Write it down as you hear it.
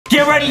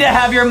Get ready to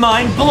have your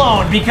mind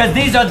blown because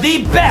these are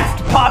the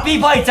best Poppy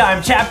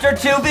Playtime Chapter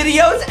 2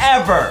 videos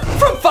ever.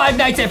 From Five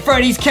Nights at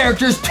Freddy's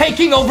characters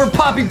taking over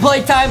Poppy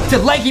Playtime to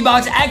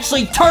LankyBox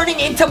actually turning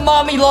into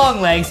Mommy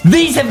Longlegs,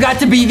 these have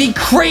got to be the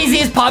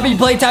craziest Poppy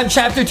Playtime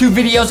Chapter 2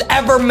 videos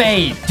ever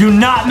made. Do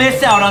not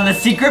miss out on the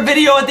secret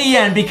video at the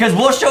end because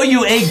we'll show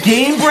you a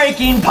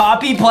game-breaking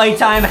Poppy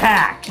Playtime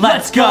hack.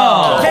 Let's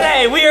go.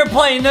 Today we are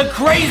playing the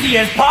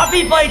craziest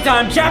Poppy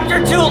Playtime Chapter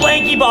 2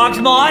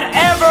 LankyBox mod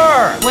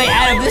ever. Wait,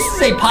 Adam, this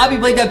is a Poppy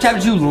Playtime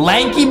Chapter 2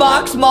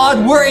 LankyBox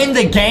mod? We're in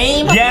the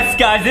game? Yes,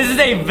 guys, this is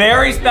a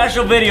very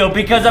special video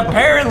because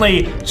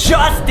apparently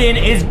Justin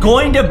is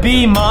going to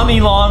be Mommy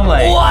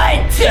Longlegs.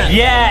 What?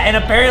 Yeah, and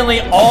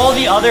apparently all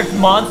the other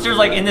monsters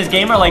like in this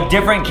game are like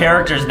different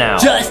characters now.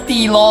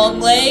 Justy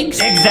Longlegs?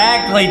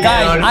 Exactly, dude.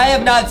 Guys, I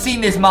have not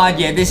seen this mod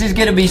yet. This is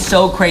gonna be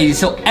so crazy.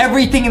 So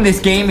everything in this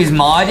game is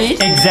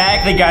modded?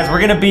 Exactly, guys. We're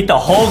gonna beat the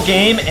whole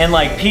game and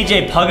like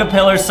PJ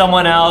Pugapillar,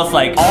 someone else,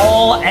 like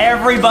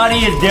everybody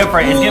is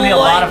different. It's gonna be a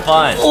lot of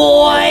fun.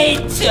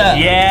 What?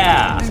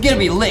 Yeah. This is gonna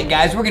be lit,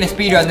 guys. We're gonna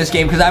speedrun this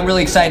game because I'm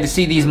really excited to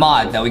see these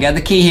mods. Now we got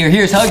the key here.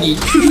 Here's Huggy.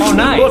 Oh,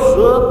 nice.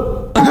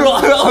 You know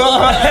what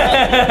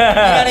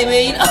I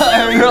mean?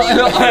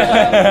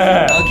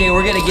 Okay,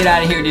 we're gonna get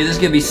out of here, dude. This is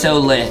gonna be so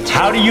lit.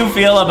 How do you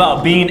feel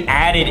about being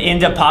added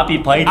into Poppy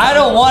Playtime? I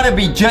don't want to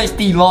be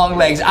Justy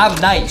Longlegs. I'm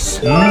nice.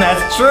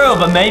 That's true,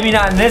 but maybe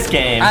not in this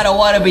game. I don't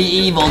want to be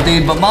evil,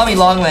 dude. But Mommy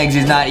Longlegs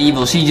is not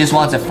evil. She just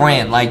wants a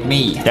friend like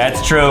me.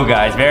 That's true,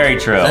 guys. Very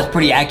true. That's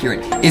pretty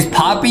accurate. Is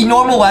Poppy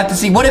normal? We'll have to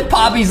see. What if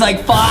Poppy's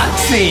like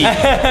Foxy?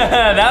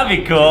 That'd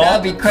be cool.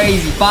 That'd be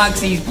crazy.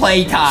 Foxy's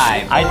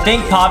Playtime. I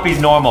think Poppy's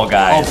normal,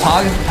 guys. Oh,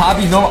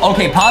 Poppy's normal.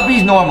 Okay,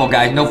 Poppy's normal,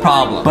 guys. No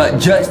problem. But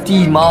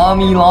Justy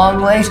Mommy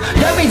Longlegs?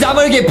 That means I'm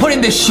gonna get put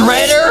in the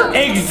shredder?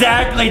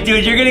 Exactly,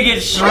 dude. You're gonna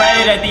get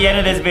shredded at the end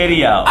of this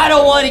video. I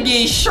don't want to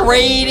get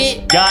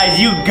shredded. Guys,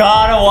 you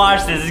gotta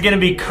watch this. It's gonna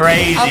be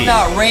crazy. I'm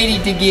not ready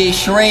to get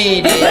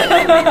shredded.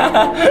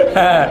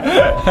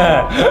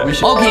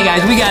 Okay,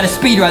 guys, we gotta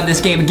speedrun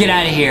this game and get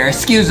out of here.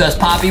 Excuse us,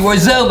 Poppy. We're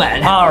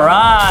zooming. All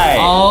right.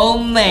 Oh,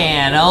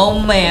 man. Oh,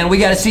 man. We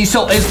gotta see.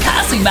 So, is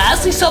Cassie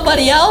Massey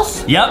somebody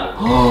else? Yep.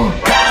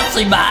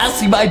 Cassie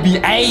Massey might be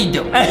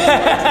Adam.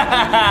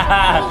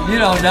 You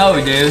don't know,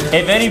 dude.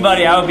 If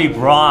anybody, I would be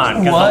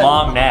Braun, because the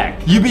long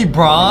neck. You be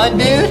Braun,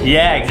 dude?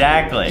 Yeah,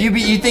 exactly.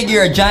 You think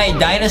you're a giant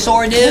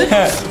dinosaur, dude?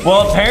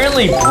 Well,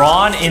 apparently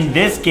Braun in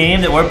this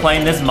game that we're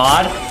playing, this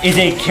mod, is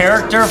a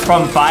character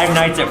from Five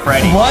Nights at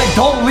Freddy's. What?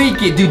 Don't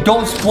leak it, dude.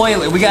 Don't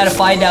spoil it. We gotta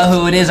find out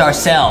who it is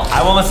ourselves.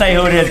 I won't say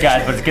who it is,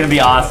 guys, but it's gonna be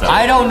awesome.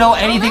 I don't know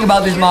anything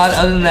about this mod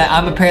other than that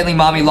I'm apparently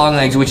Mommy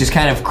Longlegs, which is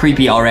kind of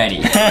creepy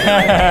already.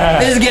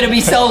 This is gonna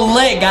be so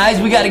lit,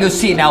 guys. We gotta go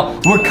see it now.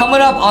 We're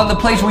coming up on the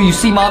place where you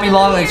see Mommy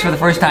Longlegs for the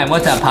first time.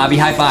 What's up, Poppy?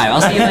 High five.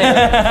 I'll see you later.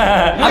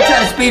 I'm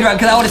trying to speedrun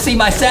because I want to see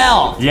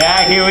myself.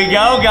 Yeah, here we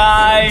go,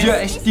 guys.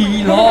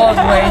 Justy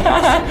Longlegs.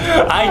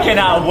 I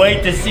cannot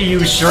wait to see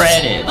you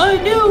shredded.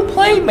 A new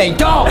playmate.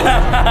 Don't.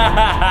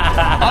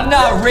 I'm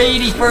not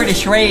ready for the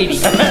shredding.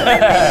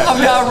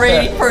 I'm not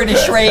ready for the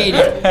shredding.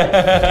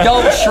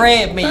 Don't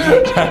shred me.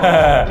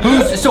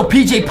 So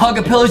PJ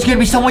Pugapillar's gonna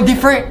be someone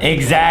different?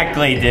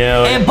 Exactly, dude.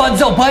 And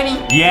Bunzo Bunny?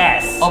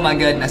 Yes. Oh my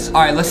goodness.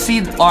 All right, let's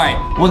see. All right.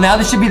 Well, now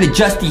this should be the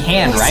Justy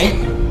hand, right?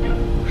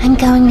 I'm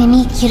going to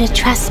need you to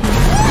trust me.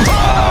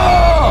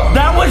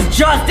 That was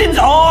Justin's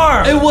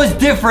arm! It was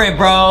different,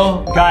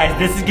 bro. Guys,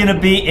 this is gonna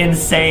be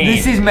insane.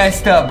 This is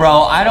messed up,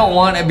 bro. I don't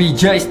want to be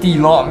Justy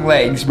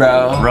Longlegs,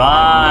 bro.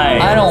 Right.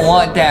 I don't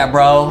want that,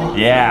 bro.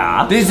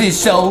 Yeah. This is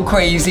so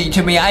crazy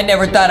to me. I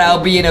never thought I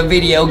would be in a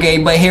video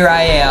game, but here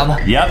I am.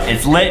 Yep,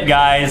 it's lit,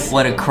 guys.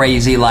 What a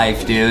crazy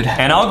life, dude.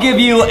 And I'll give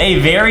you a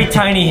very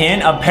tiny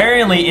hint.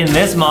 Apparently, in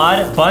this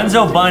mod,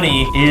 Bunzo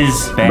Bunny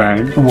is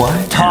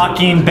What?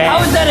 talking back.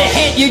 How is that a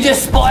hint? You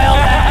just spoiled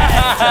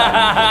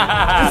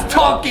that. It's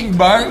talking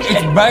bird.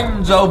 It's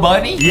Bunzo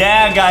Bunny.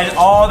 Yeah, guys,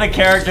 all the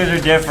characters are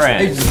different.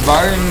 It's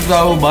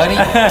Bunzo Bunny.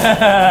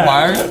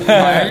 Bird.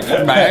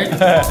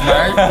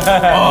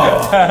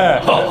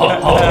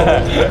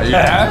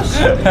 Yes.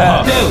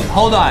 Dude,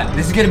 hold on.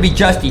 This is gonna be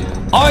Justy.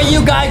 Are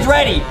you guys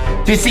ready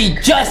to see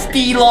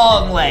Justy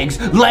Longlegs,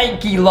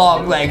 Lanky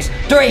Longlegs?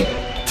 3,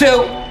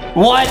 2,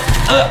 1.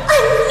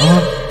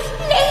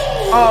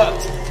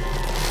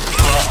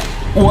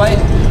 What?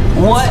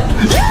 What?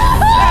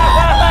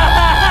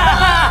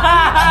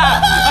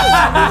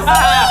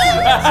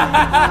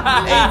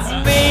 It's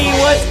me.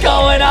 What's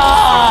going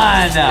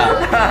on?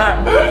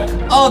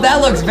 Oh, that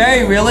looks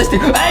very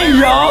realistic. Hey,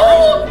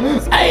 yo!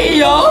 Hey,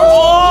 yo!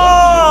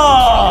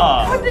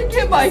 Oh! How did it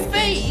get my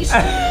face?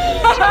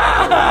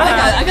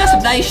 I got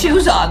some nice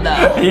shoes on,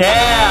 though.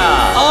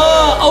 Yeah!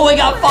 Oh, I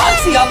got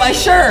Foxy on my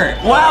shirt.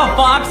 Wow,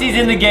 Foxy's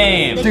in the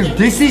game. Dude,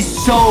 this is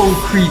so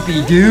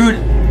creepy, dude.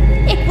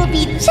 It will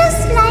be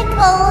just like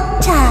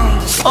old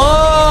times.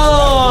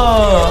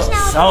 Oh!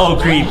 So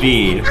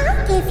creepy.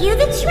 I'll give you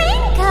the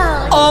train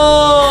code.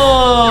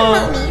 Oh!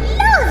 Mommy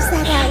loves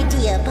that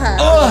idea, Pup.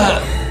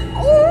 Ugh.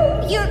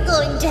 Oh, you're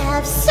going to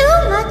have so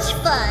much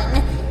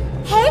fun.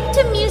 Head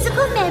to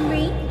musical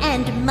memory and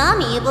and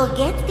Mommy will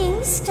get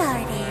things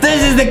started.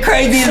 This is the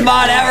craziest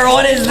mod ever.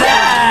 What is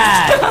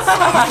that?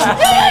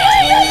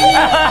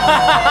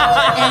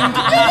 And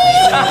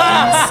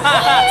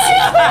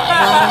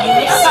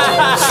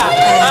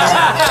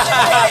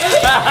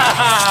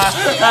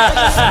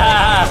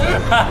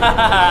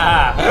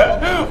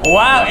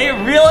Wow, it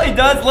really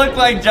does look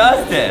like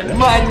Justin.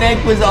 My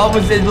neck was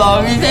almost as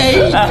long as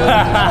Aiden.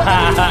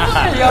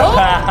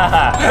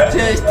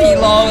 Justy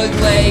long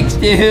legs,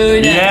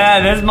 dude. Yeah,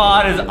 this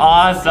mod is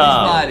awesome. This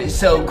mod is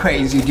so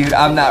crazy, dude.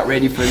 I'm not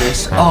ready for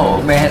this.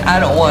 Oh, man, I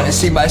don't want to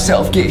see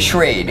myself get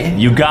shredded.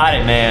 You got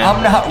it, man.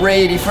 I'm not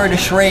ready for the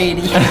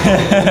shreddy.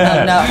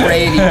 I'm not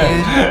ready,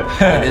 dude.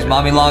 There's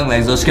Mommy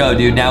Longlegs. Let's go,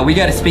 dude. Now, we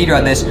got a speeder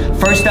on this.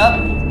 First up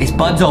is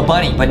Bunzo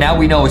Bunny, but now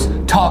we know it's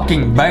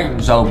Talking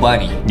Bunzo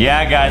Bunny.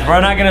 Yeah, guys, we're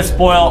not going to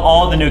spoil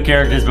all the new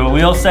characters, but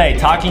we'll say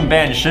Talking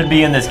Ben should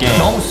be in this game.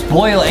 Don't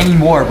spoil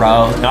anymore, bro.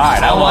 All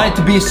right, I want it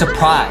to be a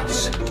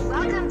surprise.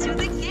 Welcome to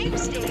the game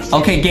station.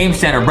 Okay, Game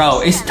Center,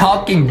 bro. It's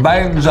Talking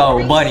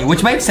Bunzo Bunny,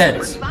 which makes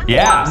sense.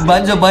 Yeah.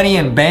 Bunzo Bunny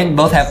and Ben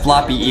both have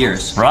floppy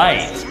ears.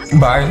 Right.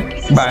 Bang,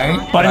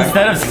 bang. But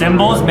instead of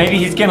cymbals, maybe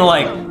he's going to,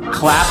 like,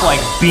 clap like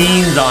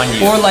beans on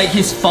you. Or like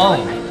his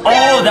phone.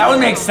 Oh, that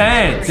would make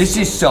sense. This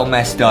is so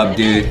messed up,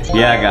 dude.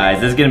 Yeah, guys,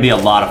 this is going to be a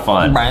lot of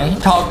fun. Bang,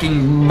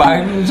 Talking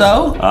Bunzo.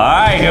 All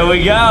right, here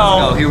we go.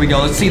 Oh, here we go.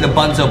 Let's see the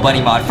Bunzo Bunny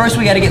mod. First,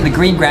 we got to get the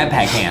green grab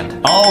pack hand.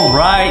 Oh,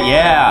 right,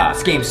 yeah.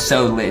 This game's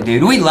so lit,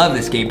 dude. We love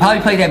this game.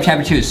 Poppy Playtime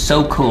Chapter 2 is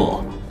so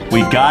cool.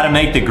 We got to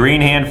make the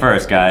green hand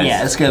first, guys.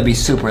 Yeah, it's gonna be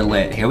super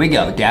lit. Here we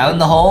go. Down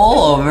the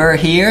hole, over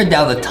here,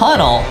 down the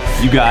tunnel.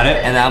 You got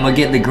it. And then I'm gonna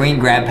get the green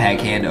grab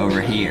pack hand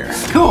over here.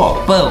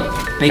 Cool. Boom.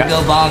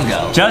 Bingo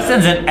bongo.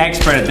 Justin's an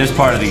expert at this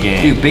part of the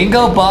game. Dude,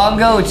 bingo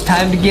bongo, it's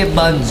time to get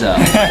Bunzo.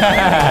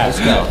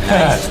 Let's go.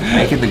 Nice.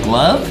 Making the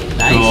glove.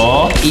 Nice.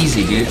 Cool.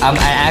 Easy, dude. I'm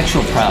an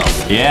actual pro.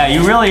 Yeah,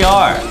 you really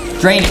are.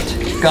 Drain it.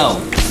 Go.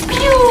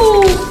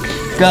 Pew.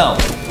 Go.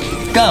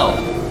 Go.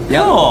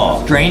 Yep.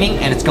 Cool. Draining,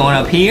 and it's going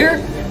up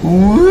here.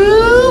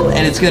 Woo!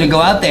 And it's gonna go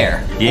out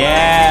there.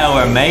 Yeah,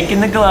 we're making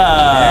the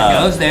glove. There it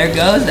goes, there it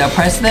goes. Now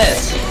press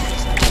this.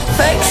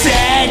 Fix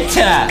it!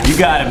 You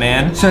got it,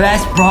 man. So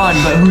that's Braun,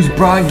 but who's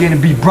Braun gonna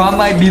be? Braun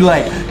might be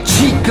like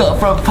Chica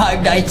from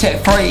Five Nights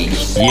at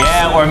Freddy's.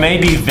 Yeah, or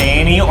maybe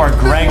Vanny or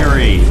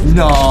Gregory.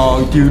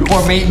 No, dude.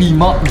 Or maybe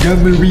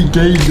Montgomery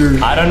Gator.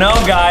 I don't know,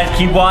 guys.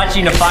 Keep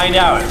watching to find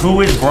out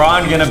who is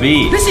Braun gonna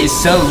be. This is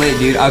so lit,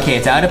 dude. Okay,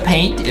 it's out of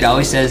paint. It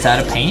always says it's out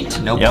of paint.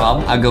 No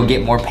problem. I'll go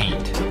get more paint.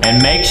 And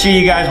make sure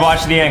you guys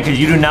watch to the end because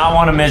you do not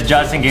want to miss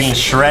Justin getting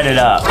shredded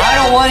up. I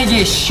don't want to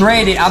get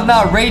shredded. I'm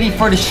not ready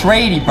for the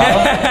shreddy, bro.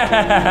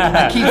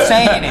 I keep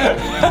saying it.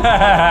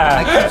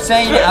 I keep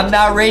saying it. I'm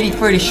not ready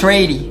for the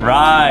shreddy.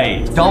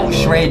 Right. Don't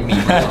shred me,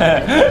 bro.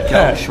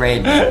 Don't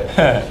shred me.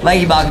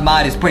 LankyBox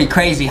mod is pretty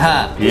crazy,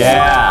 huh?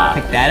 Yeah.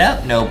 Pick that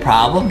up, no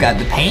problem. Got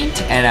the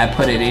paint, and I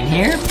put it in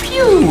here.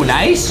 Pew,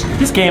 nice.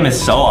 This game is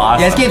so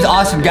awesome. Yeah, this game's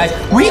awesome, guys.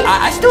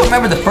 I still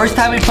remember the first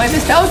time we played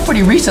this. That was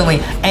pretty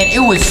recently, and it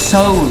was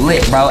so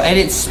lit, bro. And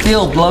it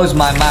still blows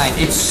my mind.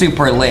 It's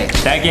super lit.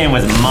 That game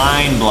was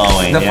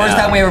mind-blowing. The first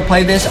time we ever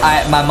played this,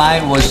 my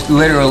mind was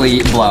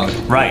literally blown.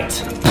 Right.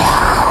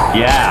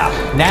 Yeah.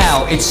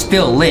 Now, it's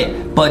still lit.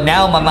 But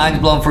now my mind's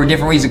blown for a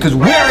different reason because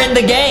we're in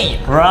the game.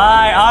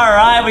 Right, all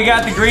right, we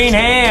got the green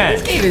hand.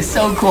 This game is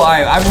so cool. All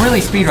right, I'm really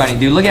speedrunning,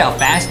 dude. Look at how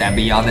fast I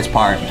be on this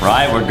part.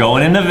 Right, we're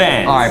going in the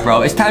vents. All right, bro.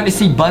 It's time to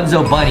see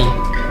Bunzo Bunny.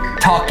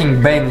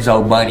 Talking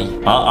Benzo Bunny.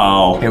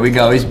 Uh-oh. Here we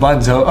go. It's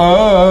Bunzo.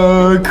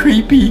 Oh,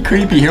 creepy,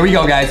 creepy. Here we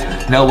go, guys.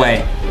 No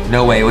way.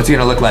 No way. What's it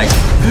gonna look like?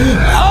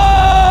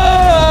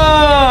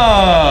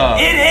 Oh!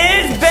 It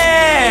is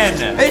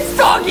Ben! It's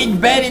Talking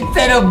Ben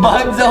instead of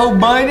Bunzo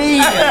Bunny.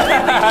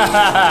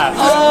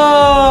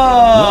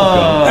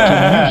 Oh!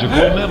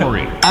 Musical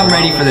memory. I'm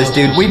ready for this,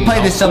 dude. We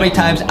played this so many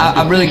times.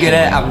 I'm really good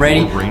at it. I'm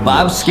ready. But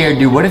I'm scared,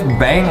 dude. What if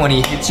Bang, when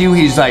he hits you,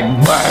 he's like,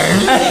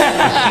 bang?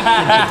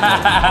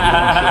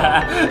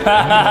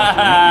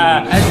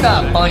 That's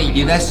not funny,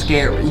 dude. That's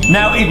scary.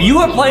 Now, if you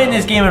were playing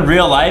this game in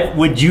real life,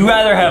 would you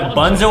rather have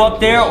Bunzo up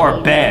there or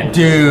Ben?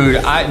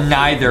 Dude,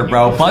 neither,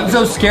 bro.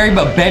 Bunzo's scary,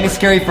 but Ben is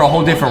scary for a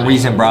whole different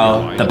reason,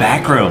 bro. The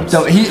back rooms.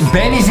 So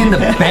Ben is in the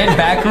Ben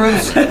back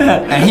rooms,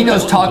 and he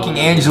knows Talking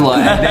Angela,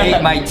 and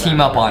they might team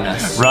up on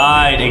us.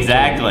 Right,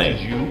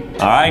 exactly.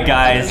 All right,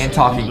 guys. And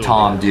Talking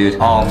Tom, dude.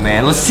 Oh,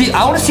 man. Let's see.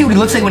 I want to see what he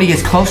looks like when he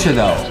gets closer,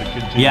 though.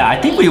 Yeah, I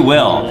think we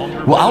will.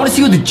 Well, I want to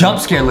see what the jump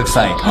scare looks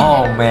like.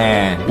 Oh,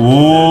 man.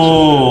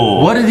 Ooh.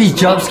 What are these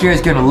jump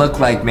scares going to look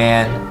like,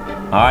 man?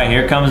 All right,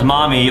 here comes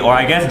Mommy, or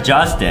I guess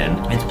Justin.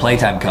 It's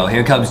Playtime Co.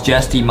 Here comes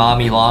Justy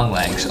Mommy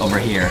Longlegs over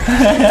here.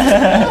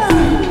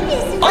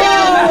 Oh!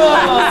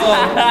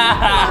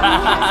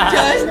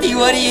 Justy,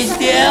 what are you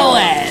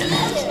doing?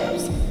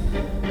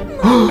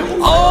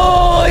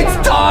 Oh, it's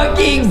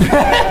Talking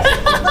Ben.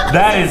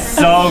 That is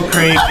so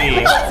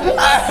creepy.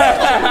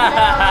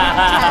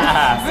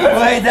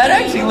 Wait, that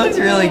actually looks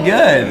really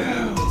good.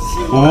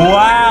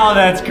 Wow,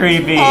 that's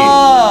creepy.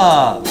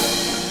 Oh.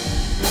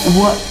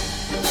 What?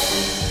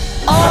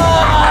 Oh.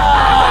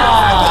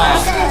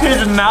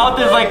 His mouth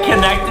is like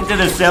connected to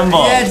the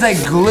symbol. Yeah, it's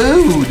like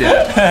glued.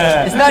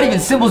 It's not even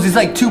symbols, it's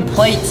like 2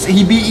 plates.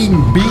 He be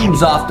eating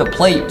beans off the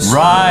plates.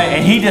 Right,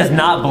 and he does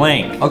not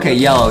blink. Okay,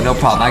 yellow, no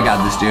problem. I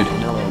got this, dude.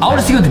 I want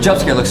to see what the jump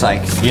scare looks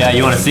like. Yeah,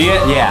 you want to see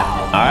it? Yeah.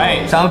 All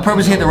right. So I'm on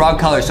purpose hit the wrong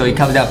color so he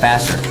comes down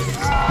faster.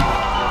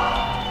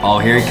 Oh,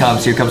 here he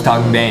comes. Here comes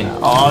Talking Bane.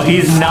 Oh,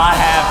 he's not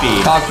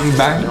happy. Talking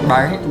Bane.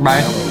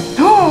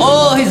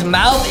 Oh, his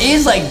mouth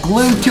is like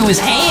glued to his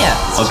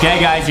hands. Okay,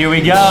 guys, here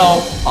we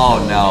go. Oh,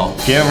 no.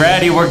 Get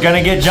ready. We're going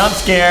to get jump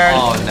scared.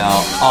 Oh,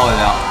 no. Oh,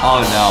 no.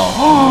 Oh, no.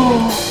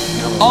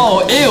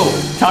 Oh, ew.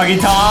 Talking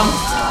Tom.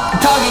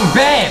 Talking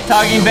Bane.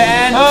 Talking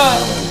Ben.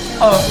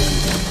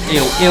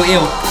 Ew, ew,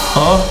 ew.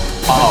 Huh?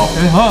 Uh-oh.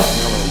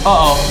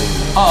 Uh-oh.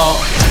 Uh-oh.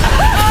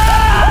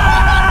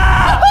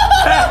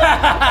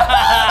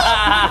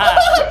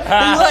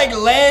 He like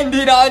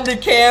landed on the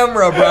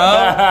camera, bro.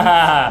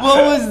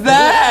 What was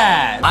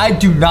that? I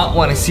do not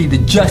want to see the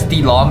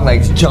Justy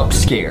Longlegs jump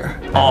scare.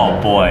 Oh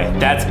boy,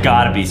 that's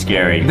gotta be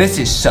scary. This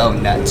is so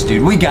nuts,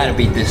 dude. We gotta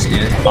beat this,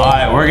 dude. All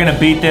right, we're gonna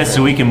beat this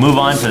so we can move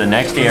on to the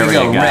next Here we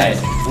area, go.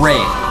 guys.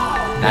 Red.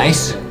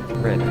 Nice.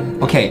 Red.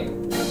 Okay.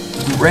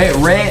 Red.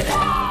 Red.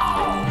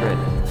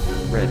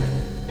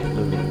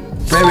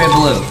 Red,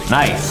 blue.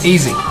 Nice.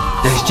 Easy.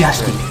 There's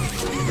Justy.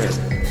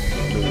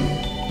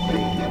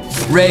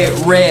 Red.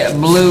 Red,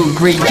 blue,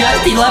 green.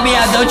 Justy, let me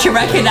out. Don't you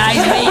recognize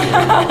me?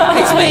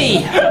 It's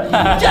me,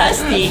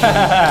 Justy.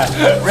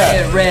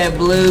 Red,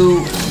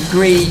 blue,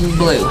 green,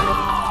 blue.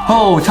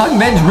 Oh, Talking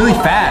Ben's really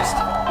fast.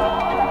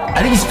 I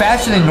think he's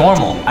faster than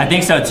normal. I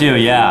think so too,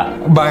 yeah.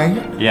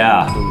 Bang.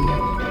 Yeah.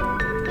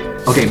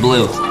 Okay,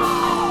 blue.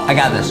 I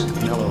got this.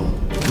 Yellow.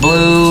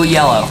 Blue,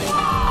 yellow.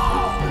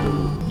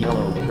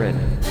 Yellow. Red.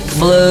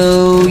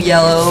 Blue,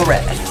 yellow,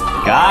 red.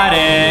 Got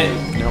it.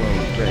 Yellow.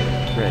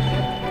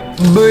 Red.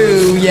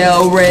 Blue,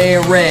 yellow,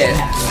 red.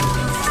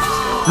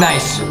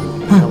 Nice.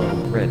 Yellow.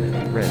 Red.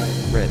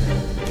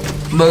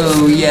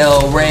 Blue,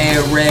 yellow,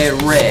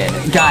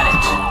 red. Got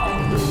it.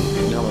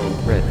 Yellow.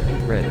 Red.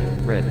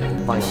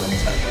 Violet.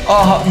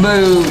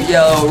 Blue,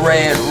 yellow,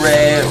 red.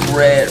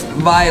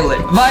 Violet.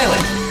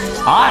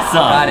 Awesome.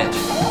 Got it.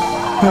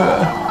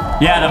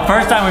 Yeah, the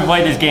first time we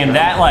played this game,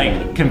 that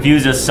like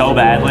confused us so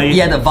badly.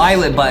 Yeah, the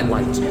violet button.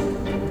 White.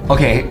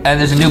 Okay, and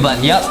there's a new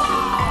button. Yep.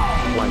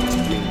 White.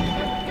 Green.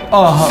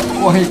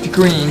 White,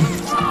 green.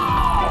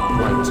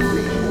 White.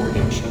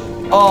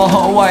 Green.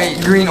 Orange.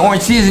 White, green,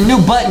 orange. See, there's a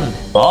new button.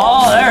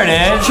 Oh, there it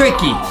is.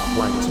 Tricky.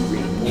 White.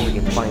 Green.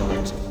 Orange.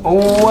 Violet.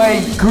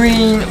 White,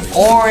 green,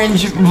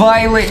 orange,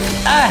 violet.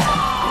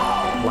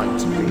 White.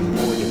 Green.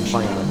 Orange.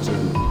 Violet.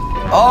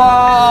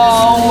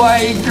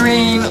 White,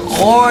 green,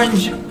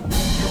 orange,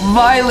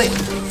 violet,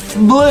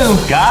 blue.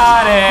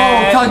 Got Oh,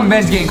 it. Talking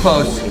Ben's getting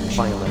close.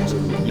 Violet.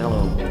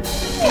 Yellow.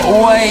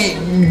 White,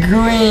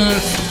 green,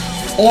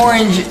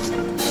 orange,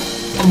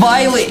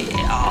 violet,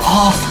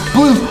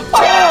 blue,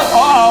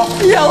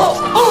 yellow.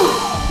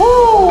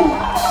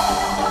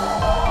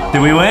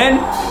 Did we win?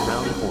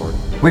 Round 4.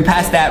 We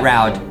passed that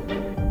round.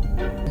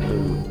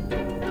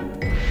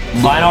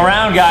 Final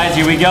round, guys.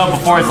 Here we go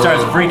before it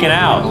starts freaking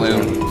out.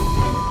 Blue.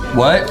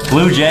 What?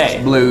 Blue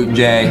Jay. Blue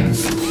J.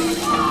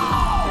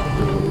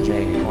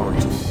 J.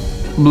 Heart.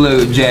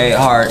 Blue J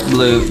heart.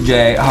 Blue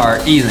J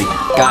heart. Easy.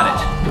 Got it.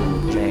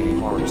 J.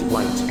 Heart.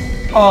 Light.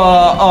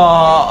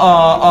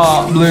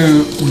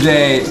 Blue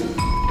J.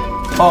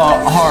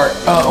 Heart.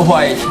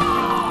 White.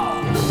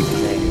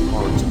 J.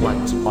 Heart.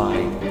 Light. By.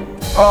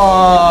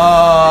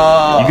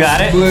 You got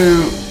it?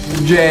 Blue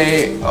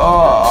J.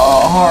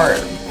 Heart.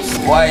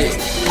 White.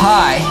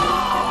 Pie.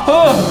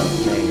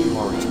 J.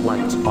 Heart.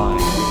 Light. By.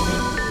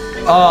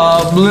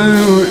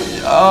 Blue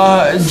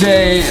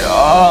J.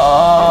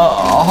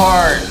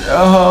 Heart.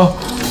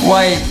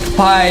 White.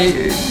 Pie.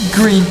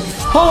 Green.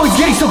 Oh, he's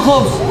getting so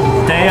close.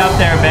 Stay up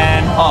there,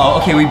 Ben. Oh,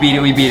 okay, we beat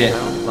it.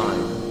 Round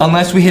 5.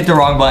 Unless we hit the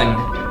wrong button.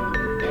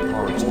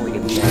 Heart.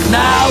 Orange.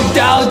 No,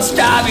 don't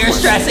stop. You're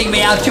stressing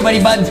me out. Too many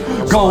buttons.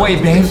 Go away,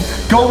 Bane.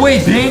 Go away,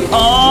 Bane.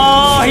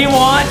 Oh, he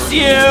wants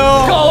you.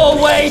 Go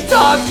away,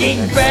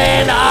 Talking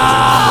Ben.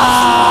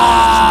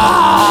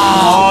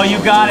 Oh, you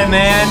got it,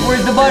 man.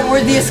 Where's the button?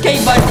 Where's the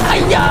escape button?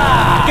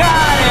 Hiya!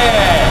 Got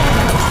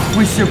it.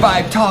 We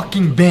survived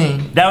Talking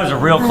Bane. That was a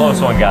real close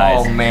one, Oh,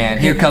 guys. man.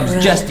 Here comes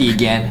Justy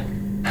again.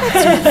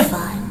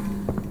 Fun.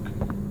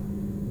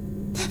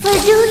 For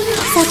doing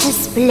such a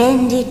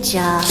splendid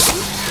job,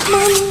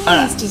 Mommy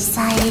has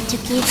decided to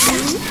give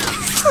you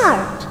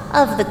part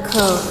of the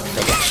code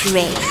for the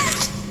trade.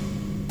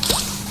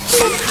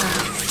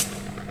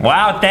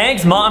 Wow,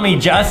 thanks, Mommy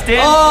Justin.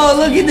 Oh,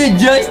 look at the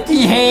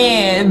Justy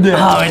hand.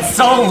 Oh, it's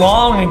so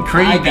long and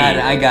creepy. I got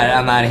it.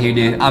 I'm out of here,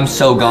 dude. I'm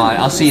so gone.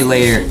 I'll see you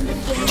later.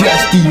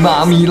 Justy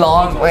Mommy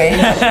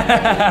Longlegs.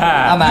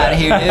 I'm out of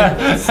here, dude.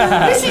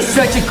 This is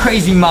such a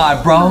crazy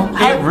mod, bro.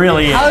 It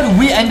really is. How did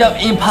we end up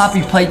in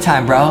Poppy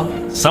Playtime, bro?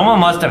 Someone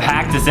must have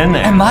hacked us in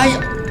there. Am I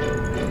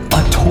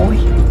a toy?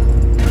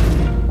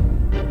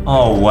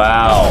 Oh,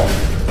 wow.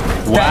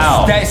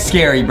 Wow. That's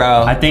scary,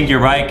 bro. I think you're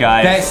right,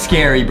 guys. That's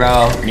scary,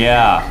 bro.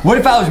 Yeah. What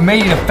if I was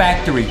made in a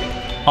factory?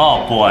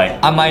 Oh boy.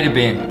 I might have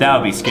been. That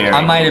would be scary.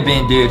 I might have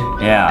been, dude.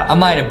 Yeah. I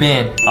might have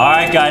been. All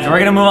right, guys, we're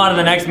gonna move on to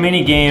the next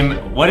mini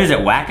game. What is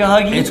it,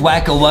 Whack-a-Huggy? It's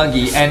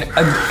Whack-a-Wuggy, and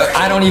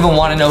I don't even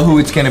want to know who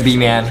it's gonna be,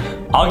 man.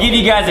 I'll give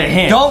you guys a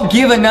hint. Don't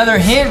give another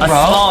hint, bro. A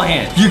small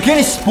hint. You're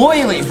gonna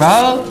spoil it,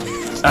 bro.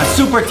 A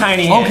super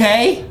tiny hint.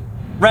 Okay.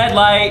 Red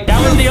light.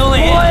 That was the only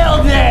hint.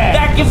 Spoiled it.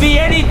 That could be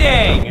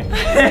anything.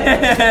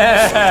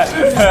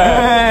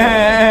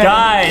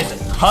 Guys,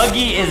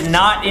 Huggy is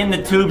not in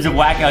the tubes of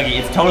Whack-a-Huggy.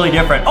 It's totally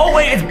different. Oh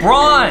wait, it's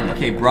Brawn.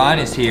 Okay, Brawn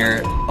is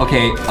here.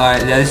 Okay,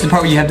 this is the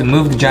part where you have to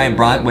move the giant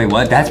Brawn. Wait,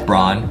 what? That's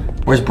Brawn.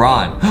 Where's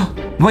Brawn?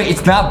 Wait,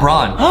 it's not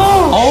Brawn.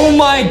 Oh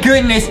my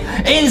goodness!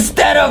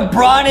 Instead of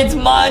Brawn, it's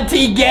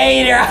Monty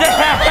Gator.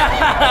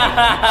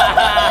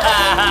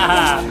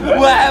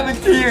 What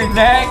happened to your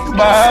neck,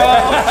 bro?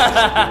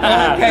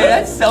 Okay,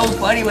 that's so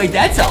funny. Wait,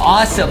 that's an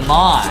awesome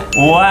mod.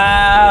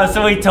 Wow,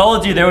 so we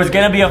told you there was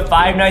gonna be a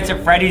Five Nights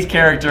at Freddy's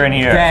character in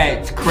here.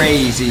 That's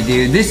crazy,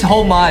 dude. This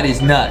whole mod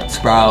is nuts,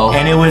 bro.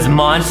 And it was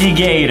Monty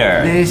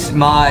Gator. This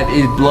mod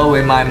is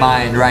blowing my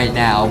mind right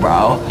now,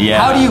 bro. Yeah.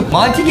 How do you...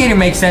 Monty Gator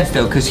makes sense,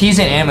 though, because he's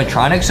an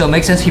animatronic, so it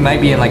makes sense he might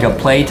be in, like, a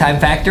Playtime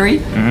factory.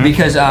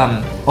 Because,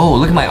 oh,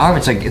 look at my arm.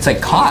 It's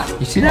like caught.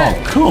 You see that?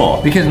 Oh,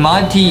 cool. Because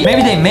Monty...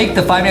 Maybe they make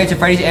the Five Nights at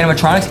Freddy's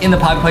animatronics in the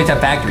Poppy Playtime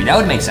factory. That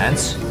would make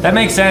sense. That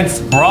makes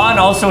sense. Brawn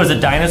also is a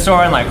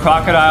dinosaur, and, like,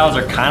 crocodiles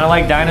are kind of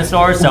like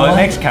dinosaurs, so What? it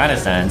makes kind of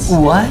sense.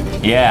 What?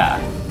 Yeah.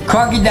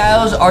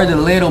 Crocodiles are the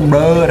little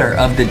brother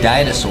of the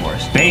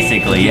dinosaurs.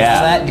 Basically, Did you know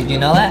yeah. that? Did you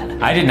know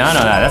that? I did not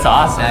know that. That's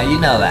awesome. Now you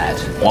know that.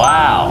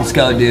 Wow. Let's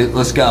go, dude.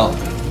 Let's go.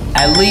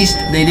 At least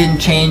they didn't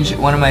change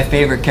one of my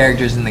favorite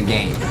characters in the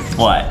game.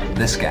 What?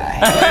 This guy.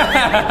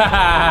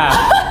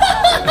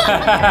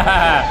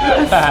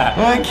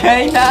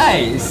 Okay,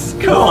 nice.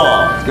 Cool.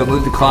 Let's go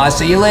move the claws.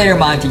 See you later,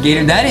 Monty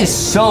Gator. That is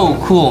so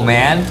cool,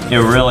 man. It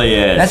really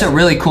is. That's a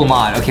really cool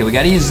mod. Okay, we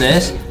gotta use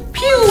this.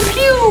 Pew,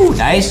 pew.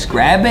 Nice.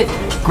 Grab it.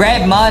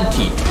 Grab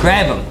Monty.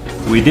 Grab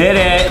him. We did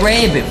it.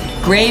 Grab him.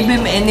 Grab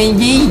him and then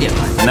yeet him.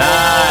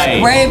 Nice.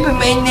 Grab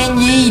him and then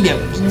yeet him.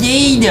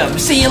 Yeet him.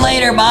 See you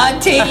later,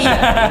 Monty.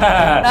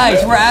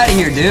 Nice. We're out of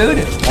here,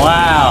 dude.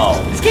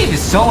 Wow. This game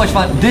is so much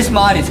fun. This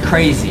mod is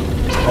crazy.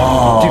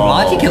 Oh. Dude,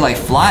 Monty can like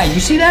fly. You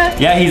see that?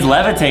 Yeah, he's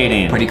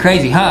levitating. Pretty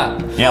crazy, huh?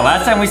 Yeah,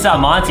 last time we saw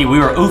Monty, we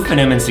were oofing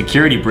him in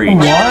Security Breach.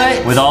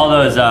 What? With all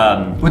those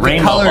With the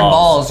rainbow colored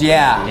balls,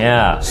 yeah.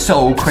 Yeah.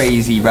 So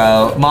crazy,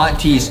 bro.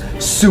 Monty's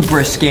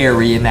super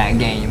scary in that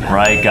game.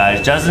 Right,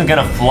 guys. Justin's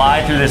gonna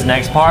fly through this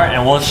next part,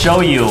 and we'll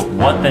show you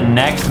what the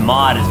next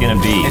mod is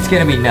gonna be. It's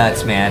gonna be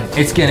nuts, man.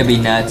 It's gonna be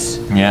nuts.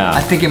 Yeah. I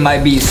think it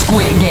might be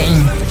Squid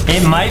Game.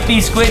 It might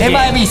be Squid Game. It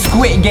might be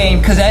Squid Game,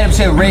 because Adam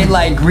said red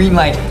light, green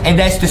light, and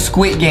that's the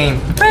Squid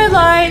Game. Red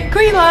light,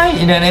 green light,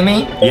 you know what I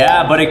mean?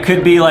 Yeah, but it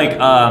could be like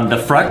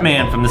the front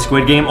man from the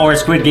Squid Game or a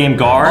Squid Game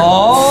guard.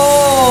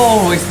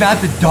 Oh, it's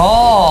not the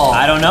doll.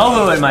 I don't know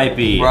who it might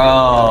be.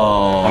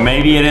 Bro. Or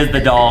maybe it is the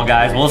doll,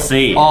 guys. We'll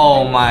see.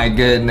 Oh my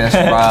goodness,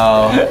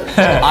 bro.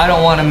 I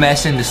don't want to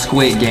mess into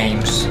Squid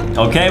Games.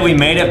 Okay, we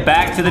made it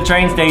back to the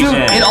train station.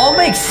 Dude, it all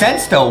makes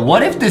sense though.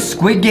 What if the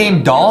Squid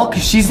Game doll,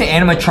 because she's the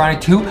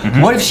animatronic too,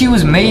 what if she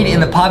was made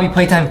in the Poppy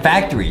Playtime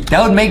factory?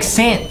 That would make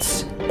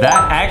sense.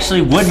 That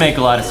actually would make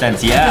a lot of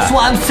sense, yeah. That's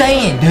what I'm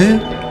saying,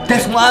 dude.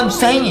 That's what I'm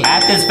saying.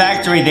 At this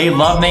factory, they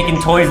love making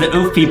toys that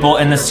oof people,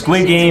 and the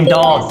Squid Game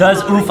doll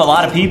does oof a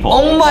lot of people.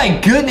 Oh my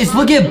goodness,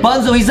 look at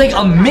Bunzo. He's like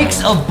a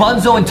mix of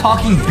Bunzo and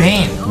Talking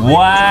Ben.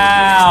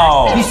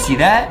 Wow. You see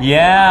that?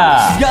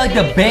 Yeah. He's got like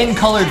the Ben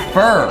colored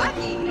fur.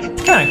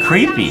 It's kind of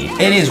creepy.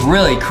 It is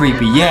really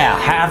creepy, yeah.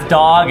 Half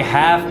dog,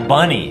 half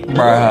bunny.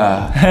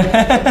 Bruh.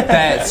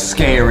 That's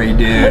scary,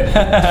 dude.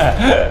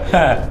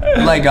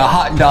 Like a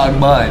hot dog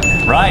bun.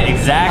 Right,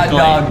 exactly.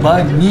 Hot dog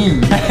bun me. You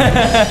know what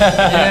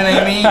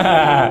I mean?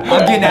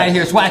 I'm getting out of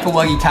here. It's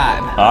Whack-a-Wuggy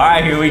time. All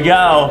right, here we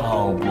go.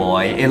 Oh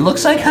boy, it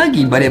looks like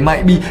Huggy, but it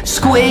might be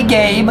Squid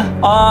Game.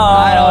 Oh.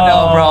 I don't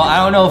know, bro. I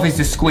don't know if it's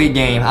the Squid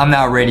Game. I'm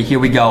not ready. Here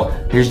we go.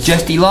 Here's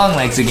Justy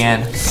Longlegs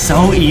again.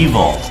 So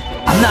evil.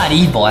 I'm not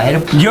evil. I had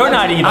a... You're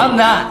not evil. I'm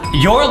not.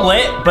 You're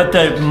lit, but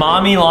the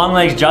mommy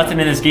Longlegs Justin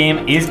in this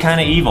game is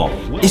kind of evil.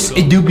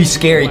 It do be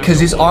scary because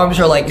his arms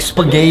are like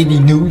spaghetti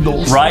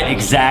noodles. Right,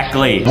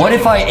 exactly. What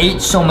if I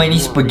ate so many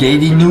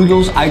spaghetti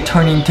noodles, I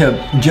turn into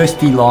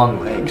Justy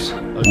Longlegs?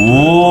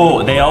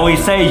 Ooh, they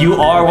always say you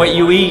are what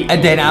you eat.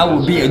 And then I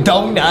will be a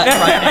donut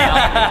right now.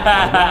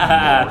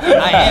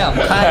 I am,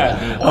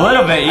 kind of. A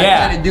little bit,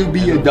 yeah. I kinda do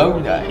be a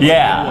donut.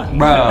 Yeah.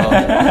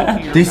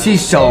 Bro, this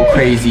is so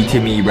crazy to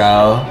me,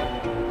 bro.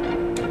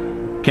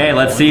 Okay,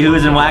 let's see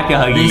who's in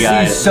Whack-a-Huggy,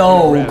 guys. This is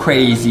so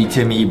crazy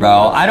to me,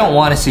 bro. I don't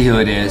want to see who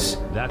it is.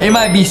 It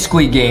might be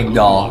Squid Game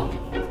doll.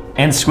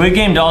 And Squid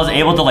Game doll is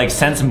able to like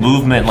sense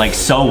movement like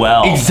so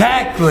well.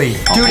 Exactly.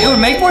 Dude, it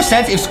would make more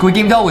sense if Squid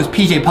Game doll was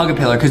PJ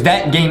Pugapillar, because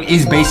that game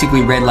is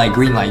basically red light,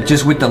 green light,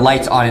 just with the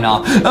lights on and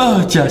off.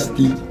 Oh,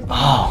 Justy.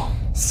 Oh.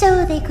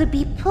 So they could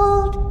be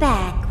pulled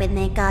back when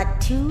they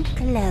got too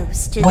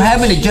close to What the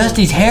happened to tree.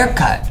 Justy's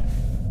haircut?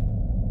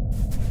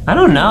 I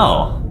don't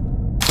know.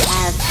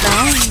 Have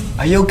fun.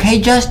 Are you okay,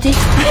 Justy?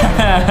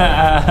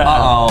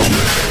 Uh-oh.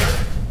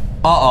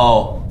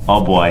 Uh-oh.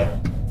 Oh boy.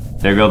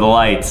 There go the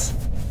lights.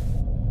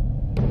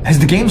 Has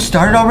the game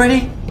started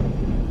already?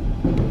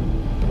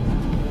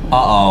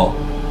 Uh-oh.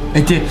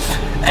 It did.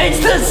 It's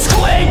the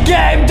Squid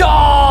Game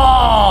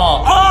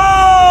doll! Oh!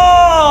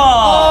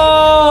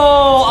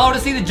 Oh! I want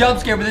to see the jump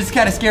scare, but this is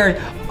kind of scary.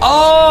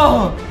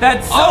 Oh!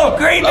 That's so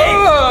creepy!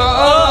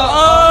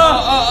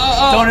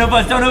 Don't move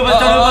us, don't move us,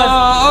 don't move us!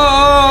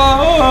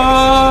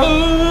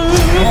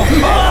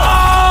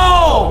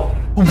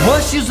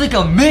 What? She was like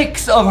a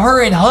mix of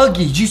her and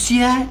Huggy. Did you see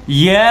that?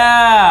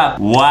 Yeah!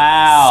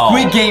 Wow!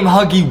 Squid Game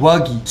Huggy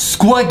Wuggy.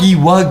 Squuggy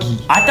Wuggy.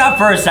 I thought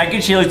for a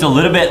second she looked a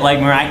little bit like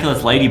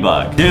Miraculous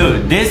Ladybug.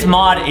 Dude, this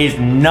mod is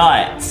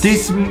nuts.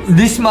 This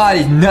mod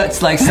is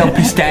nuts like some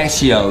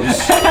pistachios.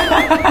 This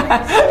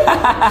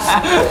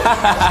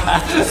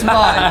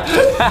mod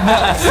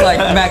nuts like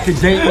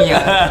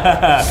macadamia.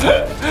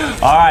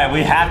 Alright,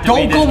 we have to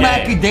Don't beat go this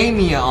game.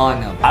 macadamia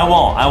on them. I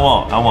won't.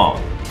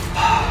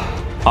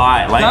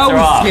 Alright, lights That are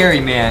was off. scary,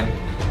 man.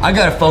 I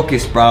gotta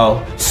focus,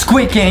 bro.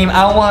 Squid Game,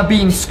 I don't wanna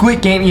be in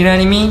Squid Game, you know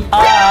what I mean?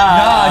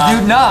 Nah,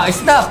 dude, nah.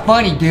 It's not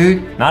funny,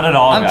 dude. Not at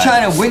all, I'm guys.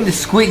 trying to win the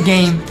Squid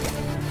Game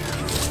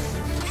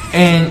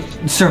and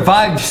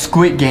survive the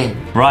Squid Game.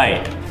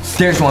 Right.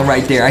 There's one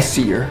right there. I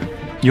see her.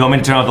 You want me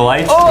to turn off the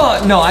lights?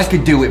 Oh, no, I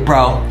could do it,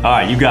 bro.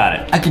 Alright, you got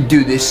it. I could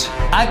do this.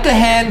 I could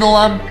handle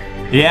them.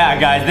 Yeah,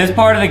 guys, this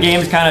part of the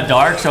game is kind of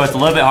dark, so it's a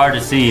little bit hard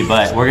to see,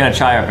 but we're gonna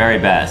try our very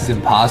best. It's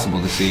impossible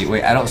to see.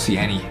 Wait, I don't see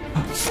any.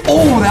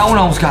 Oh, that one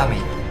almost got me.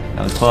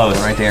 That was close.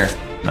 Right there.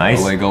 Nice.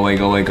 Go away, go away,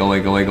 go away, go away,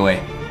 go away, go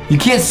away. You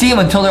can't see them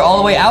until they're all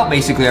the way out,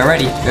 basically,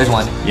 already. There's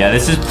one. Yeah,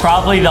 this is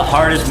probably the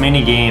hardest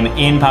mini game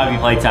in Poppy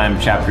Playtime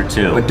Chapter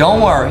 2. But don't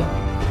worry.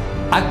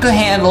 I could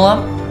handle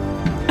them.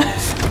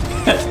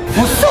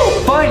 What's so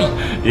funny?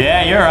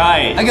 Yeah, you're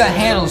right. I got to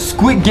handle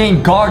Squid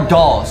Game guard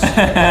dolls.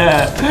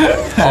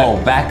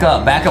 Oh, back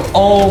up, back up.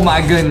 Oh,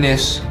 my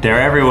goodness. They're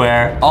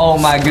everywhere. Oh,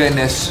 my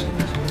goodness.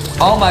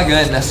 Oh, my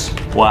goodness.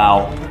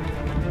 Wow.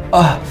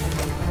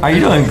 Are you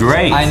doing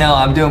great? I know,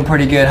 I'm doing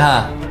pretty good,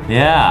 huh?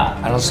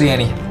 Yeah. I don't see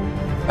any.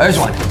 There's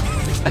one.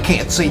 I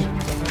can't see.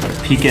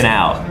 Peeking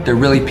out. They're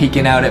really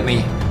peeking out at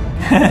me.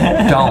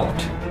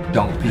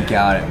 Don't peek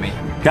out at me.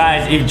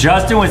 Guys, if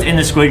Justin was in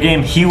the Squid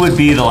Game, he would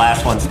be the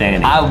last one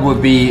standing. I will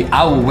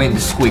win the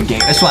Squid Game.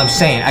 That's what I'm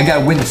saying. I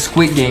gotta win the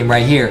Squid Game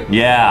right here.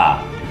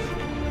 Yeah.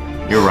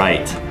 You're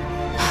right.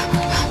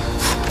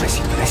 I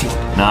see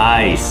one.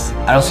 Nice.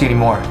 I don't see any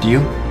more. Do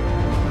you?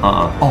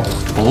 Oh,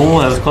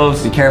 that was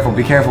close. Be careful,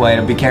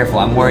 Adam, be careful.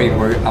 I'm worried.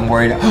 I'm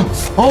worried.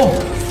 Oh!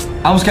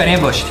 I almost got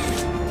ambushed.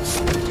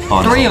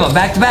 Oh, 3 of them,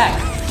 back to back.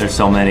 There's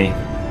so many.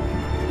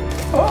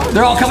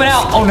 They're all coming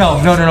out. Oh no,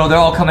 they're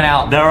all coming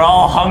out. They're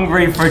all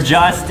hungry for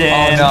Justin.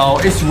 Oh no,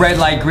 it's red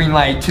light, green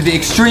light to the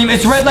extreme.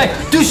 It's red light.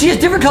 Dude, she has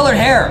different colored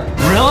hair.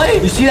 Really?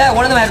 You see that?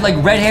 One of them had like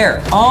red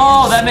hair.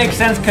 Oh, that makes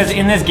sense because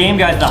in this game,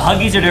 guys, the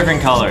Huggies are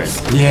different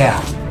colors.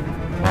 Yeah.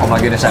 Oh my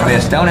goodness, I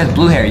missed. That one has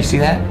blue hair. You see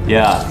that?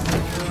 Yeah.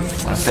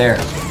 One up there.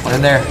 One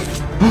in there.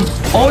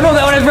 Oh no,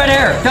 that one has red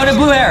hair. That one has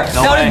blue hair.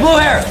 No that one way. has blue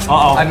hair.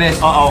 Uh-oh. I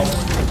missed. Uh-oh.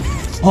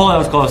 Oh, that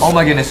was close. Oh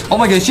my goodness. Oh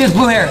my goodness, she has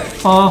blue hair.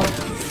 Oh.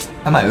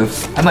 I might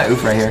oof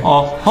right here.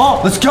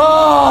 Oh. Let's go!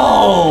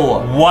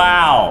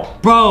 Wow.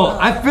 Bro,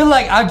 I feel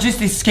like I've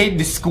just escaped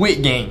the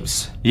Squid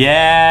Games.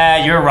 Yeah,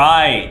 you're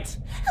right.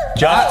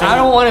 Justin. I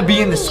don't want to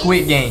be in the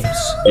Squid Games.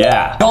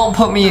 Yeah. Don't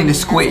put me in the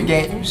Squid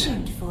Games.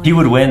 He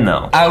would win,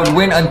 though. I would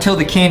win until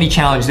the candy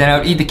challenge, then I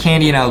would eat the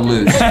candy and I would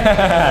lose. Alright,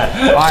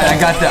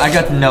 I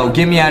got the note.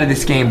 Get me out of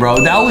this game, bro.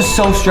 That was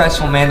so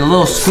stressful, man. The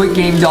little Squid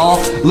Game doll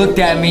looked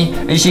at me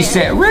and she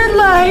said, red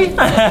light,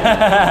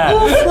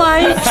 oof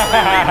light.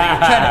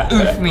 Trying to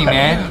oof me,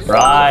 man.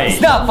 Right.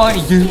 It's not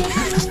funny, dude.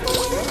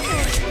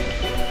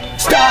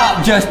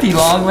 Stop, Justy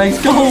Longlegs.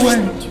 Go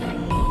away.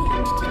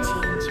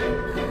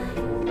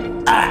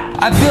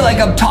 I feel like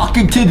I'm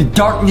talking to the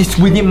darkness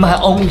within my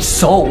own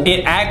soul.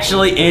 It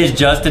actually is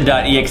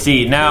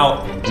Justin.exe.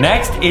 Now,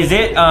 next, is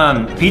it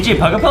PJ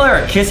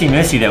Pugapillar or Kissy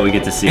Missy that we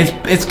get to see?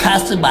 It's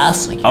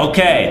Casabassi.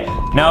 Okay.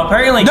 Now,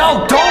 apparently...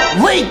 No,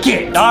 don't leak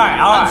it! Alright.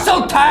 I'm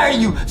so tired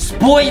of you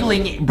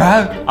spoiling it, bro.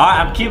 Alright,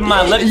 I'm keeping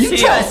my lips You sealed.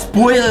 try to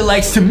spoil it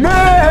like some milk.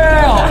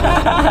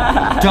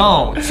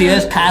 Don't. See,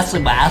 that's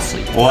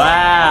Casabassi.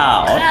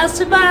 Wow.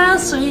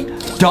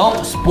 Casabassi.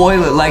 Don't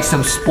spoil it like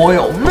some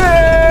spoiled milk.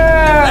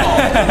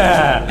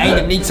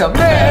 Ain't need some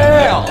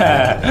milk.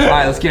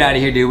 Alright, let's get out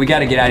of here, dude. We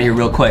gotta get out of here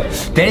real quick.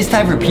 Then it's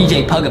time for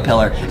PJ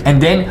Pugapillar,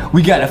 and then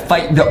we gotta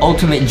fight the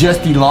ultimate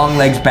Justy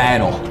Longlegs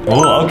battle.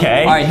 Oh,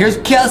 okay. Alright, here's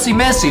Kelsey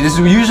Messi. This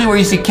is usually where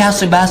you see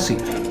Kelsey Messi,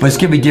 but it's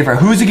gonna be different.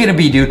 Who's it gonna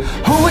be, dude?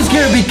 Who is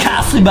gonna be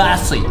Kelsey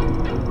Messi?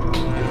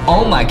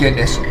 Oh my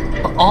goodness.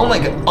 Oh my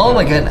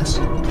goodness.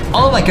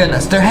 Oh my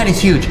goodness. Their head is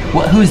huge.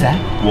 What? Who's that?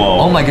 Whoa.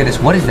 Oh my goodness.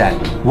 What is that?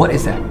 What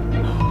is that?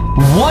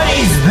 What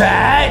is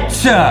that?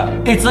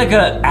 It's like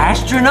an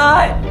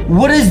astronaut?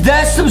 What is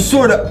that? Some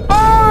sort of...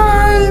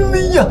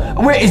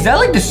 Wait, is that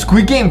like the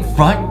Squid Game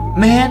front,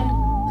 man?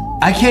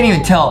 I can't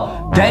even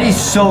tell. That is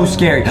so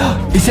scary.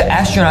 It's an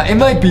astronaut. It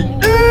might be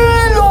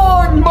Elon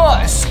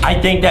Musk. I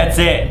think that's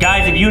it.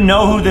 Guys, if you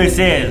know who this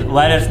is,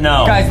 let us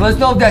know. Guys, let's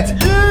know if that's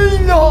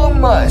Elon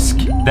Musk.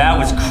 That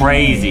was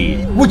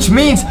crazy. Which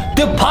means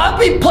the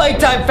Poppy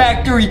Playtime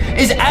factory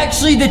is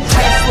actually the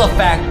Tesla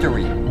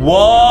factory.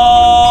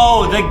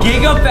 Whoa, the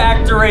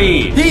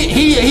Gigafactory.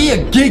 He a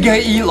Giga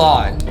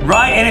Elon.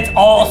 Right, and it's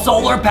all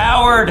solar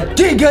powered.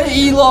 Giga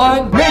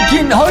Elon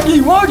making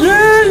Huggy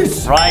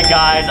Wuggies. Right,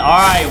 guys. All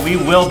right, we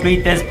will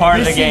beat this part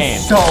of the game.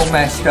 This is so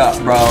messed up,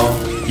 bro.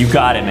 You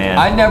got it, man.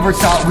 I never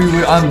thought we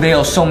would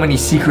unveil so many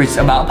secrets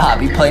about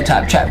Poppy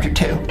Playtime Chapter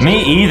 2.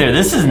 Me either.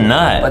 This is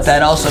nuts. But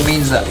that also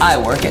means that I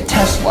work at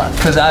Tesla,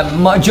 because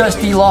I'm just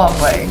Elon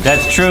Play.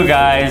 That's true,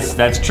 guys.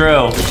 That's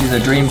true. Which is a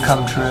dream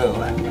come true.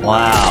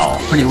 Wow.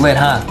 Pretty lit,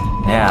 huh?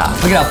 Yeah.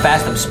 Look at how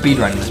fast I'm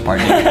speedrunning this part.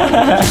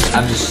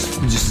 I'm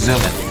just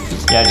zooming.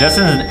 Yeah,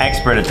 Justin's an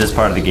expert at this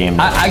part of the game.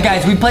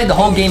 Guys, we played the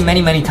whole game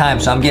many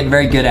times, so I'm getting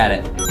very good at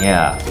it.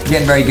 Yeah.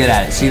 Getting very good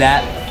at it. See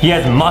that? He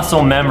has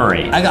muscle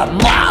memory. I got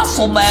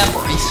muscle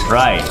memories.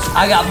 Right.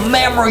 I got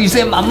memories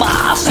in my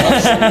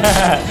muscles.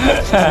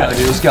 Let's go,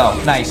 dude. Let's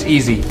go. Nice,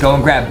 easy. Go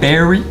and grab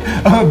Barry.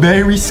 Oh,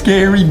 Barry,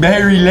 scary,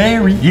 Barry,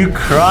 Larry. You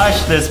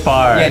crushed this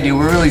part. Yeah, dude,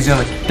 we're really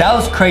zooming. That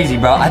was crazy,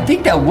 bro. I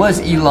think that was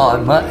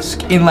Elon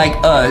Musk in like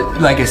a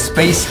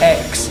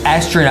SpaceX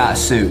astronaut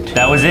suit.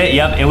 That was it.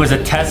 Yep, it was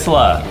a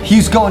Tesla.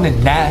 He's going to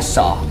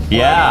NASA.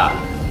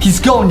 Yeah. He's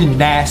going to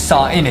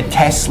NASA in a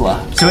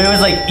Tesla. So it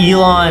was like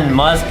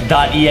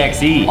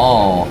ElonMusk.exe.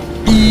 Oh,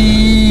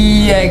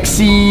 EX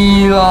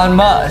Elon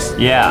Musk.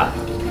 Yeah.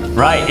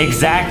 Right,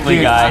 exactly,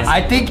 Dude, guys.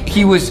 I think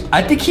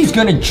he's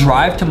gonna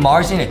drive to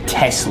Mars in a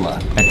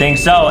Tesla. I think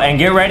so. And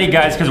get ready,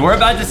 guys, because we're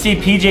about to see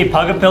PJ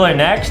Pugapillar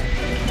next.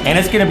 And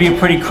it's gonna be a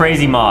pretty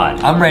crazy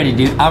mod. I'm ready,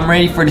 dude. I'm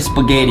ready for the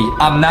spaghetti.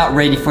 I'm not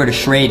ready for the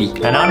shreddy.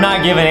 And I'm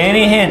not giving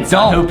any hints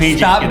on who PJ's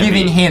stop gonna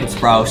giving be. hints,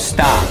 bro.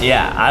 Stop.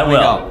 Yeah, I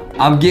will.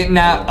 I'm getting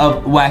out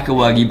of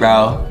Whack-A-Wuggy,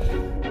 bro.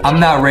 I'm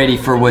not ready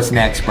for what's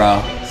next,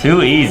 bro.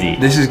 Too easy.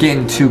 This is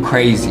getting too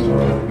crazy.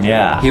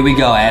 Yeah. Here we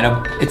go,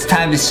 Adam. It's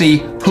time to see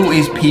who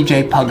is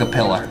PJ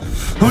Pugapillar.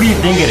 Who do you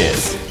think it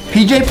is?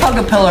 PJ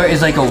Pugapillar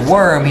is like a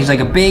worm. He's like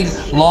a big,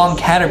 long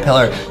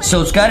caterpillar.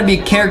 So it's got to be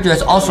a character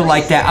that's also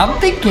like that. I'm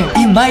thinking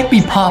it might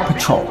be Paw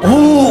Patrol.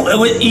 Ooh,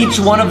 with each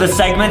one of the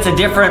segments, a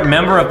different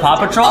member of Paw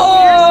Patrol?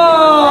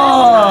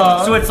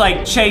 Oh! So it's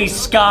like Chase,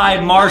 Sky,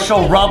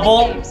 Marshall,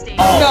 Rubble?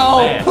 Oh, No,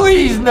 man.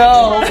 please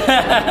no.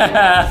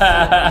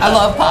 I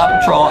love Paw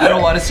Patrol. I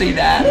don't want to see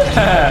that.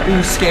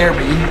 You scare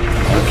me.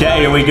 Okay,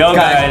 here we go,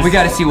 guys. We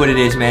got to see what it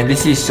is, man.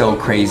 This is so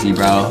crazy,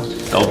 bro.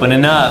 It's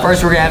opening up.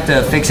 First, we're going to have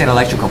to fix an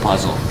electrical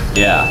puzzle.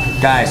 Yeah.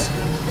 Guys,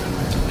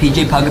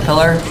 PJ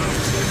Pugapillar.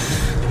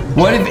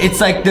 What if it's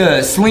like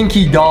the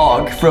Slinky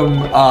Dog from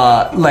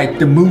like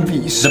the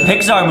movies? The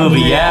Pixar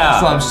movie, yeah.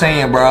 That's what I'm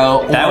saying,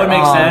 bro. That would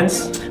make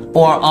sense.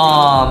 Or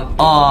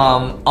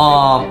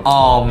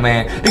oh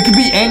man, it could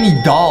be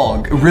any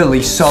dog,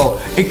 really. So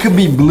it could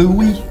be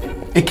Bluey.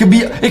 It could be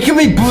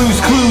Blue's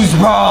Clues,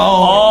 bro.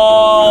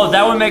 Oh,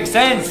 that would make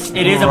sense.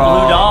 It is a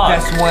blue dog.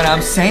 That's what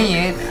I'm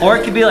saying. Or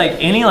it could be like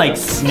any like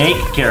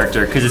snake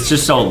character because it's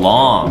just so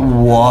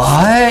long.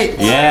 What?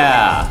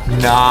 Yeah.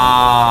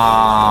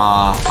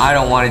 Nah, I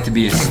don't want it to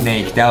be a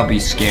snake. That would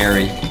be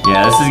scary.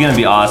 Yeah, this is gonna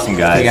be awesome,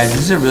 guys. Hey guys,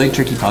 this is a really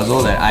tricky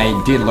puzzle that I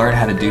did learn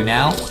how to do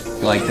now.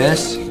 Go like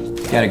this.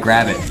 You gotta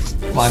grab it.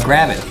 Come on,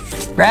 grab it.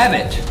 Grab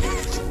it.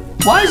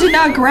 Why does it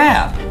not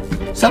grab?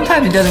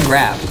 Sometimes it doesn't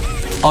grab.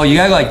 Oh, you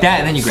gotta go like that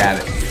and then you grab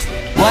it.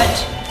 What?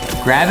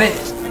 Grab it.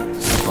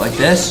 Go like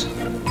this.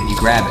 And you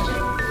grab it.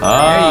 Oh.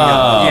 There you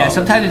go. Yeah,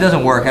 sometimes it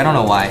doesn't work. I don't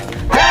know why.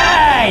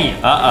 Hey!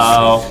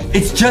 Uh-oh.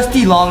 It's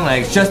Justy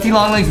Longlegs. Justy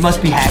Longlegs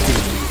must be hacking.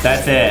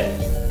 That's it.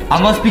 I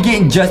must be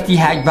getting Justy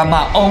hacked by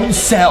my own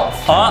self.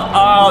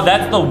 Uh-oh,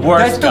 that's the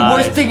worst, That's the guys.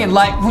 worst thing in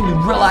life when you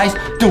realize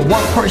the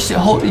one person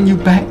holding you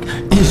back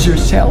is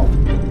yourself.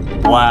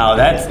 Wow,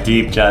 that's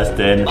deep,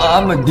 Justin.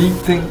 I'm a deep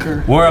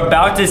thinker. We're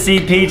about to see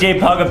PJ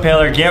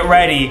Pugapillar get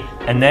ready,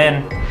 and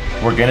then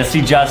we're gonna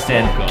see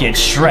Justin get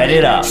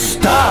shredded up.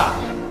 Stop!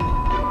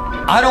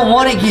 I don't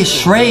want to get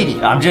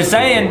shredded. I'm just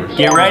saying,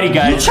 get ready, You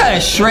guys. try to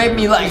shred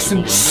me like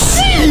some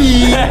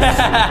seeds.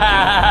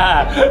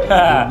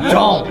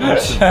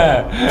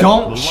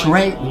 Don't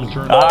shred me.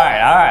 All right,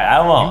 I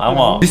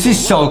won't. This is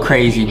so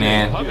crazy,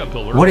 man.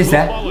 What is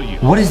that?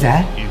 What is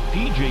that?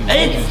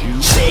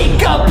 It's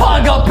Chica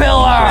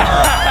Pugapillar!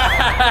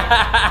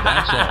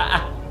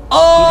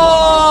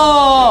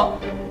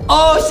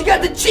 Oh, she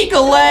got the Chica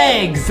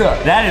legs.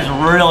 That is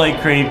really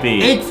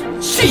creepy. It's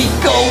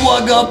Chica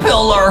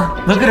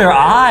Wugapillar. Look at her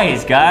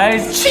eyes,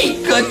 guys.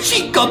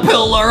 Chica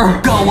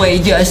Pillar. Go away,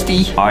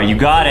 Justy. All right, you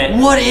got it.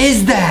 What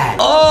is that?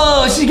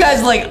 Oh, she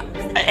got like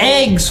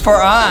eggs for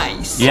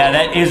eyes. Yeah,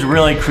 that is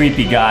really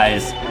creepy,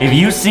 guys. If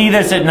you see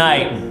this at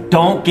night,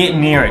 don't get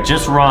near it.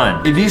 Just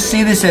run. If you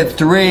see this at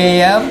 3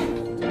 a.m.,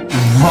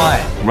 run.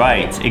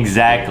 Right,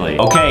 exactly.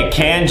 Okay,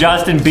 can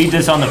Justin beat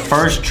this on the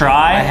first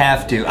try? I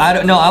have to. I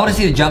don't know. I want to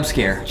see the jump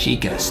scare.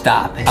 Chica,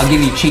 stop. I'll give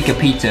you Chica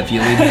pizza if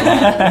you leave me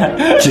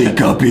alone.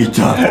 Chica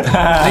pizza.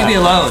 Leave me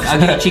alone. I'll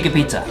give you Chica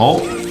pizza.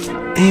 Oh.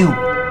 Ew.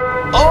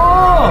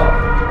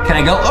 Oh! Can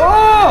I go?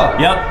 Oh!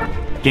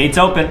 Yep. Gates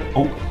open.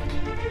 Oh.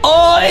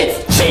 Oh, it's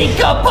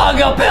Chica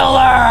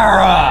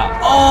Pugapillar!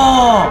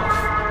 Oh!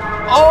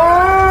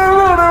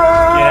 Oh!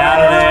 Get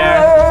out of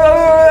there.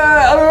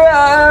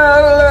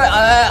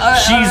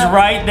 She's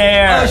right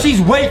there. Oh, she's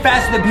way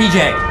faster than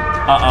PJ.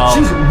 Uh-oh.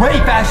 She's way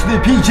faster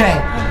than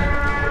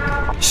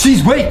PJ.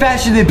 She's way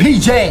faster than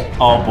PJ.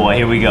 Oh boy,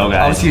 here we go, Oh,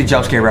 guys. let's see the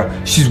jump scare, bro.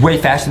 She's way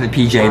faster than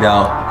PJ,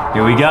 though.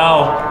 Here we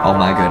go. Oh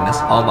my goodness.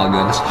 Oh my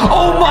goodness.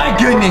 Oh my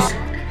goodness.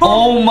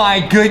 Oh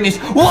my goodness.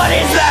 What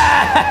is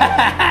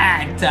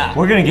that?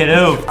 We're gonna get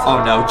oofed.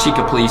 Oh no,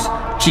 Chica, please.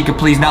 Chica,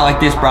 please. Not like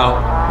this, bro.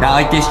 Not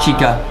like this,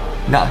 Chica.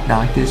 Not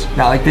like this.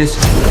 Not like this.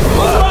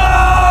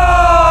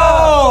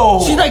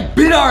 Whoa! She like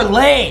bit our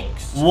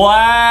legs.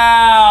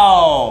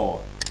 Wow.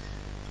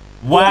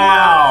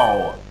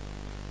 Wow.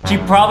 She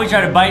probably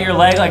tried to bite your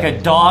leg like a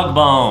dog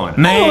bone.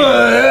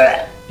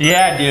 Man.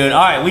 Yeah, dude.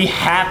 All right, we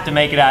have to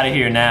make it out of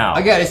here now.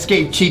 I gotta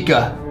escape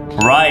Chica.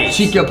 Right.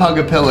 Chica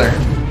Pugapillar.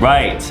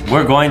 Right.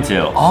 We're going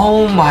to.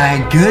 Oh my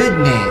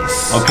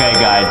goodness. Okay,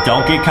 guys.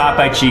 Don't get caught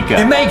by Chica.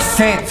 It makes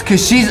sense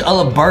because she's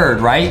a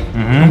bird, right?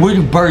 Mm-hmm. What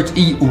do birds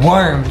eat?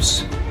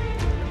 Worms.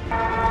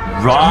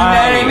 Right. You know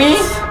what I mean?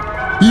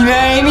 You know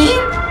what I mean?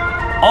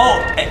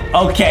 Oh,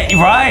 okay.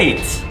 Right.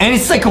 And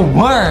it's like a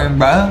worm,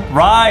 bro.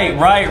 Right. You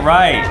know what I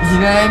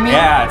mean?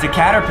 Yeah, it's a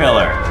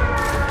caterpillar.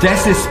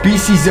 That's a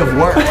species of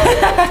worm.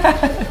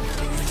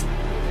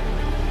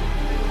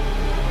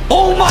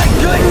 Oh my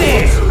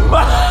goodness!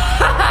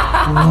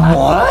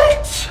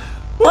 What?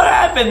 What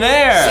happened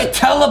there? She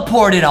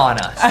teleported on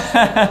us.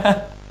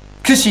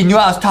 Cause she knew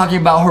I was talking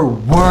about her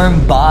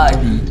worm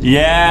body.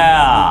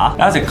 Yeah.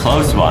 That was a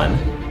close one.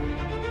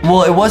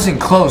 Well, it wasn't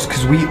close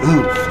cause we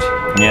oofed.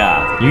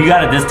 Yeah. You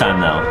got it this time,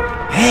 though.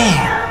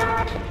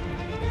 Man.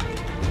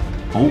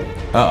 Oh.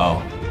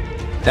 Uh-oh.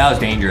 That was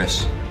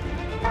dangerous.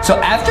 So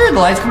after the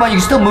lights come on, you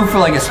can still move for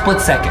like a split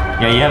second.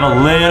 Yeah, you have a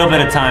little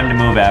bit of time to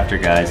move after,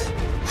 guys.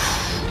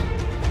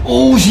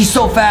 Oh, she's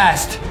so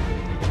fast.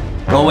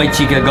 Go away,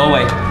 Chica, go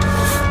away.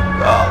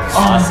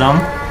 Awesome.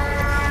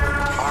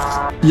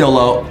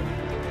 YOLO.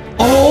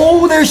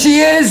 Oh, there she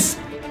is.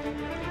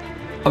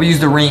 I'll use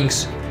the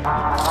rings.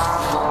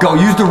 Go,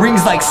 use the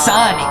rings like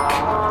Sonic.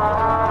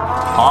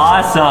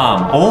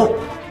 Awesome. Oh.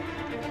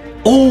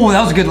 Oh,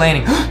 that was a good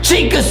landing.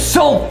 Chica's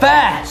so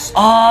fast.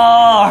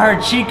 Oh, her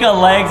Chica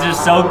legs are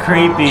so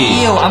creepy.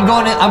 Ew, I'm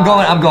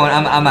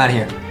out of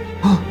here.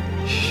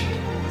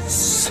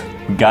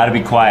 You gotta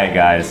be quiet,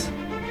 guys.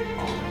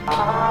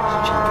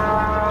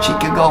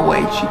 Chica, go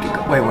away. Chica,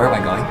 go. Wait, where am I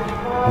going?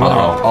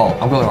 Uh-oh.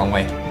 I'm going the wrong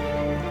way.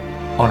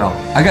 Oh no,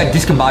 I got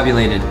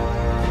discombobulated.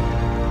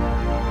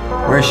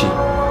 Where is she?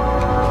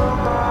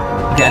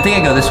 Okay, I think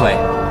I go this way.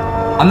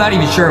 I'm not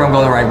even sure if I'm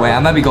going the right way. I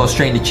might be going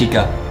straight into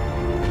Chica.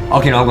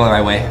 Okay, no, I'm going the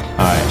right way.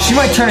 Alright. She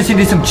might turn us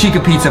into some Chica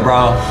pizza,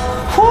 bro.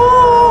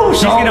 Woo!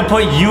 She's gonna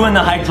put you in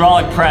the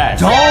hydraulic press.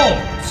 Don't!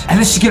 And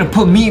then she's gonna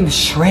put me in the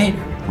shredder.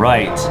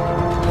 Right.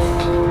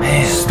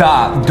 Man,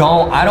 stop.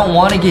 Don't. I don't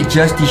want to get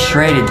Justy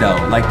shredded, though.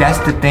 Like, that's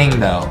the thing,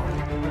 though.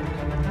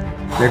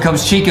 There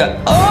comes Chica.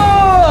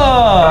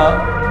 Oh!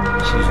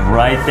 She's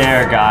right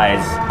there,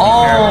 guys. Be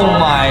Oh, careful.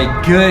 my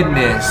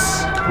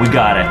goodness. We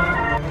got it.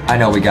 I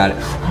know we got it.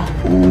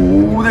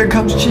 Ooh, there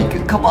comes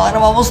Chica. Come on,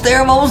 I'm almost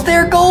there.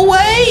 Go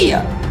away.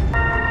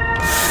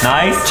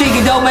 Nice.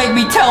 Chica, don't make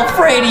me tell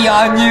Freddy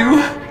on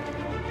you.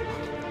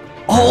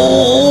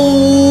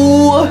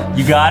 Oh.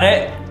 You got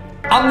it?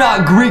 I'm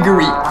not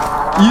Grigory.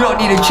 You don't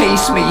need to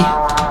chase me.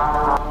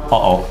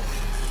 Uh-oh.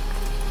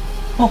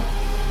 Oh.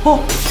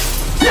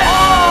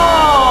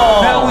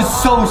 That was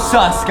so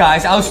sus,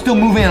 guys. I was still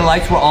moving and the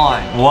lights were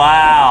on.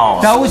 Wow.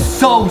 That was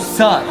so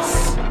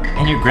sus.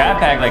 And your grab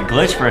bag like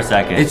glitched for a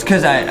second. It's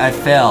because I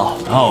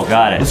fell. Oh,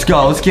 got it. Let's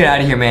go. Let's get out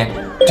of here,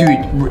 man.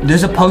 Dude,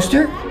 there's a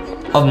poster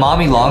of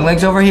Mommy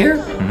Longlegs over here.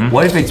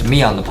 What if it's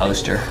me on the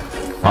poster?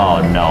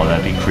 Oh no,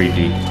 that'd be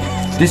creepy.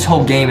 This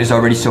whole game is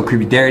already so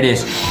creepy. There it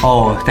is.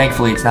 Oh,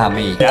 thankfully it's not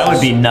me. That would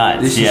be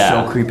nuts. This is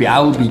so creepy. I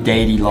would be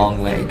Daddy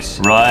Longlegs.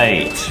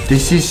 Right.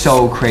 This is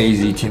so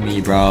crazy to me,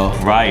 bro.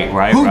 Right.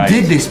 Who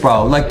did this,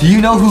 bro? Like, do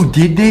you know who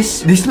did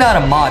this? This is not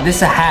a mod. This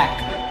is a hack.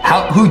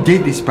 Who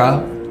did this,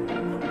 bro?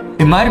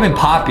 It might have been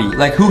Poppy.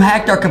 Like, who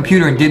hacked our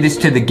computer and did this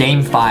to the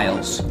game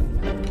files?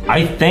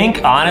 I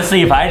think,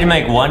 honestly, if I had to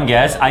make one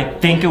guess, I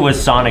think it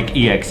was Sonic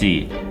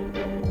EXE.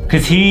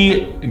 Because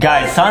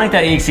guys,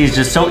 Sonic.exe is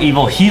just so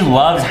evil. He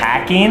loves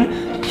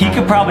hacking. He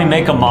could probably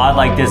make a mod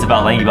like this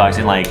about LankyBox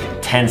in like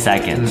 10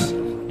 seconds.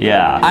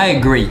 Yeah. I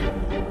agree.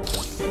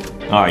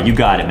 All right, you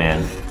got it,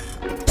 man.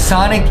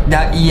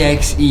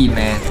 Sonic.exe,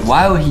 man.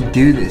 Why would he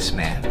do this,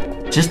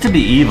 man? Just to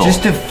be evil.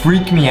 Just to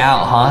freak me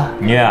out, huh?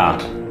 Yeah,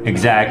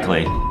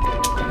 exactly.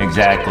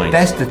 Exactly.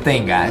 That's the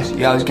thing, guys.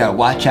 You always gotta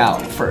watch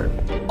out for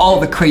all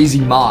the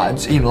crazy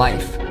mods in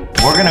life.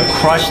 We're gonna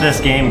crush this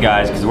game,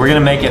 guys, because we're gonna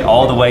make it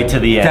all the way to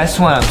the end. That's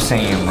what I'm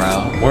saying,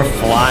 bro. We're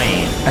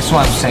flying. That's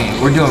what I'm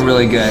saying. We're doing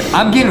really good.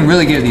 I'm getting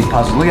really good at these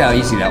puzzles. Look at how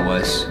easy that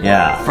was.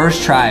 Yeah.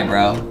 First try,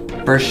 bro.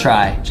 First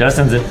try.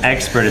 Justin's an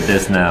expert at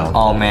this now.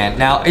 Oh, man.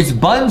 Now, it's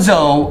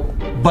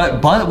Bunzo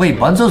But wait,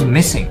 Bunzo's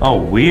missing. Oh,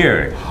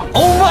 weird.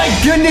 Oh my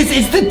goodness,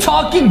 it's the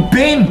talking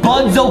Ben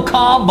Bunzo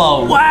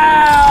combo.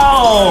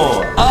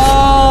 Wow!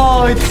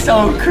 Oh, it's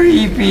so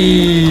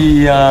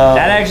creepy.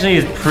 That actually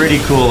is pretty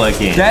cool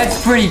looking.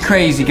 That's pretty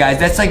crazy, guys.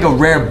 That's like a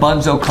rare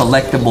Bunzo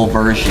collectible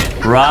version.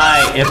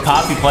 Right, if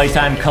Poppy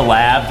Playtime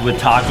collabed with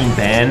Talking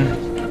Ben.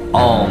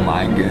 Oh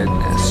my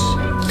goodness.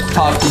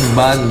 Talking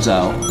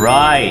Bunzo.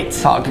 Right.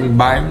 Talking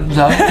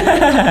Bunzo.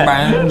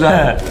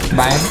 Bunzo.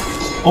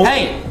 Bunzo. Oh.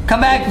 Hey, come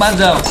back,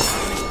 Bunzo.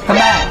 Come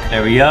back.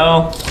 There we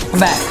go. Come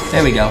back.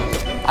 There we go.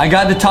 I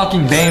got the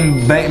talking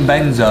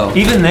Benzo.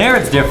 Even there,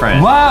 it's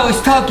different. Wow,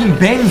 it's talking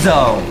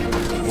Benzo.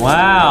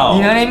 Wow.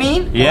 You know what I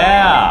mean?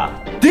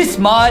 Yeah. This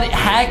mod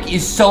hack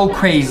is so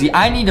crazy.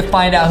 I need to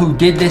find out who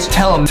did this.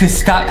 Tell them to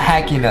stop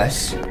hacking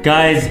us.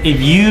 Guys,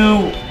 if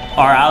you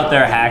are out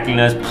there hacking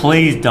us,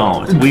 please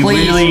don't. We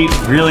Please.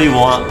 really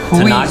want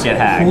to not get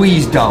hacked.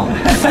 Please don't.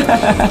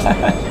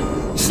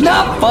 It's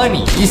not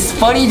funny. It's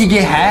funny to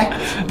get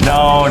hacked.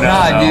 No.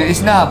 Nah, dude,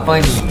 it's not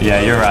funny. Yeah,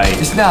 you're right.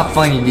 It's not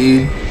funny,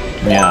 dude.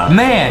 Yeah.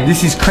 Man,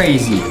 this is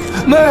crazy.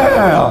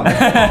 Man!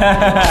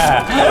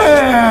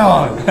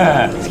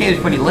 This game is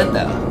pretty lit,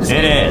 though.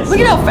 It is.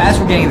 Look at how fast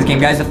we're getting in this game,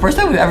 guys. The first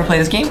time we've ever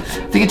played this game, I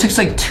think it took us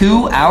like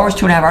 2 hours,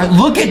 2.5 hours.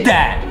 Look at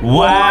that!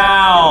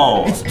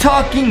 Wow. It's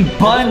Talking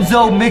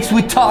Bunzo mixed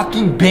with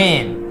Talking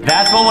Ben.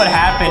 That's what would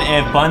happen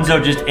if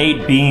Bunzo just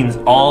ate beans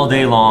all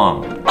day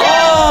long.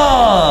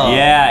 Oh!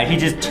 Yeah, he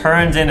just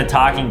turns into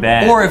Talking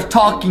Ben. Or if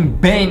Talking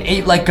Ben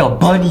ate like a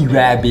bunny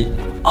rabbit.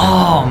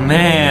 Oh,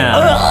 man.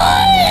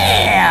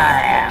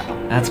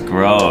 That's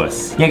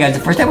gross. Yeah, guys,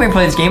 the first time we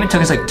played this game, it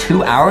took us like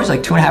 2 hours,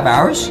 like 2.5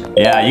 hours.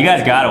 Yeah, you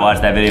guys gotta watch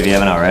that video if you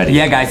haven't already.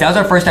 Yeah, guys, that was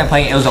our first time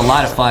playing. It was a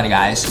lot of fun,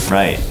 guys.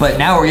 Right. But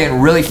now we're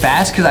getting really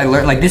fast because I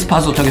learned, like, this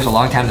puzzle took us a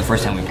long time the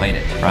first time we played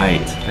it.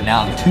 Right. But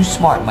now I'm too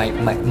smart. My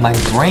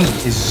brain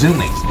is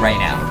zooming right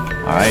now.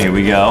 All right, here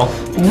we go.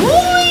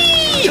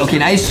 Whee! Okay,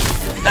 nice.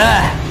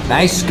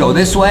 Nice. Go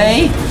this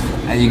way.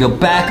 And you go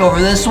back over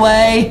this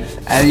way.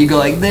 And you go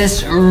like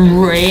this.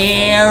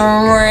 Whee!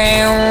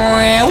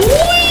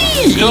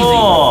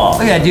 Cool.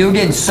 Look at that, dude. We're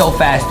getting so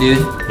fast,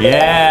 dude.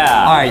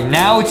 Yeah. All right,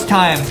 now it's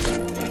time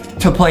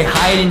to play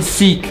hide and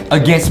seek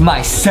against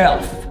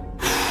myself.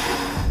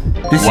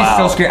 This is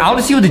so scary. I want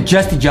to see what the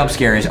Justy jump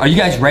scare is. Are you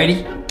guys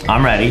ready?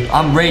 I'm ready.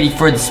 I'm ready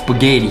for the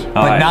spaghetti, but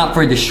right. not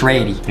for the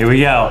shreddy. Here we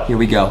go. Here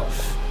we go.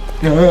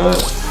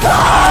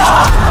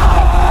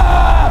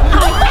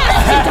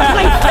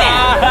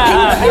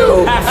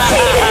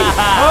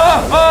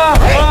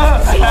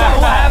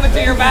 What happened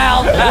to your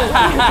mouth?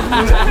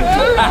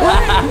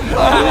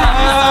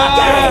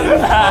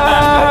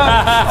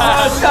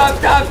 Stop.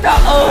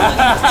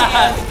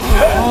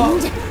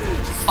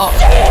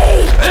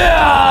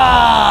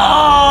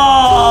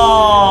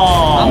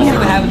 I'm gonna see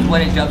what happens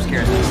when it jump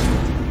scares us.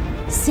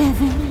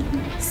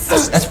 7,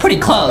 6, That's pretty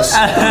close.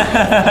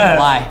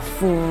 Why?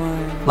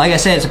 4. Like I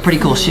said, it's a pretty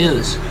cool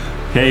shoes.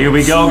 Okay, here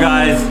we go,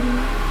 guys.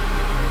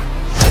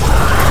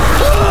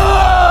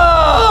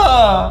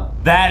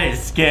 That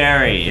is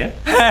scary.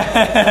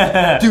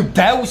 Dude,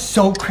 that was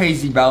so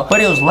crazy, bro. But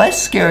it was less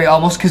scary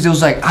almost because it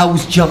was like I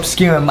was jump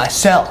scaring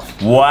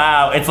myself.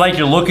 Wow, it's like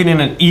you're looking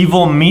in an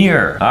evil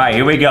mirror. All right,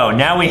 here we go.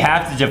 Now we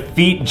have to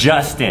defeat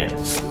Justin.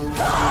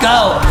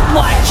 Go!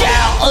 Watch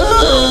out!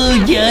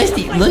 Oh,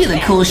 Justy. Look at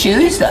the cool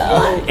shoes,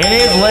 though. It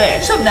is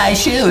lit. Some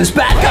nice shoes.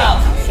 Back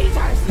up!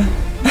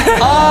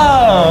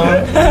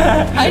 Oh!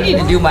 I need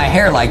to do my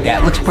hair like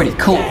that. Looks pretty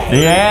cool.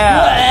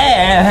 Yeah.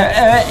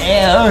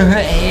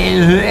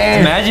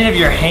 Imagine if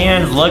your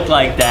hands looked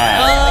like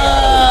that.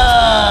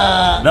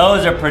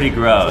 Those are pretty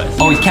gross.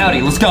 Oh, he's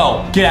counting. Let's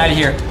go. Get out of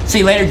here. See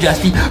you later,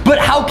 Justy. But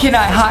how can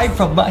I hide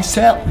from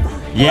myself?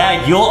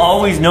 Yeah, you'll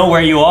always know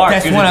where you are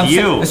That's because what it's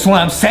you. That's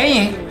what I'm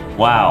saying.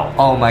 Wow.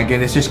 Oh my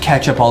goodness, there's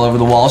ketchup all over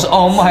the walls.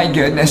 Oh my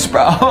goodness,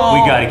 bro. We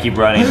gotta keep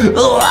running.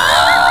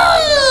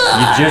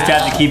 You just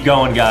have to keep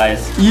going,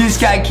 guys. You just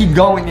gotta keep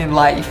going in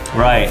life.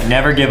 Right,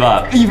 never give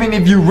up. Even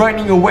if you're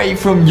running away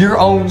from your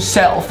own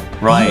self,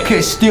 Right. you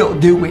can still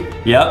do it.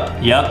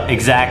 Yep,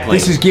 exactly.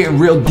 This is getting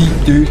real deep,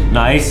 dude.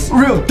 Nice.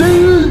 Real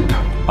deep.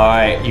 All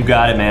right, you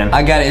got it, man.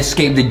 I gotta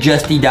escape the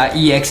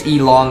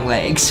Justy.exe long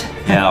legs.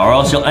 Yeah, or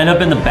else you'll end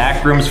up in the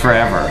back rooms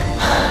forever.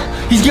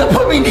 He's gonna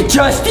put me in the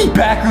Justy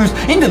back rooms,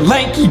 in the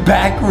Lanky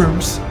back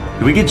rooms.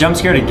 Did we get jump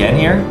scared again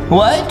here?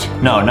 What?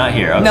 No, not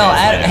here. Okay, No, it's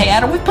Adam, there. hey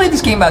Adam, we've played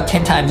this game about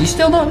 10 times. You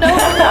still don't know?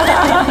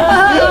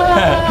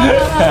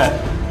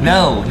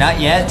 No, not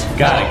yet.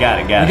 Got it.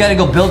 We gotta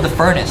go build the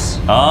furnace.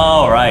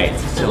 Oh, right.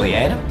 Silly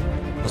Adam.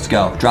 Let's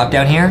go. Drop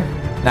down here.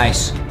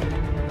 Nice.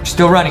 We're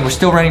still running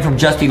from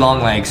Justy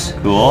Longlegs.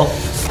 Cool.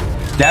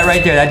 That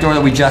right there, that door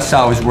that we just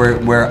saw was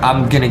where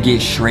I'm gonna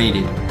get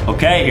shredded.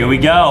 Okay, here we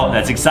go.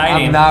 That's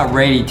exciting. I'm not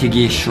ready to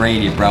get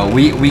shredded, bro.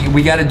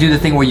 We gotta do the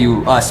thing where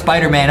you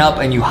Spider-Man up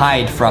and you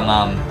hide from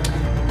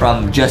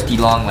Justy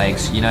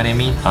Longlegs. You know what I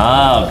mean?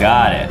 Oh,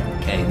 got it.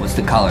 Okay, what's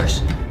the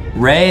colors?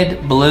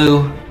 Red,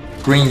 blue,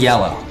 green,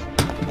 yellow.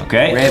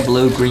 Okay. Red,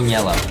 blue, green,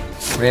 yellow.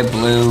 Red,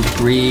 blue,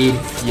 green,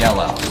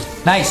 yellow.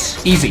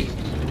 Nice, easy.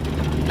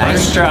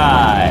 First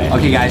try.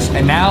 Okay, guys,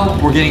 and now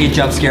we're gonna get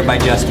jump scared by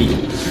Justy.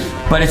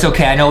 But it's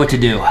okay, I know what to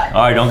do. All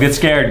right, don't get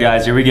scared,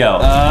 guys. Here we go.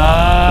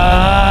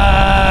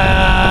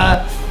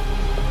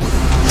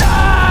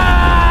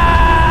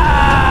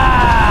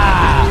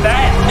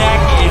 That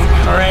neck is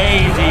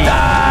crazy.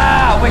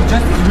 Wait,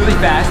 Justy's really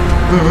fast.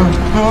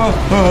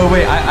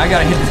 Wait, I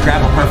gotta hit this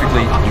grapple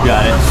perfectly. You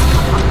got it.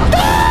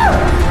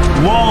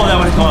 Whoa, that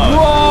was close.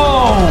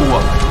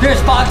 Whoa! There's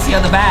Foxy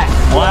on the back.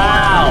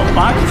 Wow,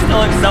 Foxy still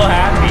looks so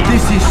happy.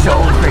 This is so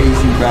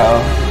crazy,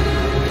 bro.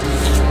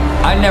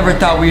 I never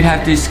thought we'd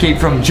have to escape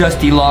from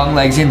Justy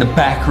Longlegs in the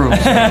back room.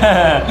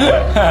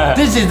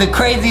 This is the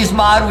craziest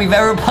mod we've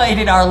ever played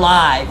in our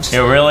lives. It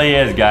really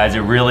is, guys.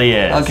 It really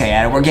is. Okay,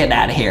 Adam, we're getting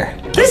out of here.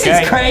 This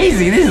Okay. is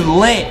crazy. This is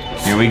lit.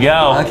 Here we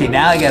go. Okay,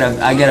 now I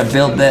gotta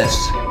build this.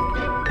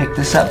 Pick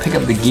this up, pick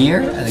up the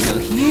gear, and then go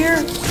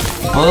here.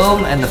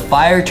 Boom, and the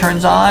fire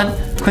turns on.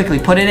 Quickly,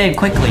 put it in,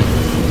 quickly.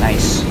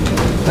 Nice.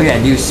 We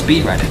gotta do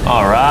speed running.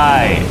 All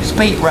right.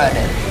 Speed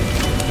running.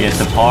 Get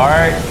the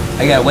part.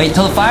 I gotta wait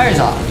till the fire's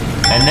off.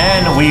 And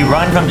then we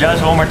run from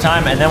Just one more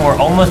time, and then we're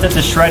almost at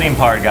the shredding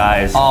part,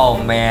 guys.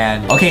 Oh,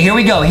 man. Okay, here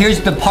we go.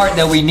 Here's the part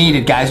that we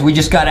needed, guys. We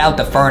just got out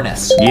the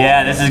furnace.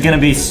 Yeah, this is gonna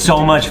be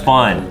so much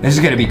fun. This is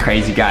gonna be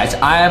crazy, guys.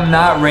 I am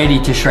not ready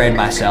to shred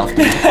myself,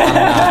 dude.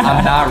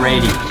 I'm not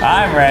ready.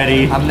 I'm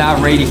ready. I'm not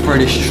ready for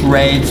the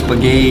shred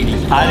spaghetti.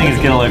 I think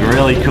it's gonna look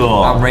really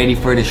cool. I'm ready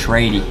for the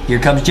shreddy. Here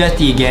comes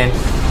Justy again.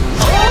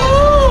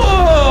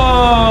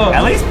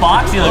 At least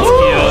Foxy looks Ooh,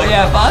 cute.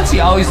 yeah, Foxy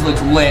always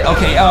looks lit.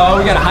 Okay,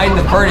 we gotta hide in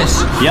the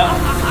furnace. Yep.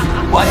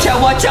 Watch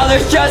out,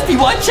 there's Justy.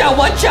 Watch out,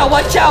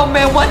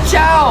 man, watch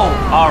out.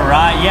 All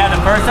right, yeah,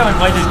 the first time we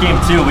played this game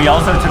too, we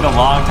also took a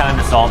long time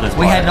to solve this part.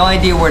 We had no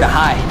idea where to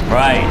hide.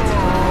 Right.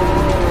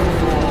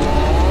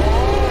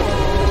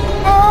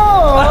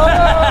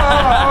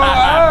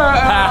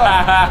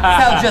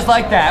 Sounds just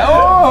like that.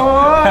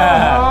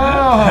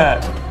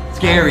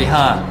 Scary,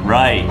 huh?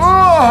 Right.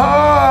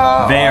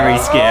 Very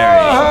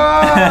scary.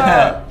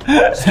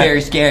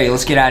 Scary.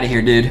 Let's get out of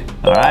here, dude.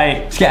 All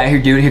right. Let's get out of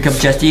here, dude. Here comes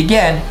Justy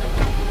again.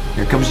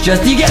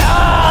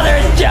 Oh,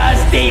 there's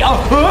Justy. Oh,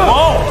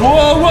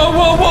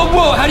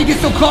 whoa. How do you get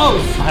so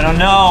close? I don't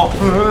know.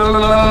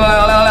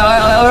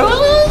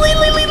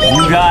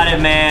 You got it,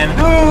 man.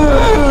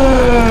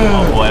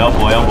 Oh boy.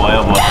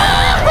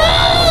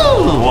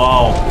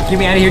 Whoa. Get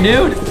me out of here,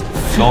 dude.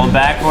 Going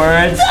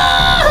backwards.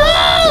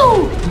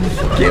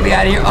 Get me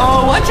out of here.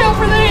 Oh, watch out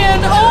for the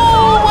hand.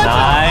 Oh, watch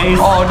Nice.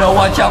 out. Oh, no,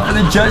 watch out for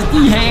the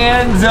Justy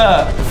hands.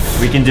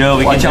 We can do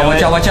it. Watch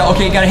out.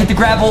 Okay, gotta hit the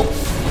grapple.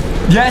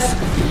 Yes.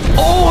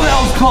 Oh,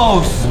 that was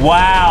close.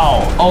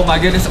 Wow. Oh, my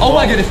goodness.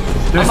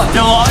 They're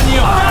still on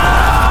you.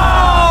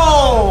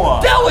 Oh!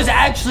 That was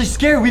actually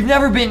scary. We've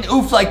never been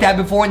oofed like that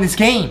before in this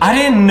game. I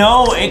didn't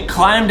know it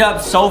climbed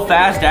up so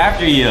fast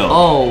after you.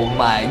 Oh,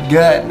 my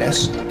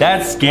goodness.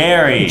 That's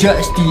scary.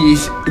 Justy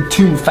is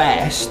too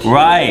fast.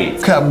 Right.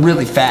 Come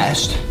really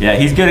fast. Yeah,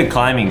 he's good at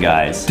climbing,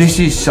 guys. This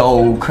is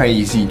so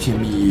crazy to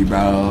me,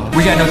 bro.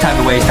 We got no time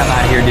to waste. I'm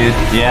out of here, dude.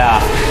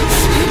 Yeah.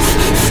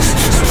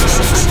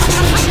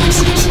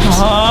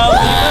 Oh,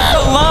 leave us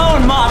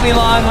alone, Mommy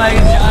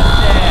Longlegs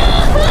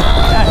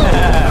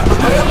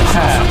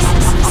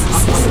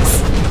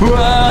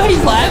Whoa,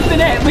 he's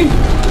laughing at me.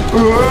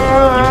 You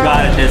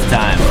got it this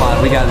time. Come on,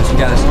 we got this.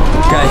 Guys,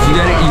 you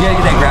gotta get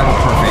that grapple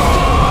perfect.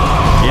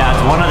 Yeah,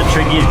 it's one of the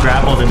trickiest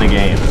grapples in the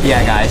game.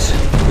 Yeah, guys,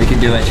 we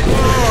can do it.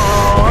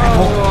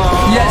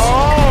 Yes.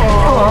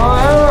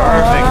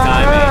 Perfect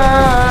timing.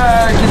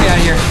 Get me out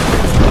of here.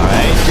 All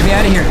right.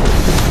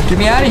 Get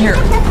me out of here.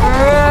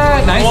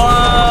 Nice.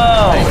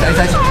 Whoa.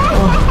 Nice.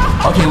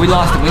 Okay, we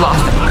lost him.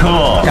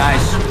 Cool. Guys,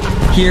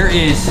 here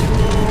is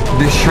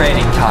the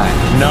shredding time.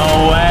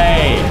 No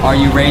way. Are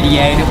you ready,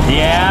 Adam?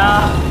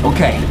 Yeah.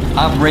 Okay,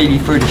 I'm ready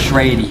for the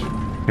shreddy.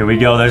 Here we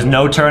go. There's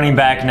no turning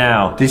back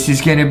now. This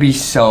is gonna be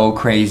so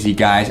crazy,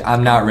 guys.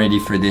 I'm not ready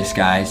for this,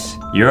 guys.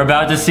 You're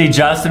about to see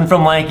Justin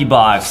from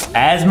LankyBox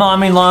as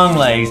Mommy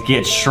Longlegs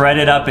get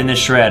shredded up in the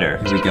shredder.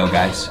 Here we go,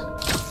 guys.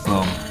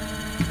 Boom.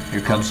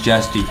 Here comes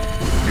Justy.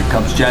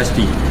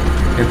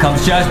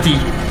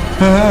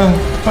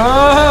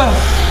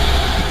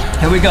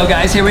 Here we go,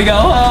 guys. Here we go.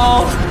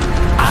 Oh,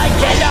 I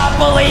cannot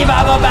believe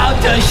I'm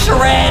about to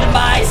shred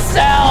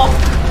myself.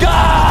 Go!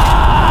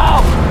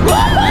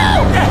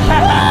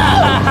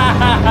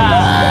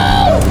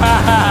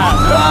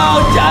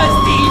 Oh,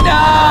 Justy,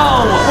 no!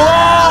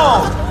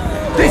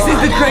 Whoa! This is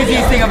the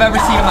craziest thing I've ever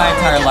seen in my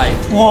entire life.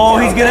 Whoa,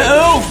 he's gonna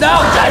oof!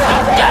 No, Justy!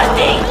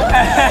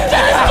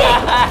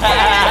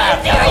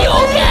 Are you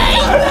okay?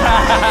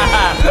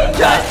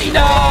 Justy,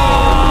 no!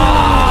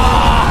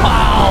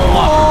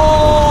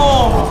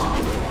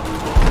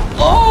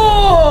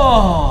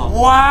 Oh!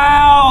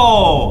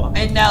 Wow!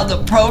 And now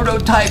the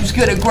prototype's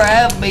gonna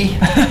grab me.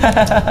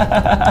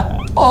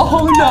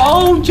 Oh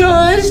no,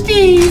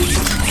 Justy!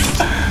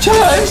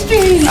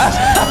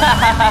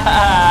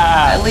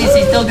 At least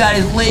he still got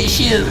his lit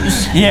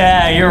shoes.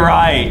 Yeah, you're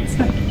right.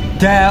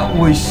 That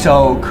was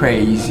so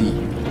crazy.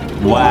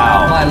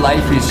 Wow. My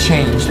life has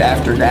changed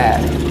after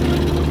that.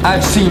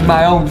 I've seen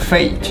my own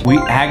fate. We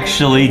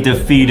actually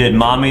defeated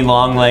Mommy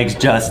Longlegs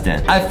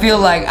Justin. I feel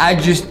like I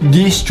just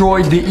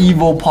destroyed the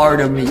evil part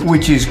of me,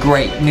 which is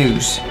great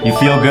news. You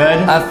feel good?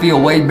 I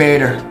feel way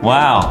better.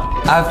 Wow.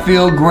 I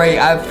feel great.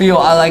 I feel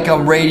like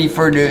I'm ready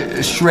for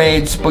the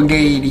shred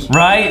spaghetti.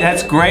 Right?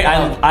 That's great.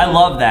 I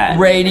love that.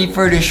 Ready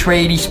for the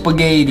shreddy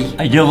spaghetti.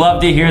 You'll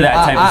love to hear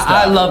that type of stuff.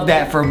 I love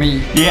that for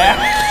me.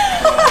 Yeah.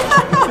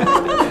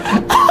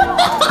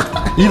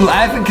 You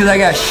laughing because I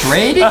got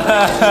shredded?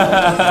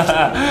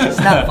 It's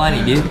not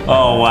funny, dude.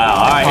 Oh, wow.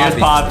 All right, here's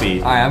Poppy.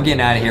 All right, I'm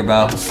getting out of here,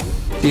 bro.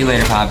 See you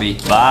later, Poppy.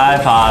 Bye,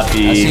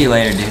 Poppy. I'll see you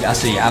later, dude. I'll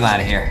see you. I'm out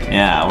of here.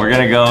 Yeah, we're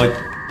going to go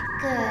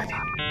Good.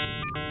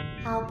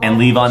 How and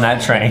leave on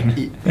that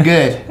train.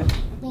 Good.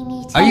 we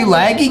need to Are you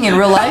lagging in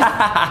real life?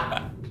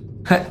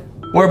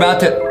 We're about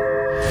to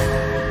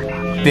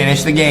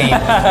finish the game.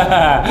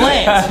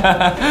 Lit.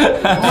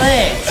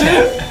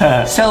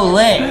 So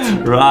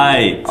lit.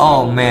 Right.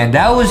 Oh man,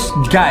 guys,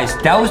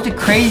 that was the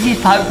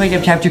craziest Poppy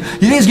Playtime Chapter 2. You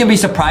think it's gonna be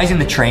surprising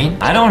the train?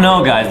 I don't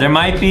know, guys. There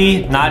might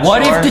be. Not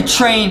What sure. if the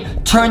train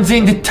turns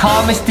into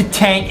Thomas the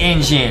Tank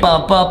Engine?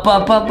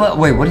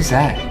 Wait, what is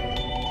that?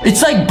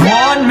 It's like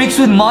Braun mixed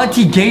with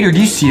Monty Gator. Do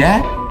you see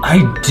that?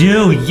 I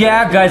do.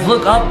 Yeah, guys,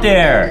 look up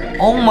there.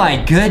 Oh my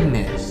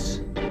goodness.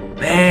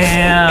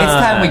 Man. It's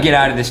time we get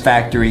out of this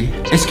factory.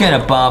 It's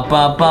gonna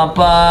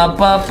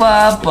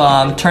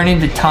turn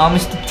into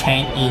Thomas the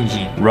Tank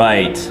Engine.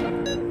 Right.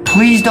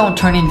 Please don't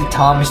turn into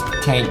Thomas the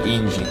Tank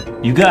Engine.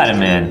 You got it,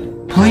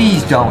 man.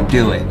 Please don't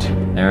do it.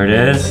 There it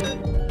is.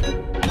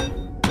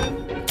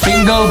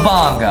 Bingo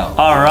bongo.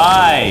 All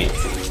right.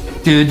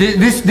 Dude,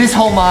 this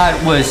whole mod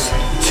was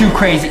too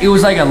crazy. It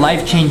was like a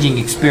life-changing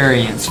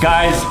experience.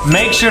 Guys,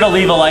 make sure to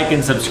leave a like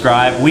and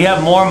subscribe. We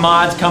have more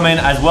mods coming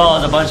as well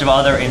as a bunch of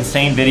other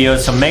insane videos,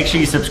 so make sure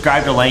you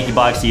subscribe to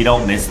LankyBox so you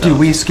don't miss them. Dude,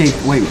 we escaped.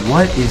 Wait,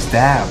 what is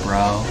that,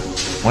 bro?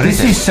 What is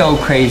this? it? Is so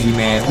crazy,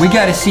 man. We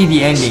gotta see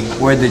the ending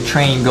where the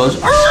train goes.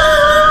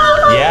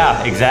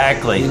 Yeah,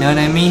 exactly. You know what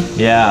I mean?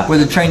 Yeah. Where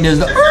the train does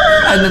the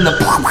and then the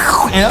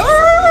and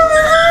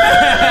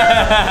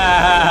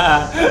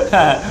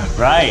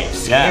right.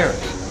 Yeah.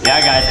 Yeah,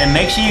 guys, and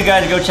make sure you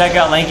guys go check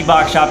out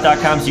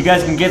LankyBoxShop.com so you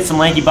guys can get some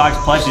LankyBox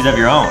plushies of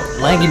your own.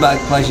 LankyBox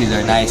plushies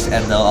are nice,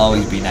 and they'll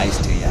always be nice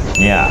to you.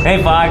 Yeah.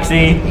 Hey,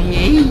 Foxy.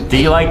 Do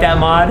you like that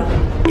mod?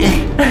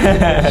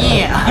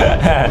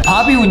 Yeah.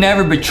 Poppy would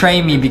never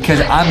betray me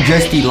because I'm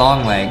Justy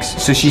Longlegs,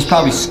 so she's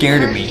probably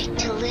scared of me.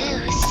 to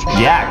lose?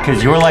 Yeah,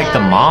 because you're like the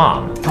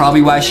mom.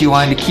 Probably why she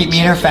wanted to keep me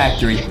in her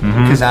factory,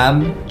 because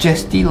I'm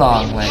Justy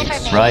Longlegs. Never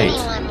met Right.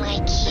 anyone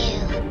like you.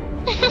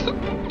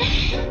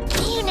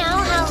 Do you know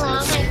how long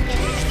I've been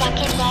stuck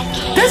in that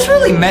cave? That's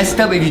really messed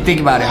up if you think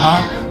about it,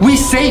 huh? We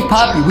saved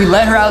Poppy, we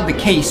let her out of the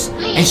case,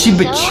 and she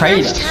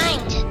betrayed us.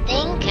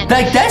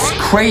 Like, that's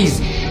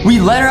crazy. We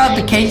let her out of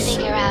the case,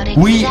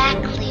 we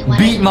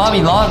beat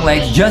Mommy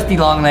Longlegs, Justy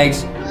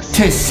Longlegs,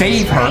 to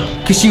save her,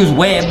 because she was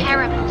webbed,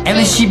 and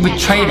then she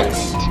betrayed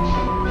us.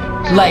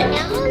 Like,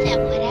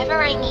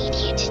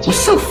 what's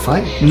so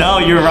funny? No,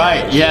 you're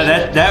right. Yeah,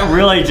 that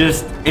really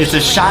just, it's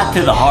a shot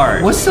to the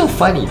heart. What's so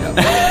funny, though?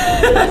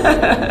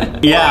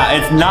 Yeah,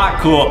 it's not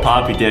cool what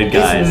Poppy did,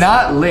 guys. It's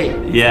not lit.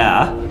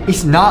 Yeah.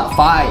 It's not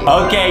fire.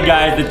 Okay,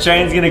 guys, the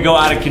train's gonna go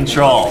out of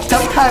control.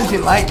 Sometimes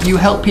it like you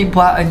help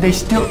people out and they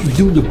still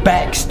do the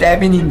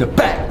backstabbing in the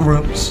back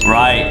rooms.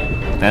 Right.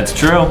 That's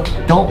true.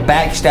 Don't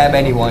backstab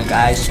anyone,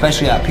 guys,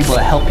 especially people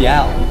that help you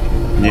out.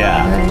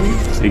 Yeah.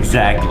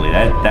 Exactly.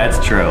 That's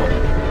true.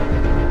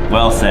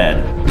 Well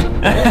said.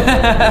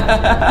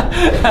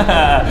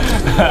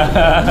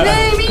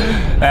 Baby.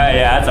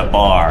 Yeah, that's a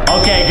bar.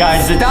 Okay,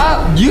 guys.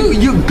 Stop.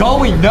 You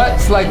going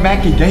nuts like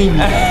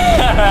macadamia.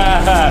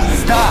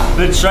 Stop.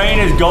 The train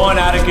is going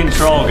out of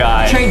control,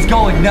 guys. Train's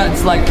going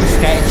nuts like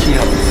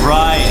pistachios.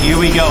 Right. Here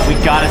we go. We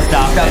gotta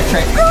stop Stop this.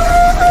 train.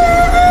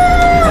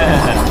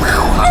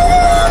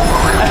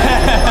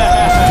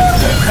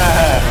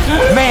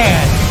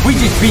 Man, we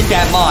just beat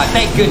that mod.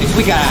 Thank goodness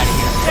we got out of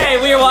here. Hey,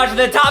 we are watching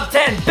the top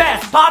 10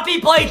 best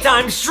Poppy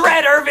Playtime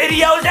Shredder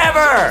videos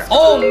ever!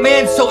 Oh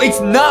man, so it's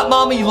not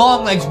Mommy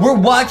Longlegs. We're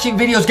watching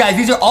videos, guys.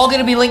 These are all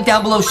gonna be linked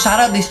down below. Shout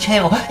out this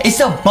channel. It's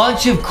a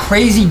bunch of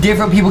crazy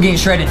different people getting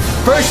shredded.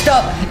 First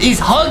up is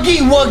Huggy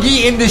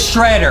Wuggy in the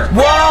shredder.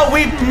 Whoa,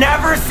 we've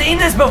never seen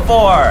this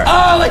before!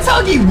 Oh, it's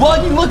Huggy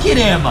Wuggy. Look at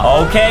him.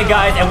 Okay,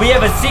 guys, and we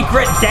have a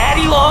secret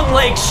Daddy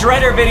Longlegs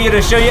Shredder video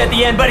to show you at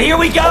the end, but here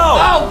we go!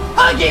 Oh,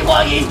 Huggy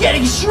Wuggy's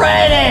getting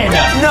shredded.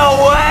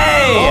 No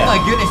way! Oh my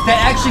goodness,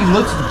 that actually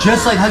looks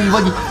just like Huggy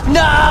Wuggy.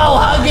 No,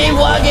 Huggy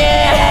Wuggy!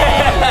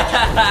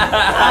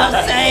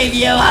 I'll save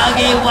you,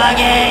 Huggy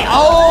Wuggy.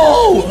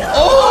 Oh!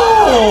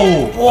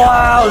 Oh!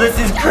 Wow, this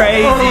is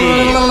crazy!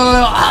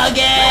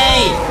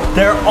 Huggy!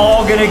 They're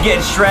all gonna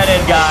get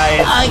shredded,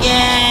 guys.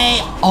 Huggy!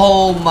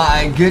 Oh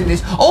my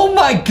goodness. Oh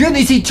my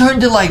goodness, he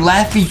turned to like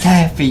Laffy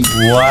Taffy.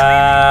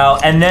 Wow.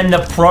 And then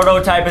the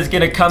prototype is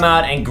gonna come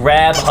out and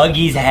grab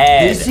Huggy's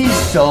head. This is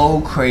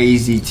so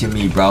crazy to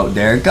me, bro.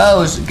 There it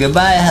goes.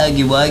 Goodbye,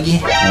 Huggy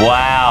Wuggy.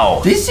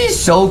 Wow. This is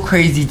so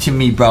crazy to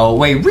me, bro.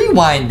 Wait,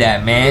 rewind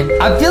that, man.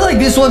 I feel like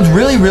this one's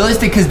really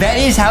realistic because that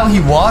is how he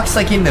walks,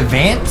 like in the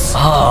Vance.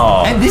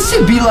 Oh. And this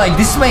should be like,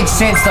 this makes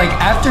sense. Like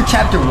after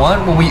chapter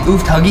 1, when we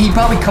oofed Huggy, he'd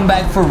probably come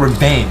back for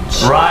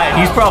revenge. Right.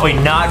 He's probably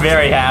not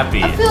very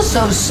happy. I feel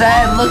so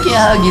sad. Look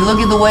at Huggy. Look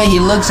at the way he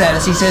looks at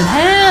us. He says,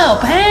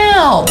 help,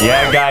 help.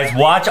 Yeah, guys,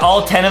 watch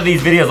all 10 of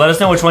these videos. Let us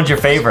know which one's your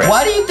favorite.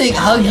 Why do you think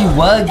Huggy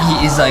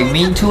Wuggy is like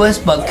mean to us,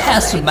 but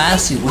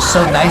Kasumasi was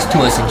so nice to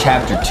us in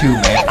chapter 2,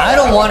 man? I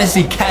don't want to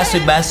see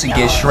Kasumasi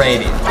get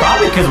shredded.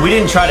 Probably because we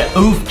didn't try to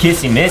oof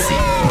Kissy Missy.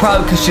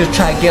 Probably because she'll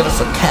try to give us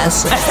a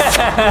Kasa. You know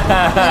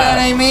what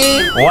I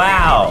mean?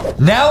 Wow.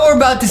 Now we're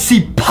about to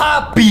see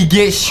Poppy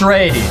get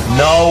shredded.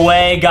 No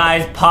way,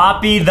 guys.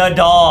 Poppy the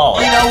doll.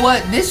 You know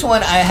what? This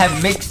one I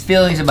have mixed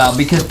feelings about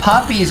because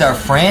Poppy is our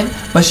friend,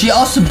 but she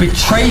also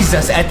betrays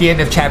us at the end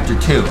of chapter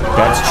 2.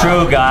 That's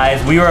true,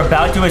 guys. We were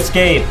about to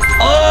escape.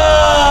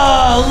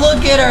 Oh,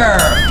 look at her.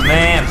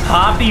 Man,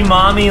 Poppy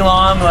Mommy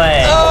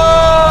Longlegs.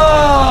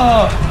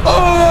 Oh,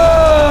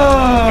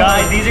 oh.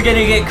 Guys, these are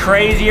gonna get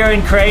crazier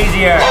and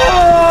crazier.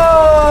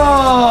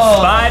 Oh.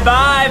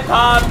 Bye-bye,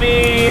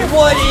 Poppy.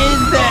 What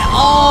is that?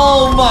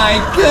 Oh my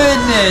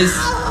goodness.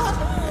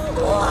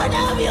 What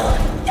have you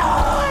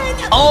done?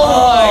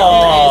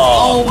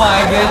 Oh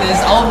my goodness.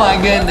 Oh my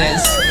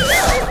goodness.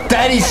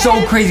 That is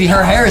so crazy.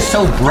 Her hair is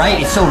so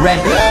bright. It's so red.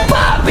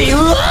 Poppy.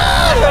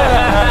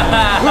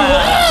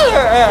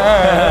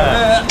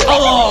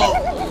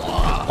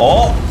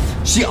 Oh.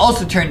 She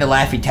also turned to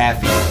Laffy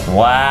Taffy.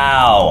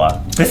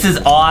 Wow. This is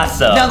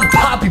awesome. Now the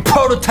Poppy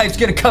prototype's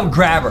gonna come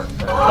grab her.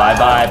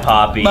 Bye-bye,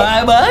 Poppy.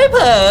 Bye-bye,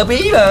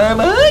 Poppy.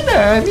 Bye-bye,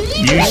 Poppy.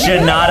 You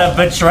should not have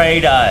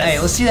betrayed us. Hey,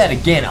 let's see that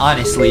again,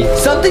 honestly.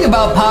 Something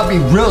about Poppy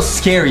real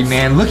scary,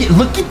 man. Look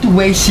at the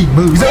way she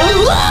moves.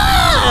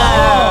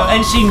 Oh,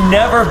 and she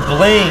never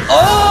blinks.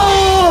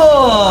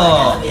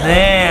 Oh!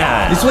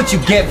 Man. This is what you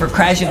get for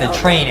crashing the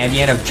train at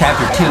the end of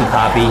chapter 2,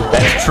 Poppy.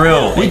 That's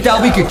true. We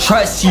thought we could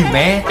trust you,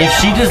 man. If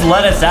she just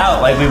let us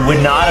out, like, we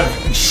would not have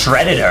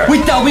shredded her. We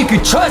thought we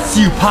could trust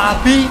you,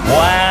 Poppy.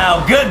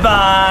 Wow,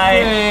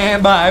 goodbye.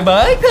 And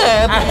bye-bye,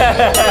 Poppy.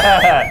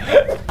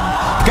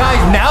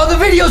 Guys, now the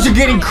videos are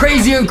getting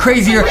crazier and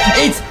crazier.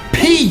 It's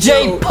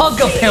PJ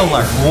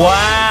Pugapillar.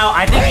 Wow,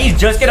 I think he's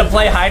just gonna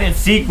play hide and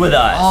seek with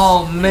us.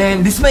 Oh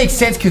man, this makes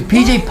sense because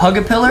PJ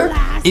Pugapillar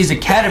is a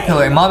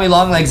caterpillar and Mommy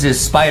Longlegs is a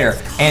spider,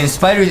 and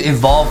spiders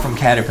evolve from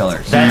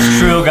caterpillars. That's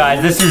true,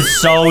 guys. This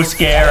is so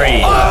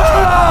scary.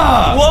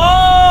 Ah!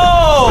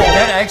 Whoa!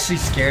 That actually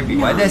scared me.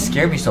 Why did that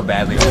scare me so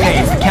badly? Okay,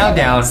 it's the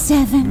countdown.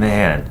 7,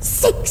 Man.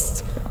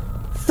 6,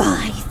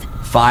 5.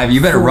 5,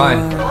 you better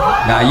run.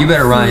 Nah, you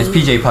better run. It's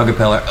PJ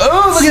Pugapillar.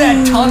 Oh, look at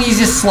that tongue. He's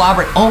just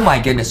slobbering. Oh my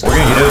goodness. We're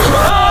gonna get it.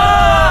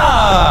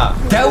 Ah!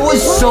 That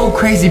was so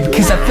crazy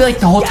because I feel like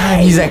the whole time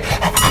he's like,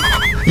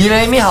 you know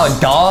what I mean? How a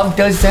dog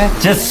does that?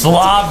 Just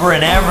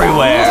slobbering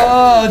everywhere.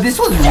 Oh, this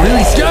one's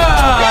really scary.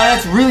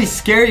 That's really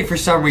scary for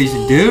some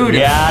reason, dude.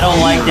 Yeah, I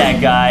don't like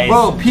that, guys.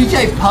 Bro,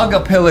 PJ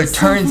Pugapillar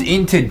turns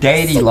into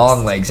Daddy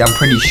Longlegs, I'm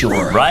pretty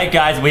sure. Right,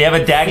 guys, we have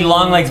a Daddy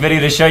Longlegs video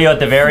to show you at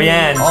the very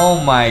end. Oh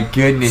my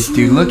goodness,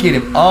 dude. Look at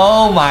him.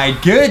 Oh my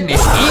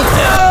goodness.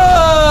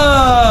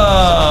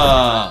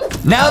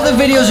 Now the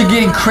videos are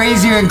getting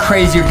crazier and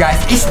crazier,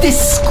 guys. It's this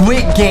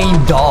Squid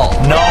Game doll.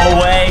 No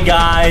way,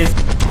 guys.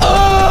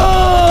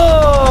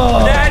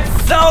 Oh! That's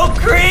so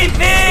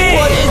creepy.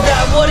 What is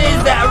that? What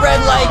is that?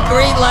 Red light,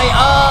 green light.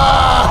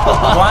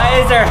 Oh! Why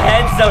is her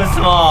head so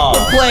small?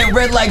 Playing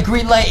red light,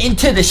 green light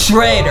into the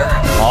shredder.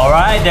 All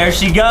right, there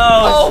she goes.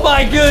 Oh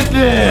my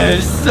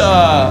goodness.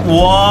 Whoa.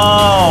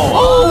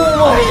 Oh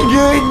my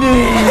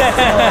goodness.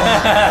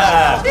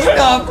 It's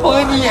not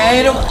funny,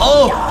 Adam.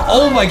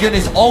 Oh my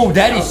goodness. Oh,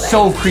 that is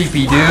so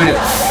creepy, dude.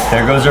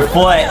 There goes her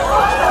foot.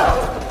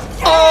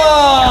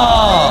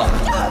 Oh!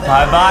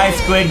 Bye-bye,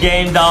 Squid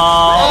Game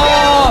doll.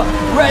 Oh!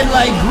 Red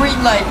light,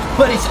 green light,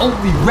 but it's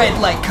only red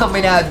light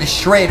coming out of the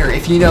shredder,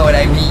 if you know what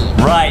I mean.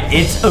 Right,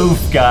 it's oof,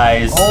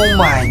 guys. Oh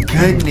my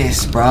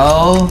goodness,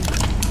 bro.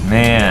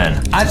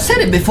 Man. I've said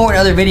it before in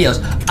other videos.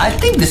 I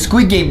think the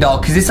Squid Game doll,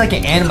 because it's like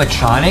an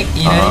animatronic,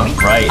 you know what I mean?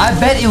 Right. I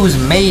bet it was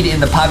made in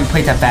the Poppy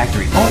Playtime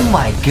factory. Oh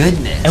my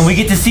goodness. And we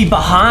get to see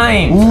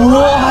behind.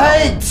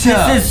 What? This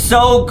is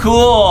so cool.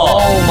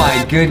 Oh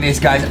my goodness,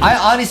 guys. I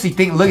honestly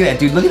think, look at that,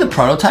 dude. Look at the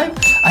prototype.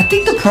 I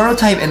think the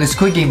prototype and the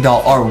Squid Game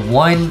doll are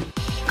one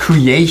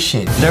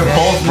creation. They're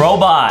both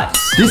robots.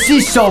 This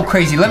is so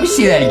crazy. Let me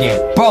see that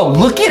again. Bro,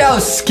 look at how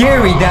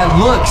scary that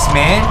looks,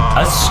 man.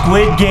 A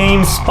Squid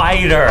Game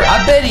spider.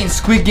 I bet in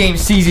Squid Game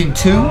Season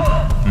 2,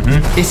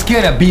 it's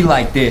gonna be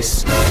like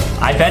this.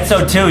 I bet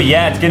so too.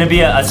 Yeah, it's gonna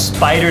be a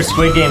spider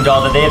Squid Game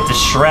doll that they have to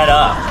shred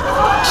up.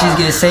 She's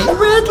gonna say,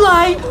 red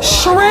light,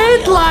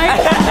 shred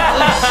light.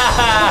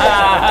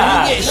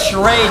 You get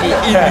shredded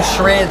in the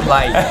shred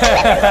light.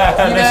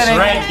 You know The what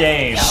I shred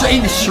game. mean?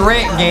 In the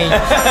Shrek game.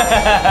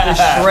 The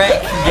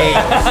Shrek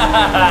games.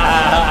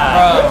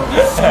 Bro,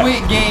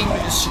 Squid Game,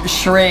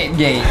 Shrek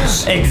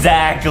games.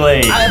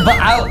 Exactly.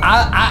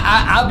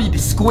 I'll be the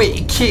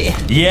Squid Kid.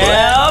 Yep.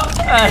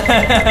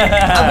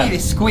 I'll be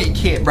the Squid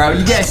Kid, bro.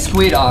 You got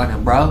squid on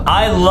him, bro.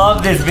 I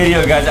love this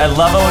video, guys. I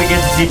love how we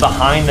get to see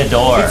behind the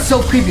door. It's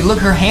so creepy. Look,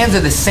 her hands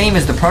are the same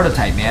as the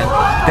prototype, man.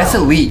 That's a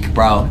leak,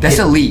 bro. That's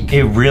a leak.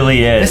 It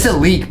really is. That's a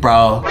leak,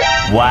 bro.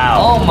 Wow.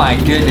 Oh my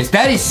goodness,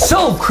 that is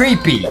so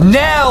creepy.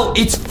 Now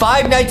it's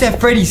Five Nights at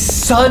Freddy's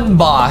Sun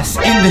Boss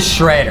in the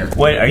shredder.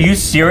 Wait, are you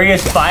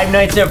serious? Five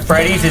Nights at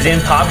Freddy's is in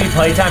Poppy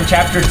Playtime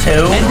Chapter 2?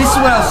 And this is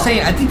what I was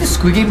saying. I think the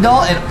Squid Game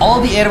doll and all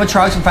the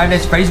animatronics from Five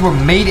Nights at Freddy's were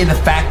made in the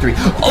factory.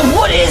 Oh,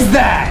 what is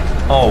that?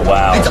 Oh,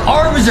 wow. Its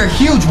arms are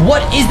huge.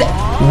 What is that?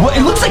 What?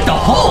 It looks like the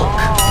Hulk.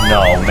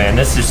 No, man,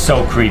 this is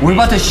so creepy. We're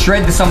about to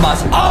shred the Sun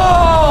Boss.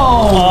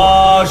 Oh!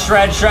 Oh,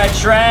 shred, shred,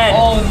 shred.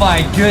 Oh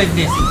my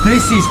goodness.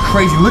 This is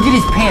crazy. Look at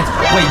his pants.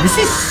 Wait, this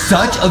is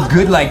such a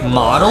good, like,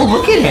 model.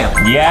 Look at him.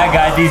 Yeah,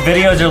 guys, these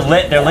videos are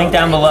lit. They're linked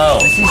down below.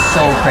 This is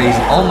so crazy.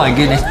 Oh my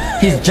goodness.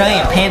 His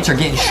giant pants are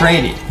getting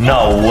shredded.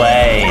 No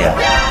way.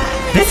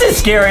 This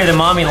is scarier than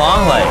Mommy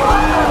Longleg.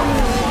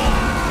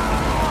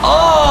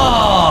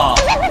 Oh!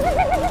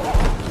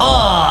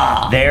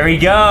 Oh! There he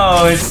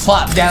goes.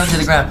 Plop down to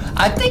the ground.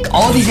 I think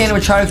all these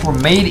animatronics were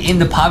made in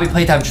the Poppy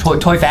Playtime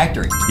toy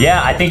factory.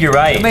 Yeah, I think you're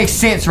right. It makes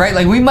sense, right?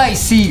 Like, we might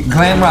see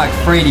Glamrock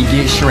Freddy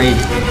get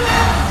shredded.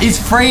 Is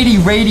Freddy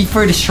ready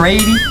for the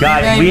shreddy?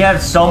 Guys, we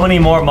have so many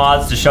more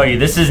mods to show you.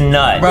 This is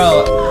nuts.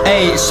 Bro,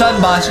 hey, Sun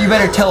Boss, you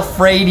better tell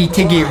Freddy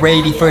to get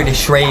ready for the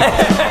shreddy.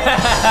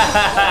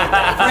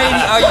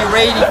 Freddy, are you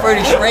ready for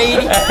the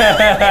shreddy?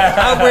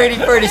 I'm ready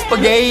for the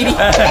spaghetti.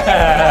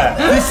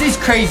 This is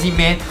crazy,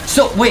 man.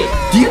 So, wait,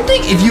 do you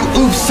think if you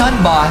oof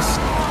Sun Boss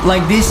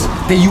like this,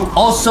 that you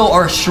also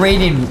are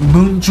shredding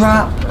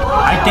Moondrop?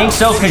 I think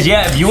so, because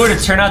yeah, if you were to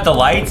turn out the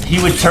lights, he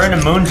would turn to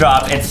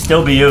Moondrop and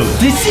still be you.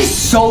 This is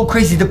so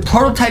crazy. The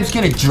prototype's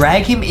gonna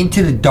drag him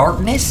into the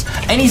darkness,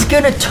 and he's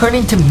gonna turn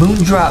into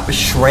Moondrop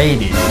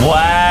shredded.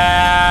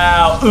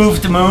 Wow,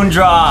 oofed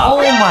Moondrop.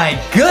 Oh my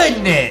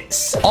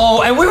goodness.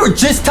 Oh, and we were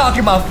just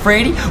talking about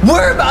Freddy.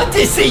 We're about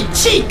to see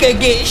Chica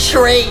get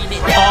shredded.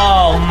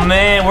 Oh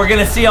man, we're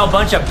gonna see a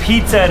bunch of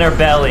pizza in her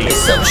belly.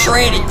 Some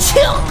shredded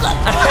Chica.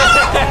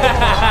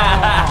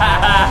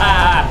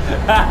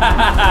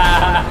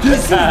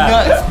 This is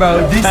nuts,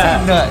 bro. This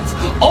is nuts.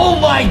 Oh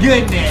my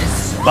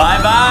goodness.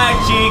 Bye-bye,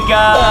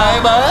 Chica.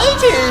 Bye-bye,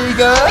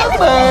 Chica.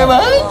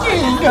 Bye-bye,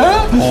 Chica.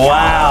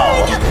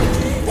 Wow.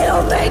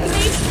 It'll make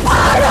me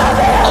part of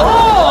it.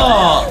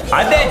 Oh!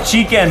 I bet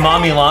Chica and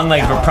Mommy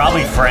Longlegs were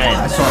probably friends.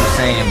 That's what I'm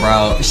saying,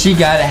 bro. She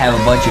gotta have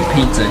a bunch of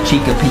pizza,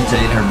 Chica pizza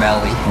in her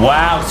belly.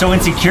 Wow, so in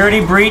Security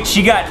Breach,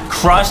 she got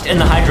crushed in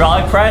the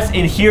hydraulic press,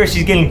 and here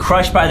she's getting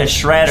crushed by the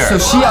shredder. So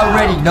she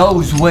already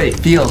knows what it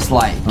feels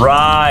like.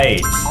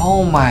 Right.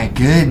 Oh my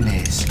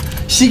goodness.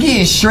 She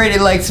getting shredded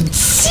like some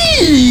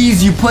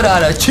cheese you put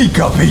on a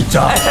Chica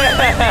pizza.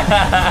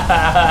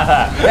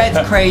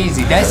 That's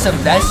crazy. That's some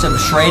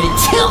shredded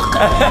Chica.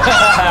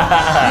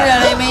 You know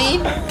what I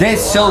mean?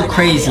 That's so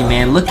crazy,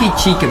 man. Look at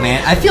Chica,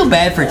 man. I feel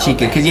bad for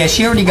Chica because yeah,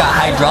 she already got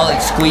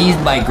hydraulic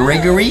squeezed by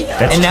Gregory,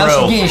 and now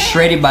true. she's getting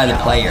shredded by the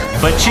player.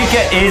 But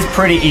Chica is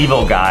pretty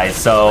evil, guys,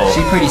 so...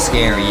 She's pretty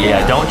scary, yeah.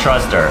 Yeah, don't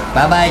trust her.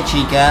 Bye-bye,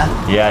 Chica.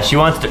 Yeah, she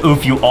wants to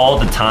oof you all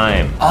the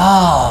time.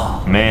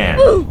 Oh. Man.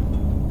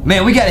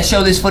 Man, we gotta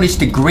show this footage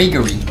to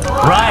Gregory.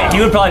 Right,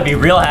 he would probably be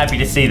real happy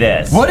to see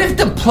this. What if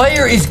the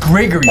player is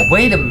Gregory?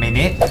 Wait a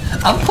minute.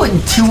 I'm putting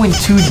 2 and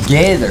 2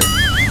 together,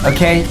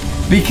 okay?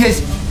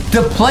 Because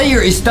the player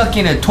is stuck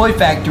in a toy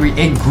factory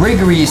and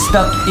Gregory is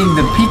stuck in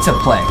the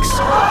Pizzaplex.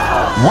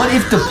 What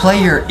if the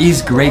player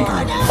is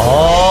Gregory?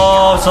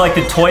 Oh, so like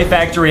the toy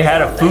factory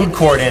had a food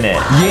court in it.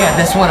 Yeah,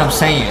 that's what I'm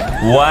saying.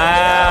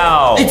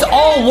 Wow. It's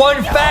all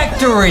one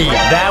factory.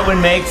 That would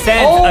make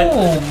sense.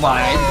 Oh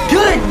my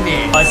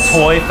goodness. A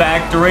toy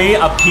factory,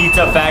 a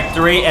pizza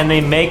factory, and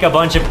they make a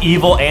bunch of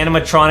evil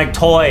animatronic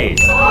toys.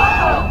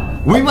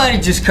 We might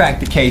have just cracked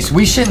the case.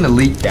 We shouldn't have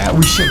leaked that.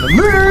 We shouldn't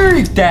have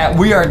leaked that.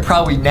 We are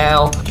probably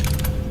now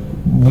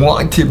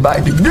wanted by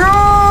the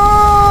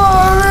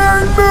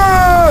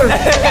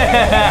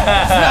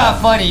It's not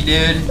funny,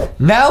 dude.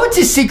 Now it's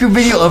a secret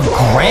video of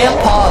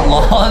Grandpa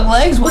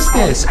Longlegs. What's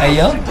this? Hey,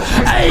 yo.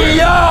 Hey,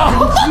 yo.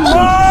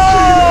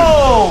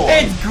 Whoa!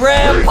 It's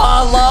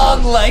Grandpa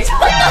Longlegs.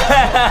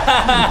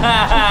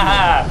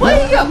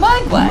 Why you got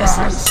my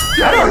glasses?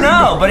 I don't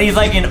know, but he's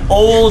like an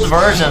old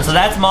version, so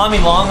that's Mommy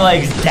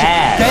Longlegs'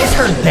 dad. That's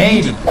her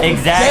daddy.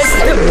 Exactly. That's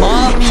the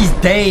mommy's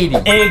daddy.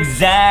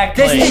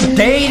 Exactly. That's the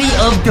daddy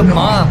of the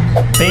mom.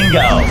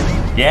 Bingo.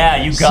 Yeah,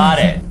 you got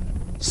it.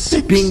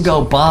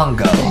 Bingo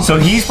bongo. So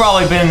he's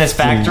probably been in this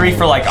factory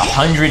for like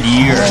 100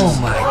 years. Oh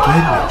my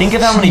goodness. Think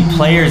of how many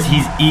players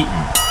he's eaten.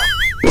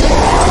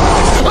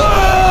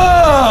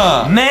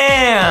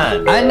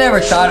 man. I never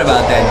thought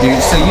about that,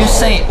 dude. So you're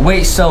saying,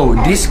 wait, so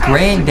this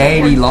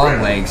granddaddy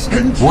Longlegs,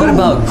 what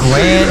about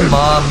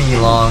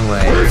grandmommy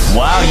Longlegs?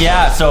 Wow,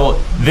 yeah, so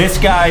this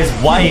guy's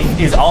wife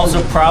is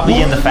also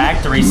probably in the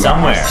factory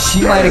somewhere.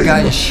 She might have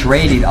gotten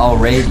shredded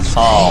already.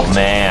 Oh,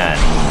 man.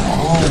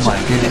 Oh my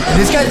goodness.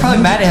 This guy's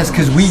probably mad at us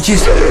because we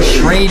just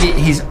shredded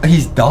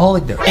his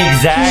dog.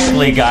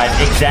 Exactly, guys,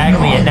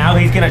 exactly. And now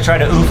he's gonna try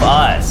to oof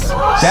us.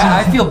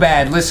 That, I feel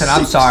bad. Listen,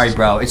 I'm sorry,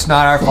 bro. It's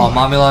not our fault.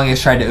 Mommy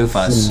Longlegs tried to oof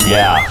us.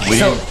 Yeah.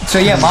 So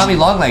yeah, Mommy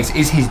Longlegs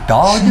is his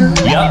dog.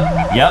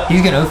 Yep.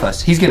 He's gonna oof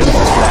us. He's gonna oof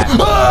us for that.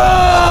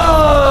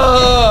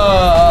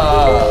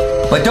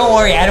 But don't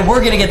worry, Adam.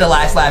 We're gonna get the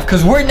last laugh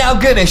because we're now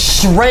gonna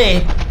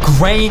shred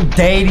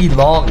granddaddy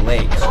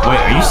Longlegs. Wait,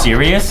 are you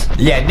serious?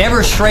 Yeah,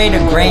 never shred a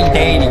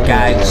granddaddy,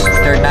 guys.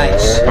 They're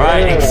nice.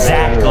 Right,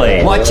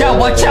 exactly. Watch out,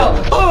 watch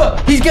out.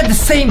 He's got the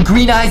same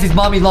green eyes as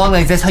Mommy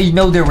Longlegs. That's how you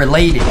know they're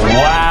related.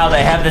 Wow,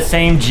 they have the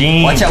same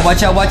genes. Watch out,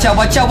 watch out, watch out,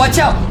 watch out, watch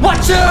out.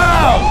 Watch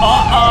out!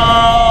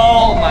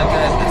 Uh-oh. Oh my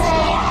goodness.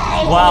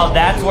 Wow,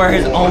 that's where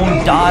his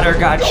own daughter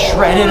got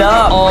shredded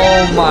up. Oh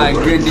my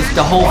goodness,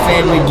 the whole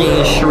family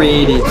getting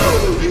shredded.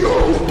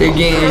 They're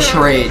getting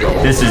shredded.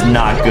 This is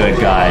not good,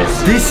 guys.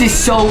 This is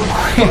so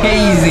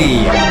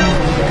crazy.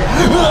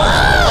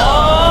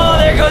 Oh,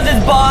 there goes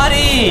his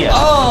body.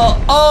 Oh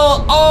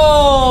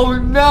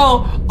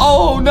no.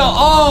 Oh no,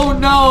 oh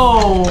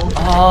no.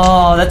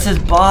 Oh, that's his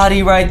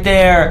body right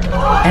there.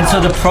 And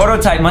so the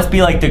prototype must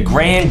be like the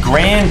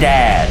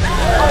granddad.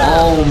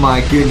 Oh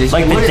my goodness.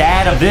 Like the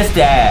dad of this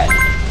dad.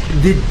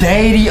 The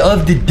daddy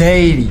of the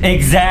daddy.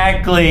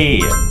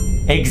 Exactly.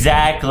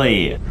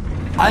 Exactly.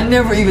 I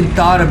never even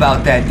thought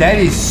about that. That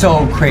is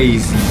so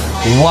crazy.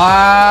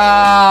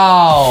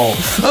 Wow.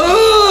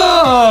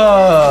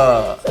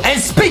 And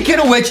speaking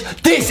of which,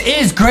 this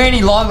is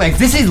Granny Longlegs.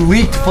 This is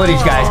leaked footage,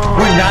 guys.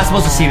 We're not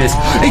supposed to see this.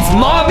 It's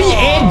mommy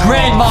and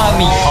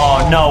grandmommy.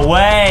 Oh, no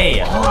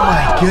way. Oh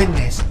my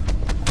goodness.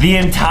 The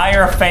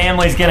entire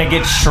family's gonna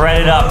get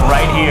shredded up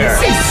right here.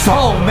 This is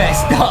so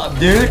messed up,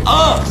 dude. There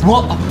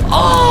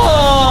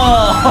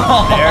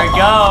it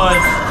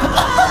goes.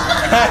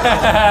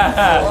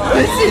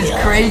 This is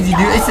crazy,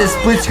 dude. It's a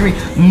split screen.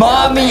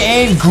 Mommy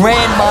and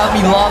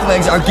grandmommy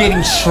Longlegs are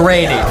getting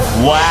shredded.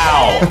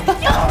 Wow.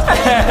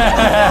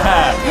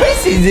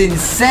 This is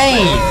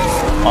insane.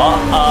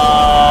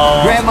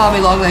 Uh-oh. Grandmommy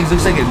Longlegs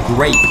looks like a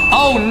grape.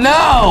 Oh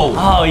no!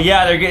 Oh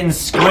yeah, they're getting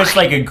squished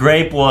like a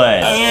grape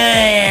would.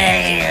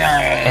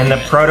 And the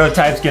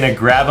prototype's gonna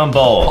grab them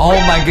both. Oh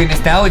my goodness,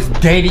 now it's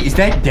daddy. Is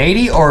that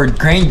daddy or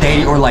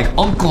granddaddy or like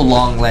Uncle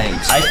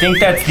Longlegs? I think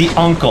that's the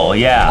uncle,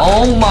 yeah.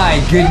 Oh my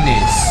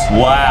goodness.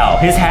 Wow,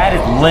 his hat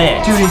is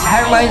lit. Dude, his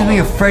hat reminds me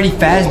of Freddy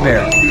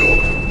Fazbear.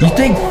 You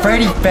think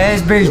Freddy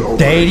Fazbear's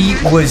daddy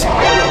was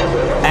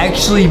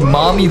actually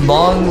Mommy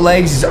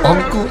Longlegs'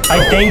 uncle?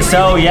 I think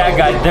so, yeah,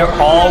 guys. They're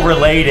all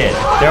related.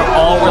 They're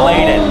all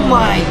related. Oh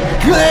my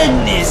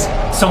goodness.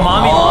 So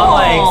Mommy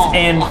Longlegs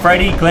and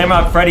Freddy,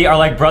 Glamrock Freddy are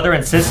like brother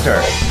and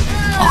sister.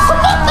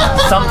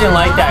 Something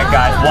like that,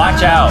 guys.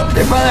 Watch out.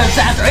 They're brother and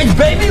sister. It's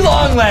Baby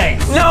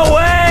Longlegs. No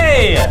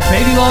way!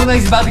 Baby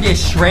Longlegs is about to get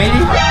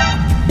shredded.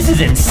 This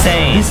is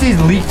insane. This is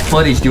leaked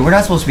footage, dude. We're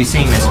not supposed to be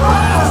seeing this.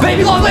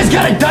 Baby Longlegs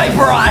got a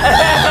diaper on.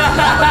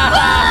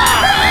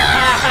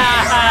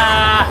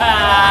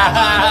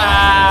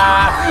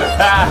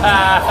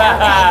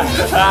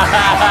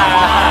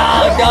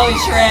 Oh, don't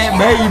shred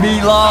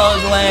Baby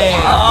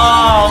Longlegs.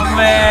 Oh,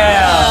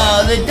 man.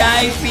 Oh, the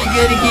diaper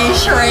gonna get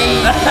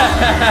shredded.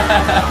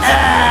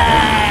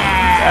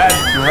 That's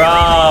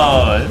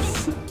gross.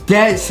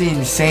 That's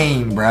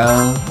insane,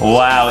 bro.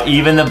 Wow,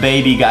 even the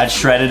baby got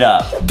shredded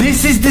up.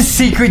 This is the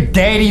secret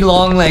Daddy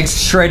Longlegs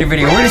shredder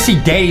video. We're gonna see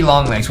Daddy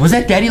Longlegs. Was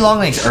that Daddy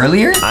Longlegs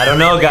earlier? I don't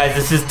know, guys.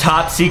 This is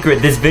top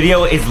secret. This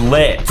video is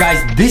lit.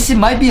 Guys, this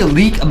might be a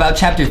leak about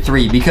chapter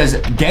 3 because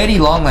Daddy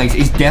Longlegs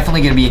is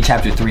definitely gonna be in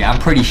chapter 3. I'm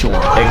pretty sure.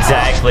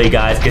 Exactly,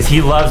 guys, because he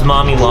loves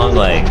Mommy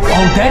Longlegs.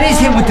 Oh, that is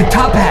him with the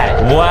top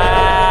hat.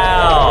 Wow.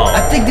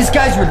 I think this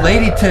guy's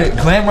related to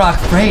Glamrock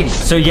Freddy.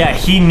 So yeah,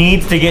 he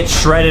needs to get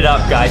shredded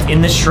up, guys,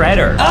 in the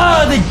shredder.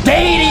 Oh, the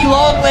Daddy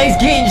Longlegs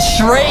getting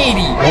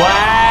shreddy.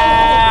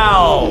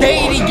 Wow.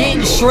 Daddy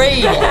getting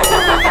shreddy.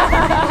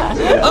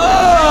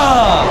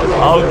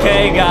 Oh.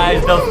 Okay,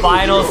 guys, the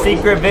final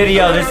secret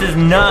video. This is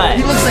nuts.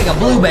 He looks like a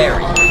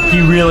blueberry.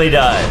 He really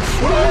does.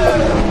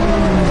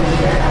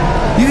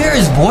 You hear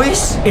his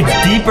voice? It's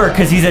deeper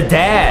because he's a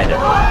dad.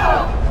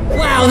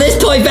 Wow, this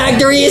toy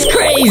factory is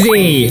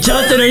crazy!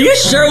 Justin, are you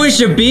sure we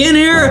should be in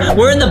here?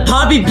 We're in the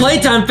Poppy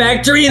Playtime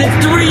factory and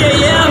it's 3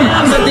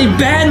 a.m. Something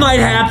bad might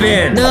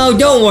happen! No,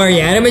 don't worry,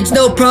 Adam. It's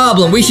no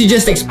problem. We should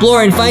just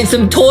explore and find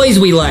some toys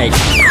we like.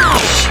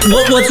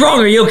 What's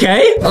wrong? Are you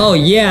okay? Oh,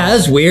 yeah,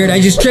 that's weird.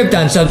 I just tripped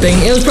on something.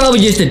 It was probably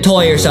just a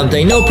toy or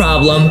something. No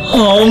problem.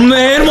 Oh,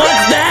 man,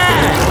 what's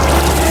that?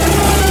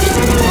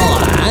 Oh,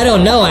 I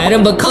don't know,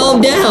 Adam, but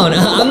calm down.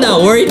 I'm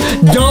not worried.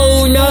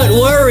 Do not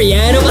worry,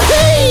 Adam.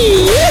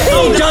 Hey!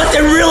 Oh,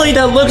 Justin, really toy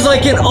that looks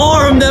like an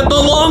arm that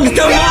belongs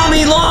to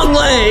Mommy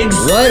Longlegs.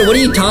 What? What are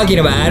you talking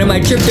about, Adam? I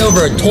tripped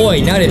over a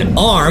toy, not an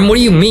arm. What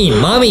do you mean?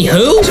 Mommy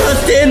who?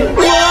 Justin,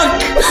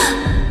 look!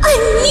 A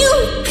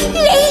new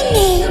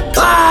playmate.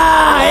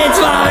 Ah! It's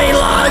Mommy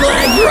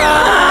Longlegs!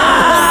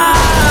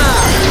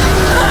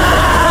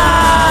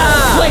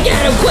 Quick,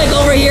 Adam, quick,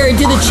 over here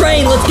into the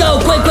train. Let's go,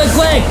 quick, quick,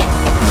 quick.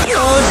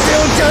 Oh,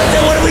 dude,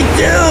 Justin, what do we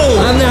do?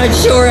 I'm not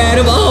sure,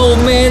 Adam. Oh,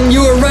 man,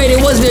 you were right. It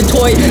wasn't a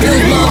toy. It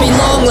was Mommy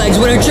Longlegs.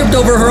 When I tripped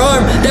over her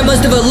arm, that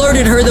must have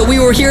alerted her that we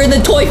were here in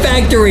the toy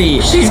factory.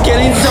 She's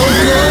getting so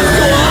close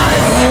to us.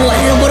 Oh,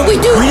 Adam, what do we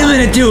do? Wait a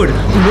minute, dude.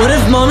 What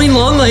if Mommy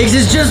Longlegs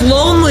is just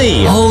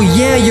lonely? Oh,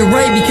 yeah, you're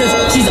right, because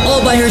she's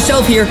all by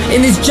herself here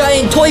in this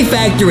giant toy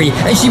factory,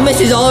 and she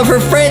misses all of her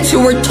friends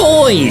who were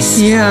toys.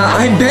 Yeah,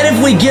 I bet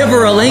if we give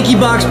her a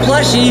LankyBox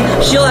plushie,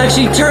 she'll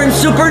actually turn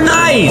super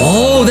nice.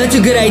 Oh, that's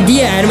a good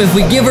idea, Adam. If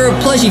we give her a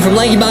plushie from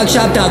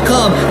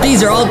LankyBoxShop.com,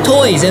 these are all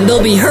toys, and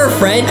they'll be her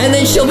friend, and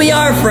then she'll be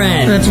our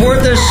friend. That's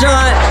worth a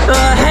shot.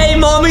 Hey,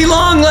 Mommy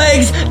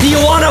Longlegs, do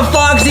you want a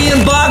Foxy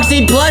and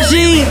Boxy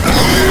plushie?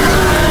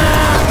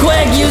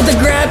 Quick, use the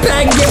grab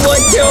pack and give one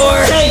to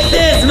her. Take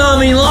this,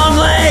 Mommy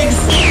Longlegs.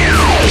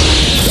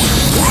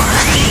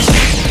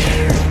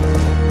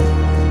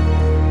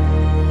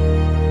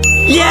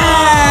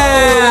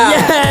 Yeah!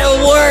 Yeah, it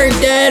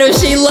worked, Adam.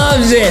 She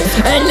loves it.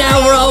 And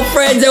now we're all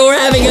friends and we're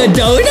having a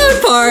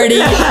donut party.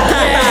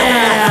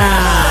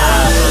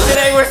 Yeah!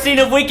 Today we're seeing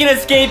if we can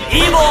escape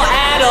evil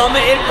Adam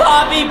in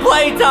Poppy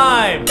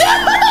Playtime.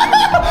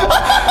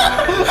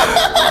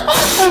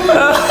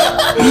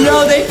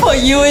 Yo, they put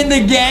you in the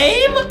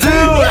game? Dude,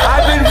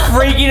 I've been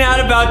freaking out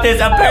about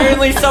this.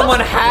 Apparently someone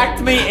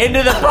hacked me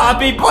into the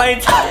Poppy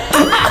Playtime.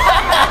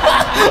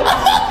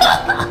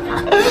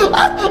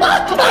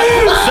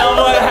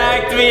 Someone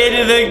hacked me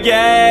into the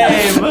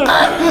game.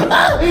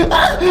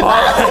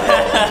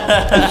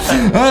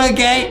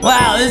 Okay.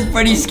 Wow, this is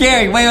pretty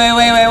scary.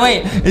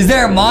 Wait. Is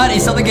there a mod?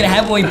 Is something gonna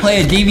happen when we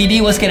play a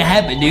DVD? What's gonna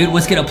happen, dude?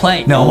 What's gonna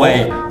play? No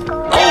way.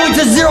 Oh, it's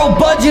a zero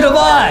budget of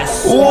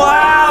us.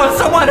 Wow,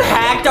 someone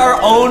hacked our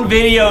own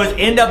videos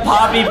into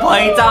Poppy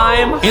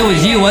Playtime. It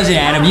was you, wasn't it,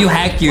 Adam? You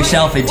hacked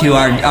yourself into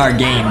our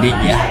game,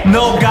 didn't you?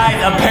 No,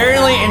 guys,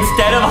 apparently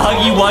instead of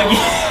Huggy Wuggy,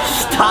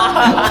 stop.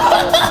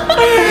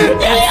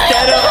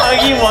 Instead of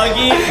Huggy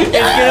Wuggy, it's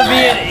gonna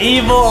be an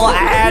evil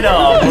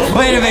Adam.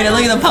 Wait a minute,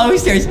 look at the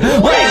posters.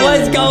 Wait,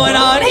 what's going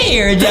on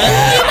here,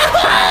 Justin?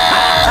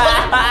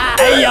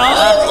 Hey, yo,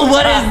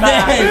 what is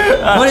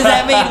that? What does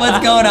that mean? What's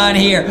going on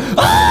here?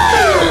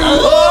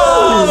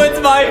 Oh, it's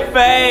my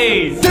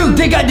face. Dude,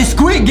 they got the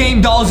Squid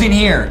Game dolls in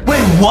here.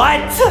 Wait,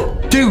 what?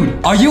 Dude,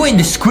 are you in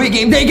the Squid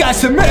Game? They got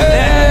some milk. They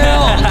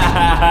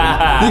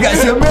got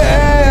some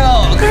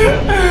milk.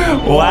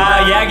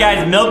 Wow, yeah,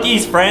 guys,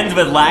 Milky's friends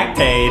with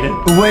Lactaid.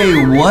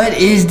 Wait, what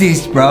is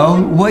this, bro?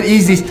 What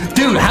is this?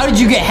 Dude, how did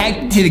you get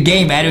hacked into the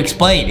game, Adam?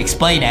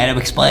 Explain, Adam,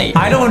 explain.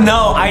 I don't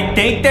know. I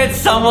think that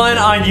someone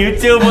on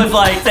YouTube was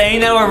like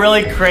saying that we're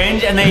really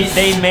cringe and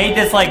they made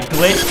this like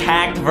glitch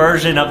hacked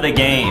version of the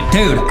game.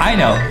 Dude, I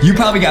know. You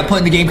probably got put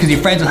in the game because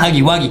you're friends with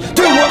Huggy Wuggy.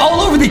 Dude, we're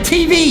all over the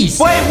TVs.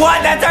 Wait,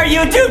 what? That's our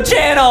YouTube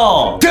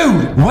channel.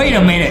 Dude, wait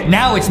a minute.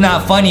 Now it's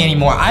not funny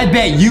anymore. I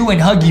bet you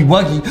and Huggy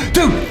Wuggy.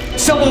 Dude,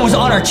 someone was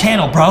on our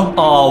channel, bro.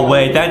 Oh,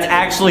 wait, that's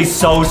actually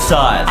so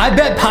sus. I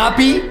bet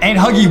Poppy and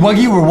Huggy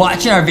Wuggy were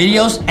watching our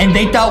videos and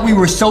they thought we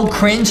were so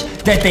cringe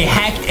that they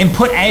hacked and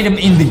put Adam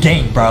in the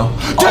game, bro.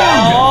 Dude!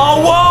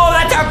 Oh, whoa,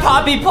 that's our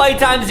Poppy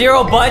Playtime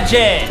zero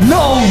budget.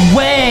 No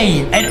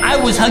way! And I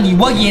was Huggy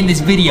Wuggy in this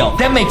video.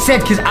 That makes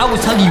sense because I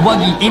was Huggy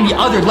Wuggy in the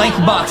other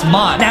LankyBox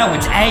mod. Now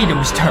it's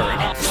Adam's turn.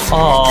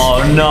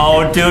 Oh,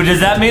 no, dude. Does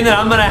that mean that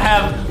I'm gonna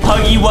have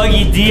Huggy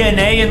Wuggy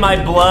DNA in my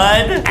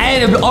blood?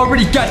 Adam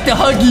already got the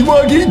Huggy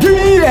Wuggy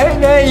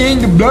DNA in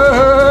the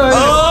blood.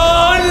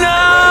 Oh, no!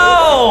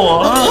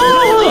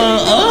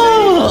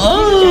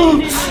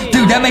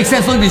 Dude, that makes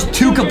sense. Look, there's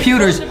two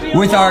computers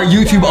with our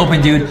YouTube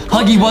open, dude.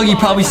 Huggy Wuggy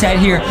probably sat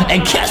here,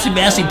 and Cassie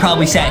Massey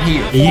probably sat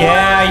here.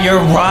 Yeah, you're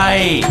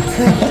right.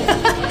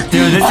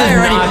 Dude, this is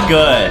not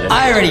good.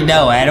 I already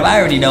know, Adam. I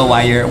already know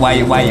why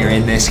you're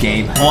in this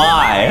game.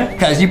 Why?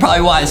 Because you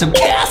probably wanted some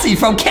Cassie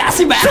from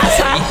Cassie Massey.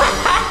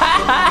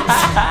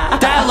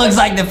 That looks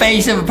like the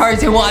face of a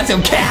person who wants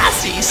some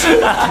Cassies.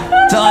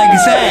 That's all I can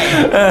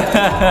say.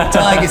 That's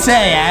all I can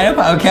say, Adam.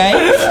 Okay,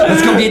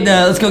 let's go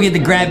get the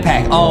grab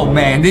pack. Oh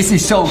man, this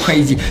is so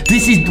crazy.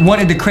 This is one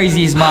of the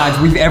craziest mods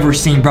we've ever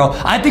seen, bro.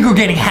 I think we're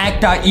getting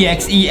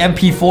hack.exe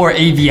MP4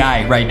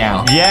 AVI right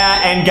now.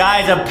 Yeah, and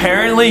guys,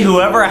 apparently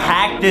whoever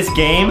hacked this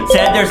game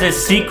said there's a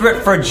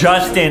secret for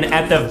Justin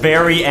at the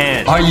very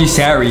end. Are you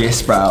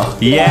serious, bro?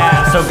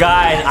 Yeah, so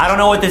guys, I don't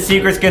know what the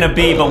secret's gonna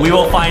be, but we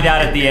will find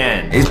out at the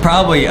end. It's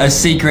probably a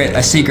secret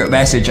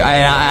message.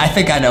 I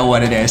think I know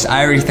what it is.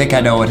 I already think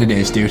I know what it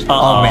is, dude.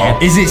 Oh man,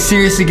 is it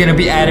seriously gonna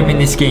be Adam in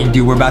this game,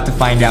 dude? We're about to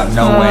find out.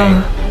 No way.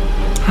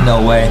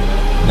 No way.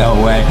 No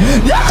way.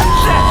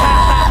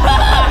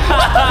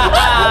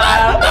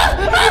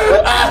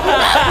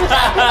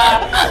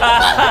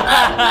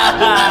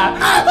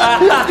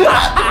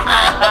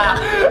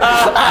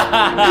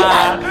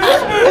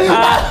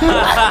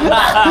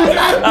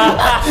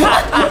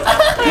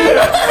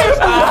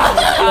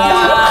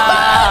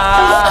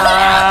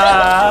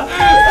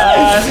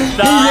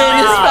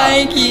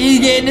 He's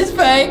getting his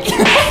spank.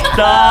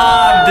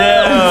 Stop,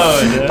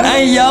 dude.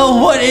 Hey, yo,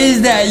 what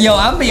is that? Yo,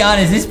 I'm gonna be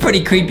honest, this is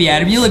pretty creepy,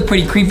 Adam. You look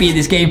pretty creepy in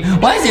this game.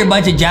 Why is there a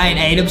bunch of giant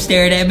Adams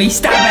staring at me?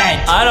 Stop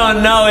it! I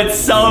don't know. It's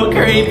so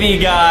creepy,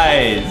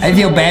 guys. I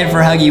feel bad for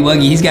Huggy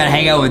Wuggy. He's gotta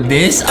hang out with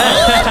this.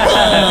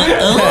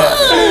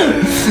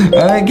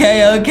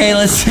 Okay,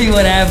 let's see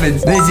what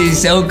happens. This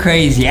is so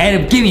crazy.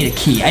 Adam, give me the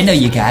key. I know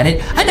you got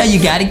it.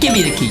 Give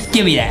me the key.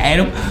 Give me that,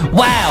 Adam.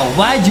 Wow,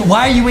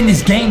 why are you in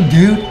this game,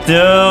 dude? Dude,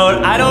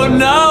 I don't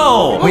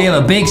know. We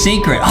have a big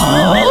secret.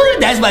 Oh,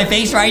 that's my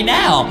face right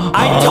now.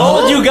 I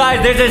told you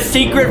guys there's a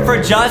secret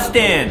for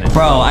Justin.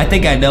 Bro, I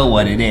think I know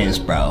what it is,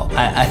 bro.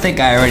 I think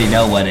I already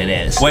know what it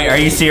is. Wait, are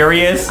you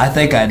serious? I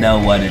think I know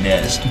what it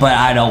is, but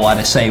I don't want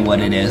to say what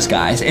it is,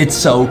 guys. It's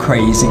so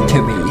crazy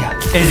to me.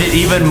 Is it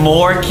even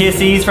more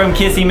kissies from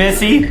Kissy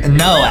Missy?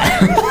 No,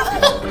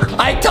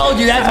 I told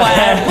you that's why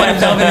Adam put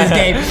himself in this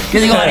game.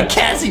 Because he wanted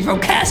Cassie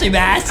from Cassie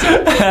Massey.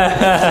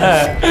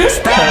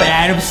 Stop it,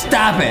 Adam.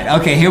 Stop it.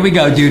 Okay, here we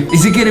go, dude.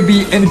 Is it going to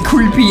be a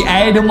creepy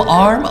Adam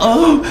arm?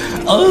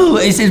 Oh,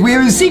 it says we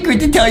have a secret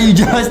to tell you,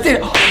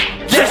 Justin.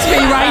 That's me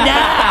right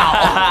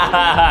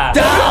now.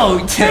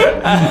 Don't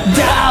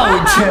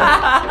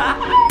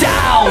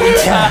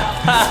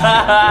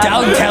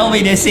tell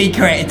me the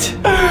secret.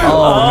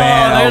 Oh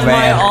man, there's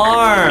my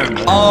arm.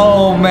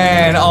 Oh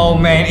man,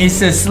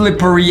 it's a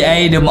slippery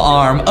Adam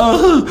arm.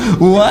 Oh,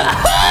 what?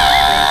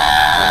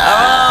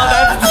 Oh,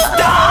 that's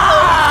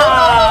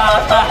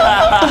stop!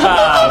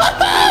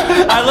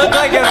 I look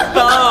like a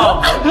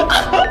thumb.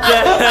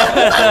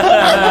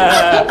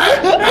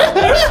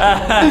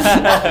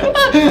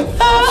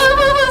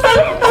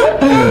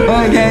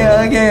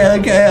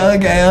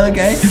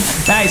 Okay.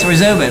 Nice, we're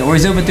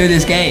zooming through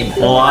this game.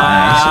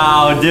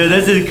 Wow, nice. Dude,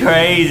 this is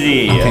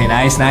crazy. Okay,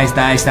 nice. All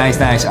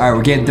right,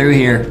 we're getting through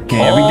here. Okay,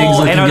 everything's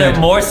looking good. And are there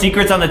more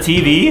secrets on the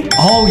TV?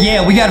 Oh,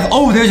 yeah,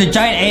 there's a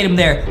giant Adam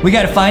there. We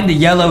gotta find the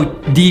yellow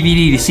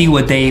DVD to see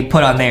what they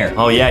put on there.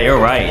 Oh, yeah, you're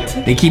right.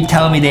 They keep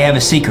telling me they have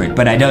a secret,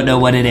 but I don't know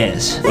what it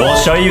is. We'll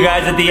show you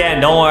guys at the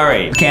end, don't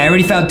worry. Okay, I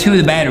already found 2 of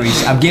the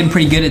batteries. I'm getting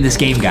pretty good at this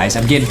game, guys.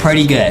 I'm getting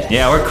pretty good.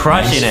 Yeah, we're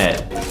crushing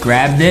it.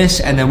 Grab this,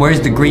 and then where's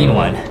the green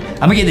one?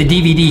 I'm gonna get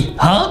the DVD.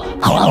 Huh?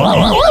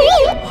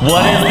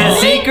 What is the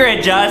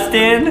secret,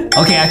 Justin?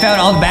 Okay, I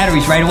found all the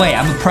batteries right away.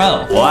 I'm a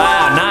pro.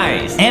 Wow,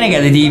 nice. And I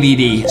got the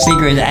DVD.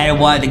 Secret is I don't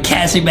want the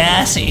Cassie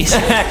Massies.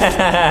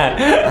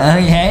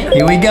 Okay,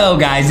 here we go,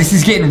 guys. This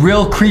is getting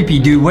real creepy,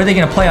 dude. What are they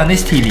gonna play on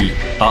this TV?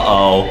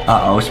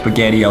 Uh-oh,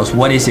 SpaghettiOs.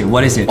 What is it?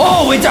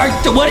 Oh, what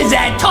is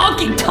that?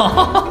 Talking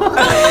Tom.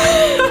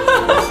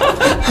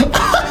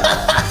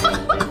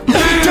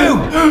 Dude,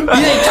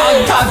 you think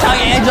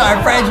Talking Angela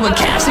are friends with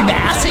Cassie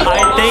Massey?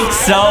 I think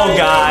so,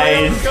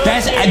 guys.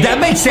 That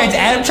makes sense.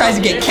 Adam tries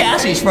to get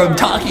Cassie's from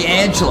Talking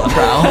Angela,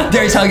 bro.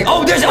 There's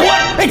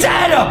what? It's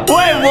Adam.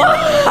 Wait,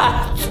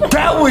 what?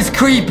 That was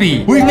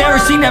creepy. We've never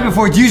seen that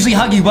before. It's usually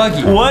Huggy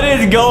Wuggy. What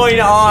is going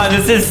on?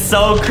 This is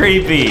so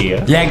creepy.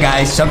 Yeah,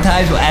 guys.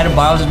 Sometimes when Adam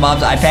borrows his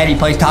mom's iPad, he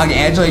plays Talking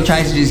Angela. He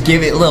tries to just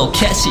give it little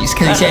kisses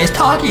because he says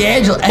Talking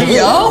Angela. Hey,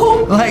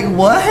 yo. Like,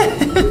 what?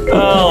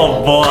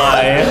 Oh,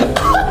 boy.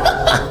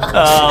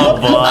 Oh,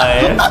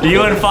 boy.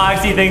 You and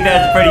Foxy think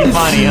that's pretty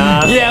funny,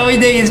 huh? Yeah, we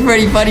think it's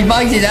pretty funny.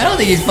 Foxy says, I don't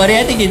think it's funny.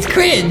 I think it's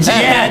cringe.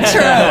 Yeah,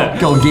 true.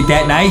 Go get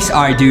that nice.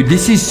 All right, dude.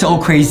 This is so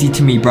crazy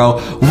to me, bro.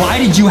 Why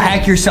did you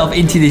hack yourself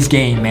into this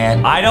game,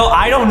 man? I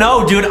don't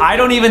know, dude. I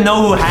don't even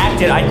know who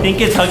hacked it. I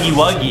think it's Huggy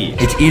Wuggy.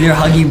 It's either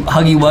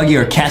Huggy Wuggy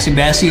or Cassie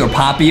Massey or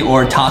Poppy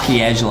or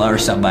Talkie Angela or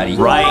somebody.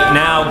 Right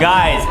now,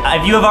 guys,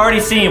 if you have already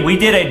seen, we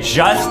did a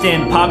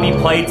Justin Poppy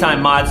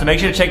Playtime mod, so make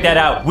sure to check that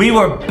out. We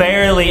were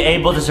barely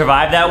able to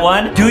survive that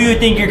one. Do you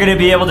think you're gonna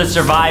be able to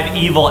survive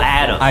evil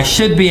Adam? I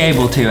should be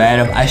able to,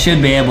 Adam. I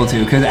should be able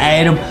to, because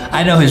Adam,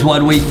 I know his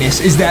one weakness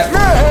is that.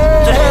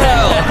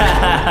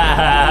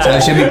 So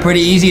it should be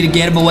pretty easy to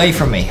get him away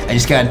from me. I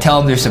just gotta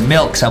tell him there's some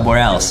milk somewhere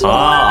else. Oh,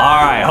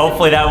 all right.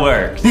 Hopefully that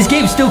works. This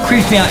game still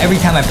creeps me out every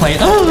time I play it.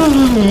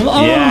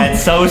 Yeah,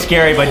 it's so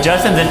scary, but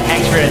Justin's an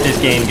expert at this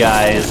game,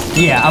 guys.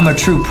 Yeah, I'm a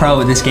true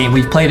pro at this game.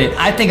 We've played it.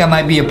 I think I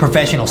might be a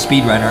professional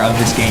speedrunner of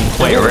this game.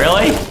 Wait,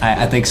 really?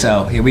 I think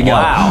so. Here we go.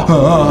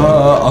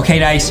 Wow. Okay,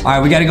 nice. All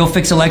right, we gotta go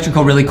fix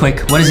electrical really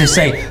quick. What does it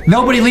say?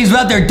 Nobody leaves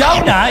without their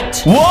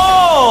donut.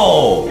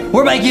 Whoa!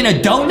 We're making a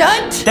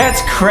donut?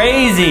 That's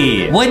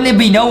crazy. Wouldn't it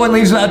be no one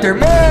leaves without their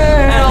milk?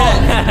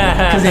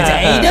 Because it's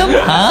Adam?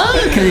 Huh?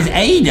 Because it's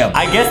Adam.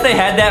 I guess they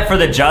had that for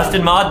the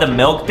Justin mod, the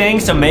milk thing,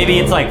 so maybe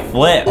it's like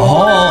flip.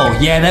 Oh,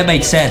 yeah, that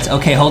makes sense.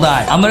 Okay, hold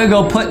on. I'm gonna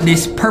go put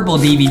this purple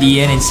DVD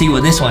in and see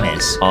what this one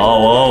is.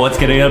 Oh, whoa, what's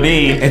it gonna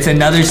be? It's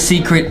another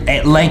secret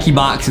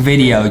LankyBox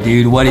video,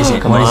 dude. What is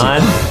it? Come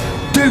on.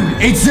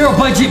 Dude, it's Zero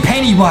Budget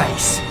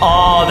Pennywise.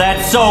 Oh,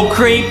 that's so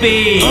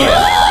creepy.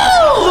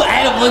 Oh,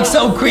 Adam looks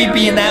so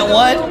creepy in that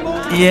one.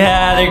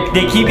 Yeah,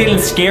 they keep getting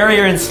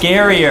scarier and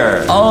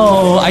scarier.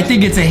 Oh, I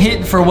think it's a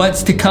hint for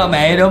what's to come,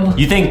 Adam.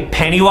 You think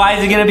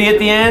Pennywise is gonna be at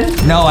the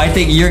end? No, I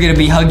think you're gonna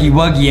be Huggy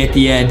Wuggy at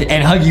the end,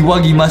 and Huggy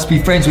Wuggy must be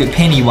friends with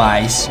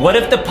Pennywise. What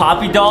if the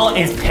Poppy doll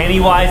is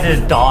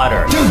Pennywise's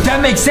daughter? Dude,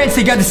 that makes sense.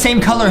 They got the same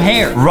color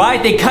hair.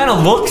 Right, they kind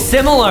of look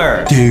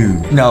similar.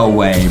 Dude, no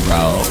way,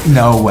 bro.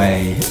 No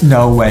way.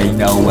 No way,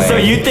 no way. So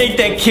you think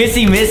that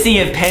Kissy Missy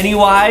and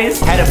Pennywise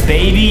had a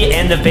baby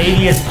and the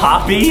baby is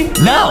Poppy?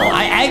 No,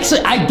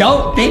 I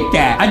don't think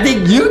that. I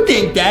think you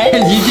think that,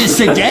 because you just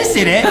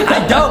suggested it.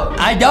 I don't.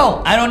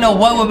 I don't know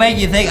what would make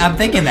you think I'm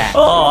thinking that.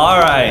 Oh, all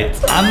right.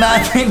 I'm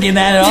not thinking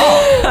that at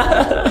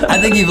all. I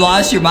think you've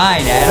lost your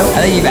mind, Adam.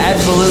 I think you've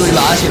absolutely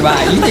lost your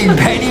mind. You think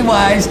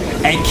Pennywise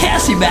and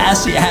Cassie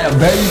Massey had a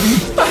baby?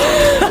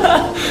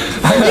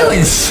 Are you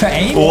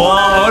insane? Whoa,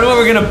 I wonder what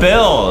we're gonna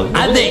build.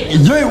 I think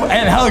you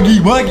and Huggy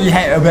Wuggy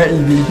had a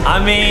baby. I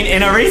mean,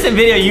 in a recent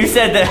video, you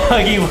said that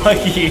Huggy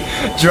Wuggy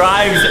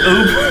drives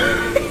Uber.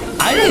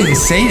 I didn't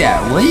say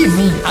that. What do you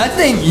mean? I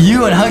think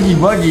you and Huggy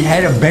Wuggy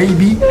had a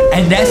baby,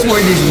 and that's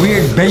where this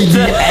weird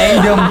baby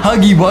Adam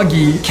Huggy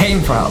Wuggy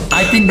came from.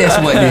 I think that's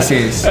what this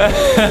is.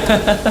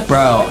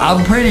 Bro,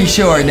 I'm pretty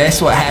sure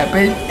that's what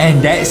happened,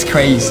 and that's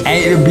crazy.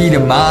 Adam be the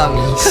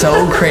mommy.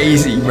 So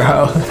crazy,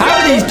 bro.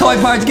 How are these toy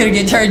parts gonna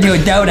get turned into a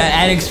donut?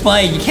 And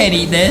explain, you can't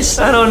eat this.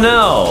 I don't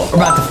know. We're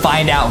about to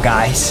find out,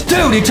 guys.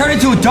 Dude, it turned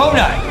into a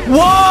donut.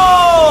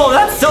 Whoa,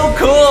 that's so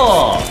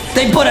cool.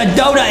 They put a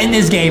donut in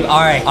this game. All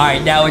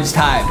right, now it's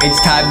time. It's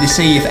time to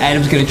see if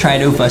Adam's gonna try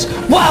and oof us.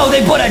 Whoa,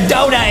 they put a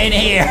donut in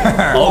here.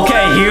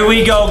 Okay, here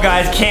we go,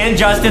 guys. Can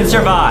Justin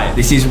survive?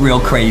 This is real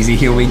crazy.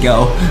 Here we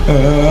go.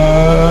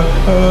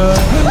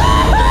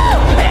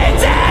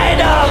 It's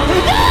Adam!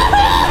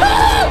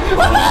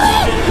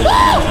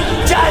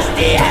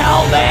 Justy,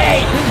 help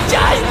me!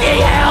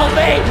 Justy, help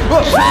me!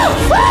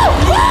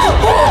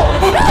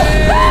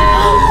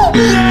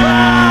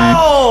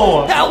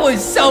 No! That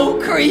was so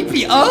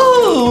creepy.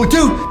 Oh,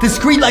 dude, the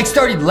screen like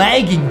started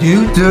lagging,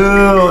 dude.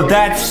 Dude,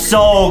 that's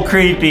so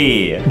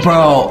creepy.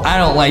 Bro, I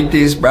don't like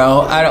this,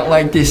 bro. I don't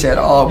like this at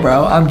all,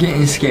 bro. I'm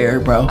getting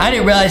scared, bro. I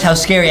didn't realize how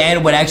scary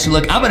Adam would actually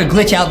look. I'm gonna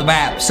glitch out the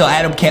map so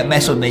Adam can't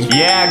mess with me.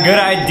 Yeah, good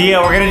idea.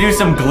 We're gonna do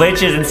some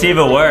glitches and see if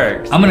it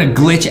works. I'm gonna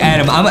glitch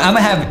Adam. I'm gonna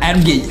have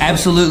Adam get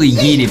absolutely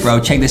yeeted, bro.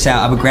 Check this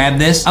out. I'm gonna grab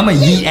this. I'm gonna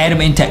yeet Adam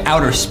into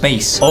outer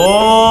space.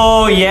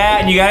 Oh, yeah,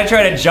 and you gotta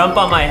try to jump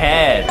on my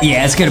head.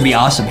 Yeah, it's gonna be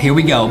awesome. Here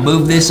we go.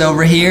 Move this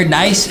over here.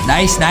 Nice,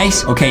 nice,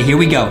 nice. Okay, here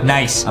we go.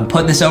 Nice. I'm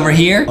putting this over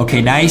here.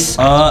 Okay, nice.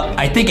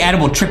 I think Adam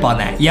will trip on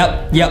that.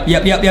 Yep.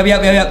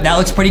 That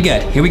looks pretty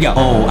good. Here we go.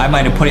 Oh, I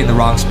might have put it in the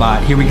wrong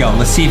spot. Here we go.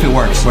 Let's see if it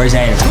works. Where's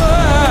Adam?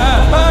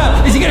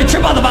 Is he gonna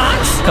trip on the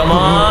box? Come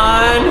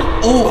on.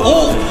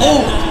 Oh.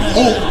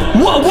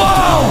 Whoa.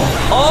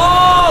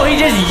 Oh, he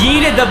just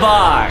yeeted the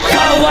box.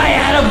 Go away,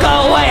 Adam.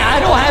 Go away. I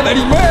don't have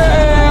any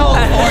mail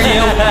for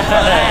you.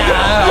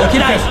 Okay,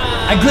 nice.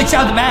 I glitched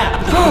out the map.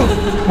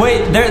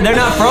 Wait, they're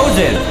not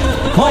frozen.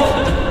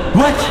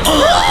 What?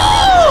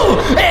 Oh!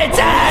 It's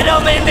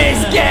Adam in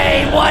this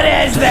game! What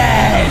is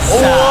this?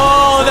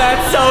 Whoa,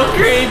 that's so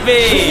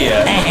creepy.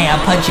 Hey,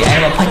 I'll punch you,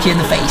 Adam. I'll punch you in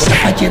the face.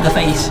 I'll punch you in the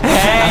face.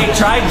 Hey,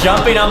 try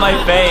jumping on my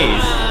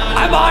face.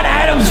 I'm on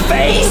Adam's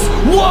face?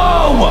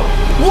 Whoa!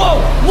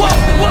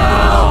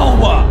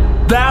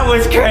 That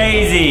was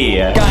crazy.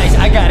 Guys,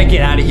 I gotta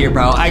get out of here,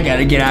 bro. I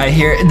gotta get out of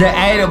here. The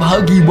Adam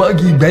Huggy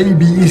Wuggy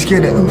baby is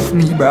gonna oof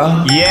me,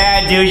 bro.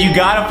 Yeah, dude, you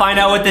gotta find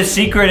out what the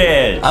secret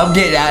is. I'm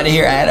getting out of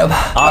here, Adam.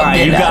 All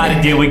right, you got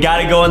it, dude. We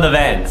gotta go in the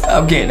vents.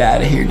 I'm getting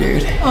out of here,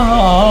 dude.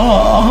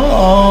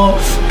 Oh,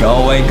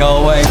 go away.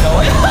 It's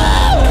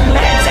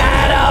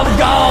Adam,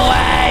 go away.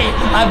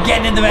 I'm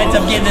getting in the vents.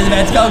 Go.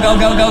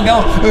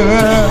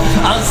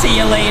 I'll see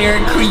you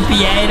later,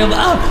 creepy Adam.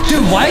 Oh,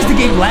 dude, why is the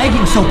game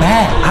lagging so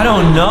bad? I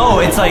don't know.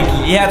 It's like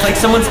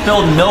someone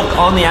spilled milk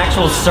on the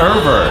actual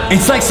server.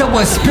 It's like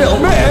someone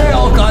spilled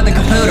milk on the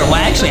computer. Well,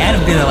 actually,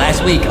 Adam did it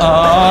last week.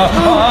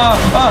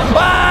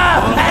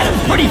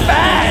 Adam's pretty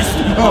fast.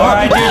 All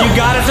right, dude, you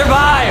gotta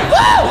survive.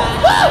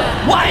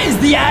 Why is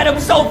the Adam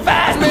so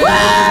fast?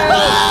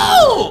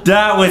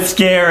 That was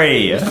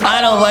scary. I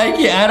don't like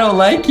it.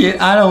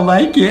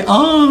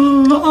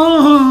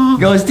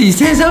 Ghosty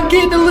says I'm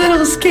getting a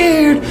little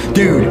scared.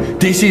 Dude,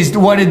 this is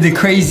one of the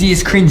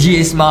craziest,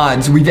 cringiest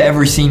mods we've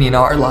ever seen in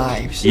our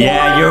lives.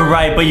 Yeah, you're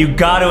right, but you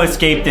gotta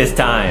escape this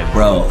time.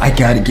 Bro, I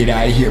gotta get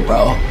out of here,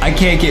 bro. I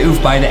can't get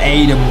oofed by the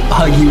Adam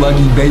Huggy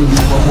Wuggy baby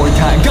one more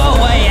time. Go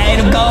away,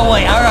 Adam, go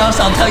away, or else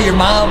I'll tell your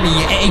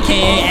mommy,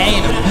 aka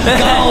Adam.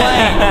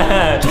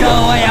 Go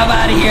away, I'm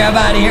out of here.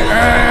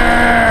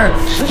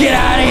 Get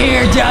out of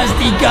here,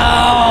 Justy, go.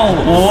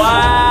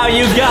 Wow,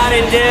 you got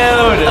it,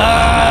 dude.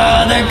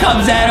 There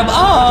comes Adam.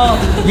 Oh,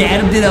 yeah,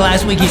 Adam did it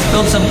last week. He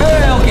spilled some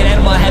milk, and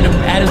Adam's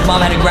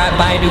mom had to grab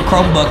by brand new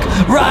Chromebook.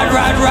 Run,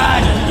 run,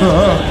 run.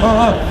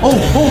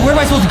 Oh, where am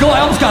I supposed to go?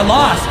 I almost got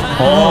lost.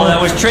 Oh, that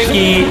was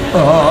tricky.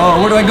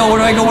 Where do I go? Where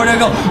do I go? Where do I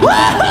go?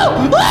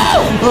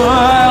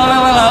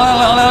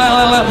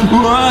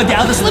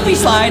 Down the slippy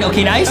slide.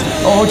 Okay, nice.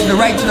 Oh, to the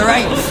right, to the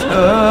right.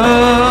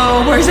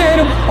 Where's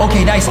Adam?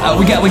 Okay, nice.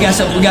 We got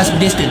some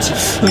distance.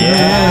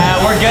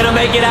 Yeah, we're gonna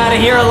make it out of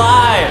here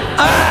alive.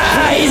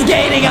 He's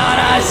gaining on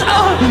us.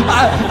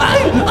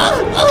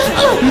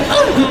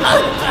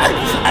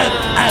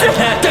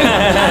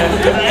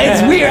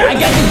 It's weird. I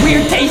got this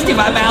weird taste in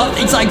my mouth.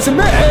 It's like some.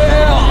 No!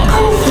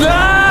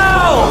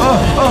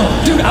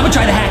 Dude, I'm gonna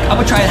try to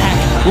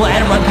hack. Will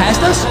Adam run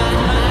past us?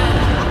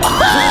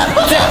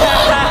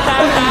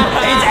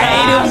 It's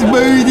Adam's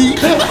booty.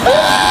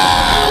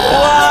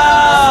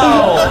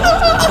 Whoa!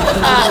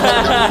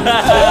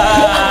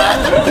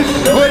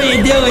 What are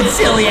you doing,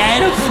 silly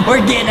Adam?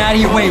 We're getting out of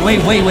here. Wait.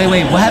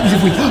 What happens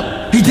if we...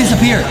 He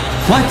disappeared.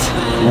 What?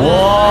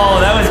 Whoa,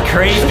 that was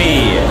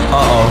creepy.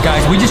 Uh-oh,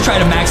 guys, we just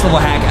tried a max level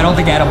hack. I don't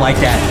think Adam liked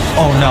that.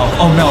 Oh, no.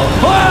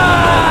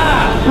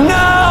 Ah!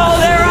 No,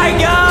 there I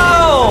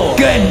go!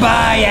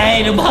 Goodbye,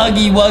 Adam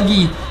Huggy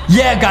Wuggy.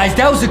 Yeah, guys,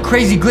 that was a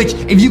crazy glitch.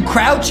 If you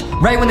crouch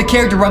right when the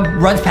character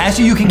runs past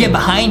you, you can get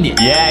behind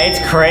it. Yeah, it's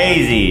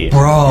crazy.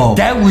 Bro,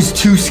 that was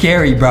too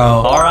scary, bro.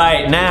 All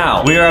right,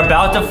 now, we are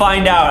about to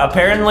find out.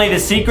 Apparently, the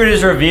secret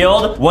is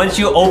revealed once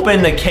you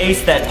open the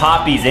case that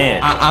Poppy's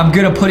in. I'm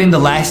gonna put in the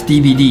last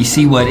DVD,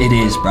 see what it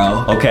is,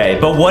 bro. Okay,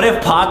 but what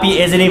if Poppy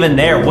isn't even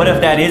there? What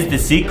if that is the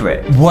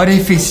secret? What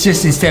if it's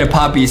just, instead of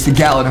Poppy, it's the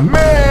gallon of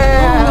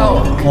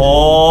milk?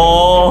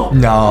 Oh.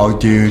 No,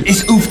 dude.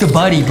 It's Oof the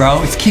Buddy,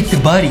 bro. It's Kick the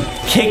Buddy.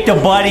 Kick the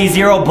Buddy,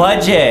 zero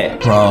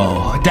budget.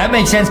 Bro, that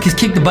makes sense because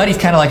Kick the Buddy's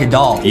kind of like a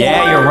doll.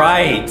 Yeah, you're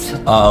right.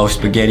 Oh,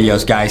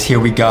 SpaghettiOs, guys. Here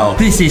we go.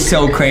 This is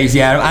so crazy,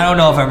 Adam. I don't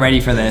know if I'm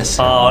ready for this.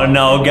 Oh,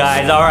 no,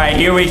 guys. All right,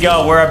 here we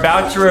go. We're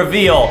about to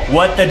reveal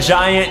what the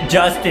Giant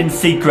Justin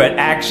secret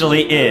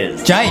actually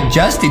is. Giant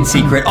Justin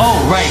secret?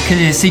 Oh, right, because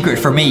it's a secret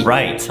for me.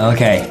 Right.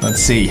 Okay, let's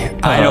see.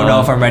 I don't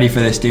know if I'm ready for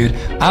this, dude.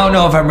 I don't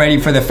know if I'm ready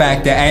for the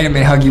fact that Adam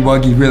and Huggy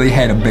Wuggy really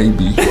had a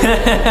baby.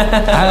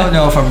 I don't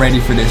know if I'm ready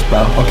for this,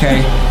 bro,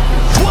 okay?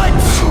 What?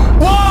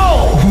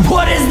 Whoa!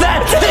 What is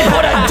that? They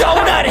put a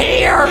donut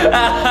here!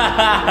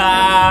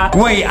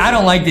 Wait, I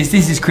don't like this.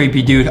 This is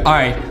creepy, dude. All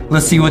right,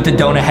 let's see what the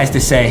donut has to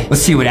say.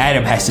 Let's see what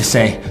Adam has to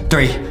say.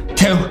 3,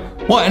 2,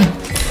 1.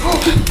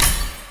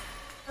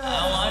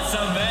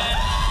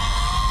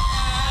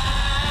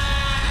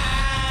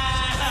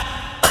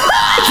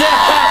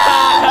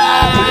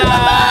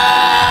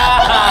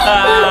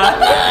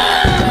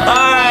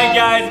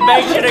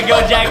 Make sure to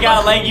go check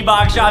out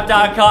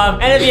LankyBoxShop.com.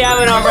 And if you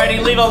haven't already,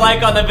 leave a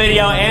like on the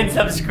video and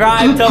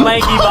subscribe to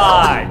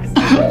LankyBox.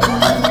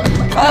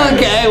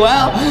 Okay,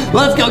 well,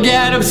 let's go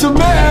get him some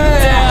mail.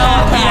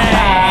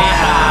 Yeah.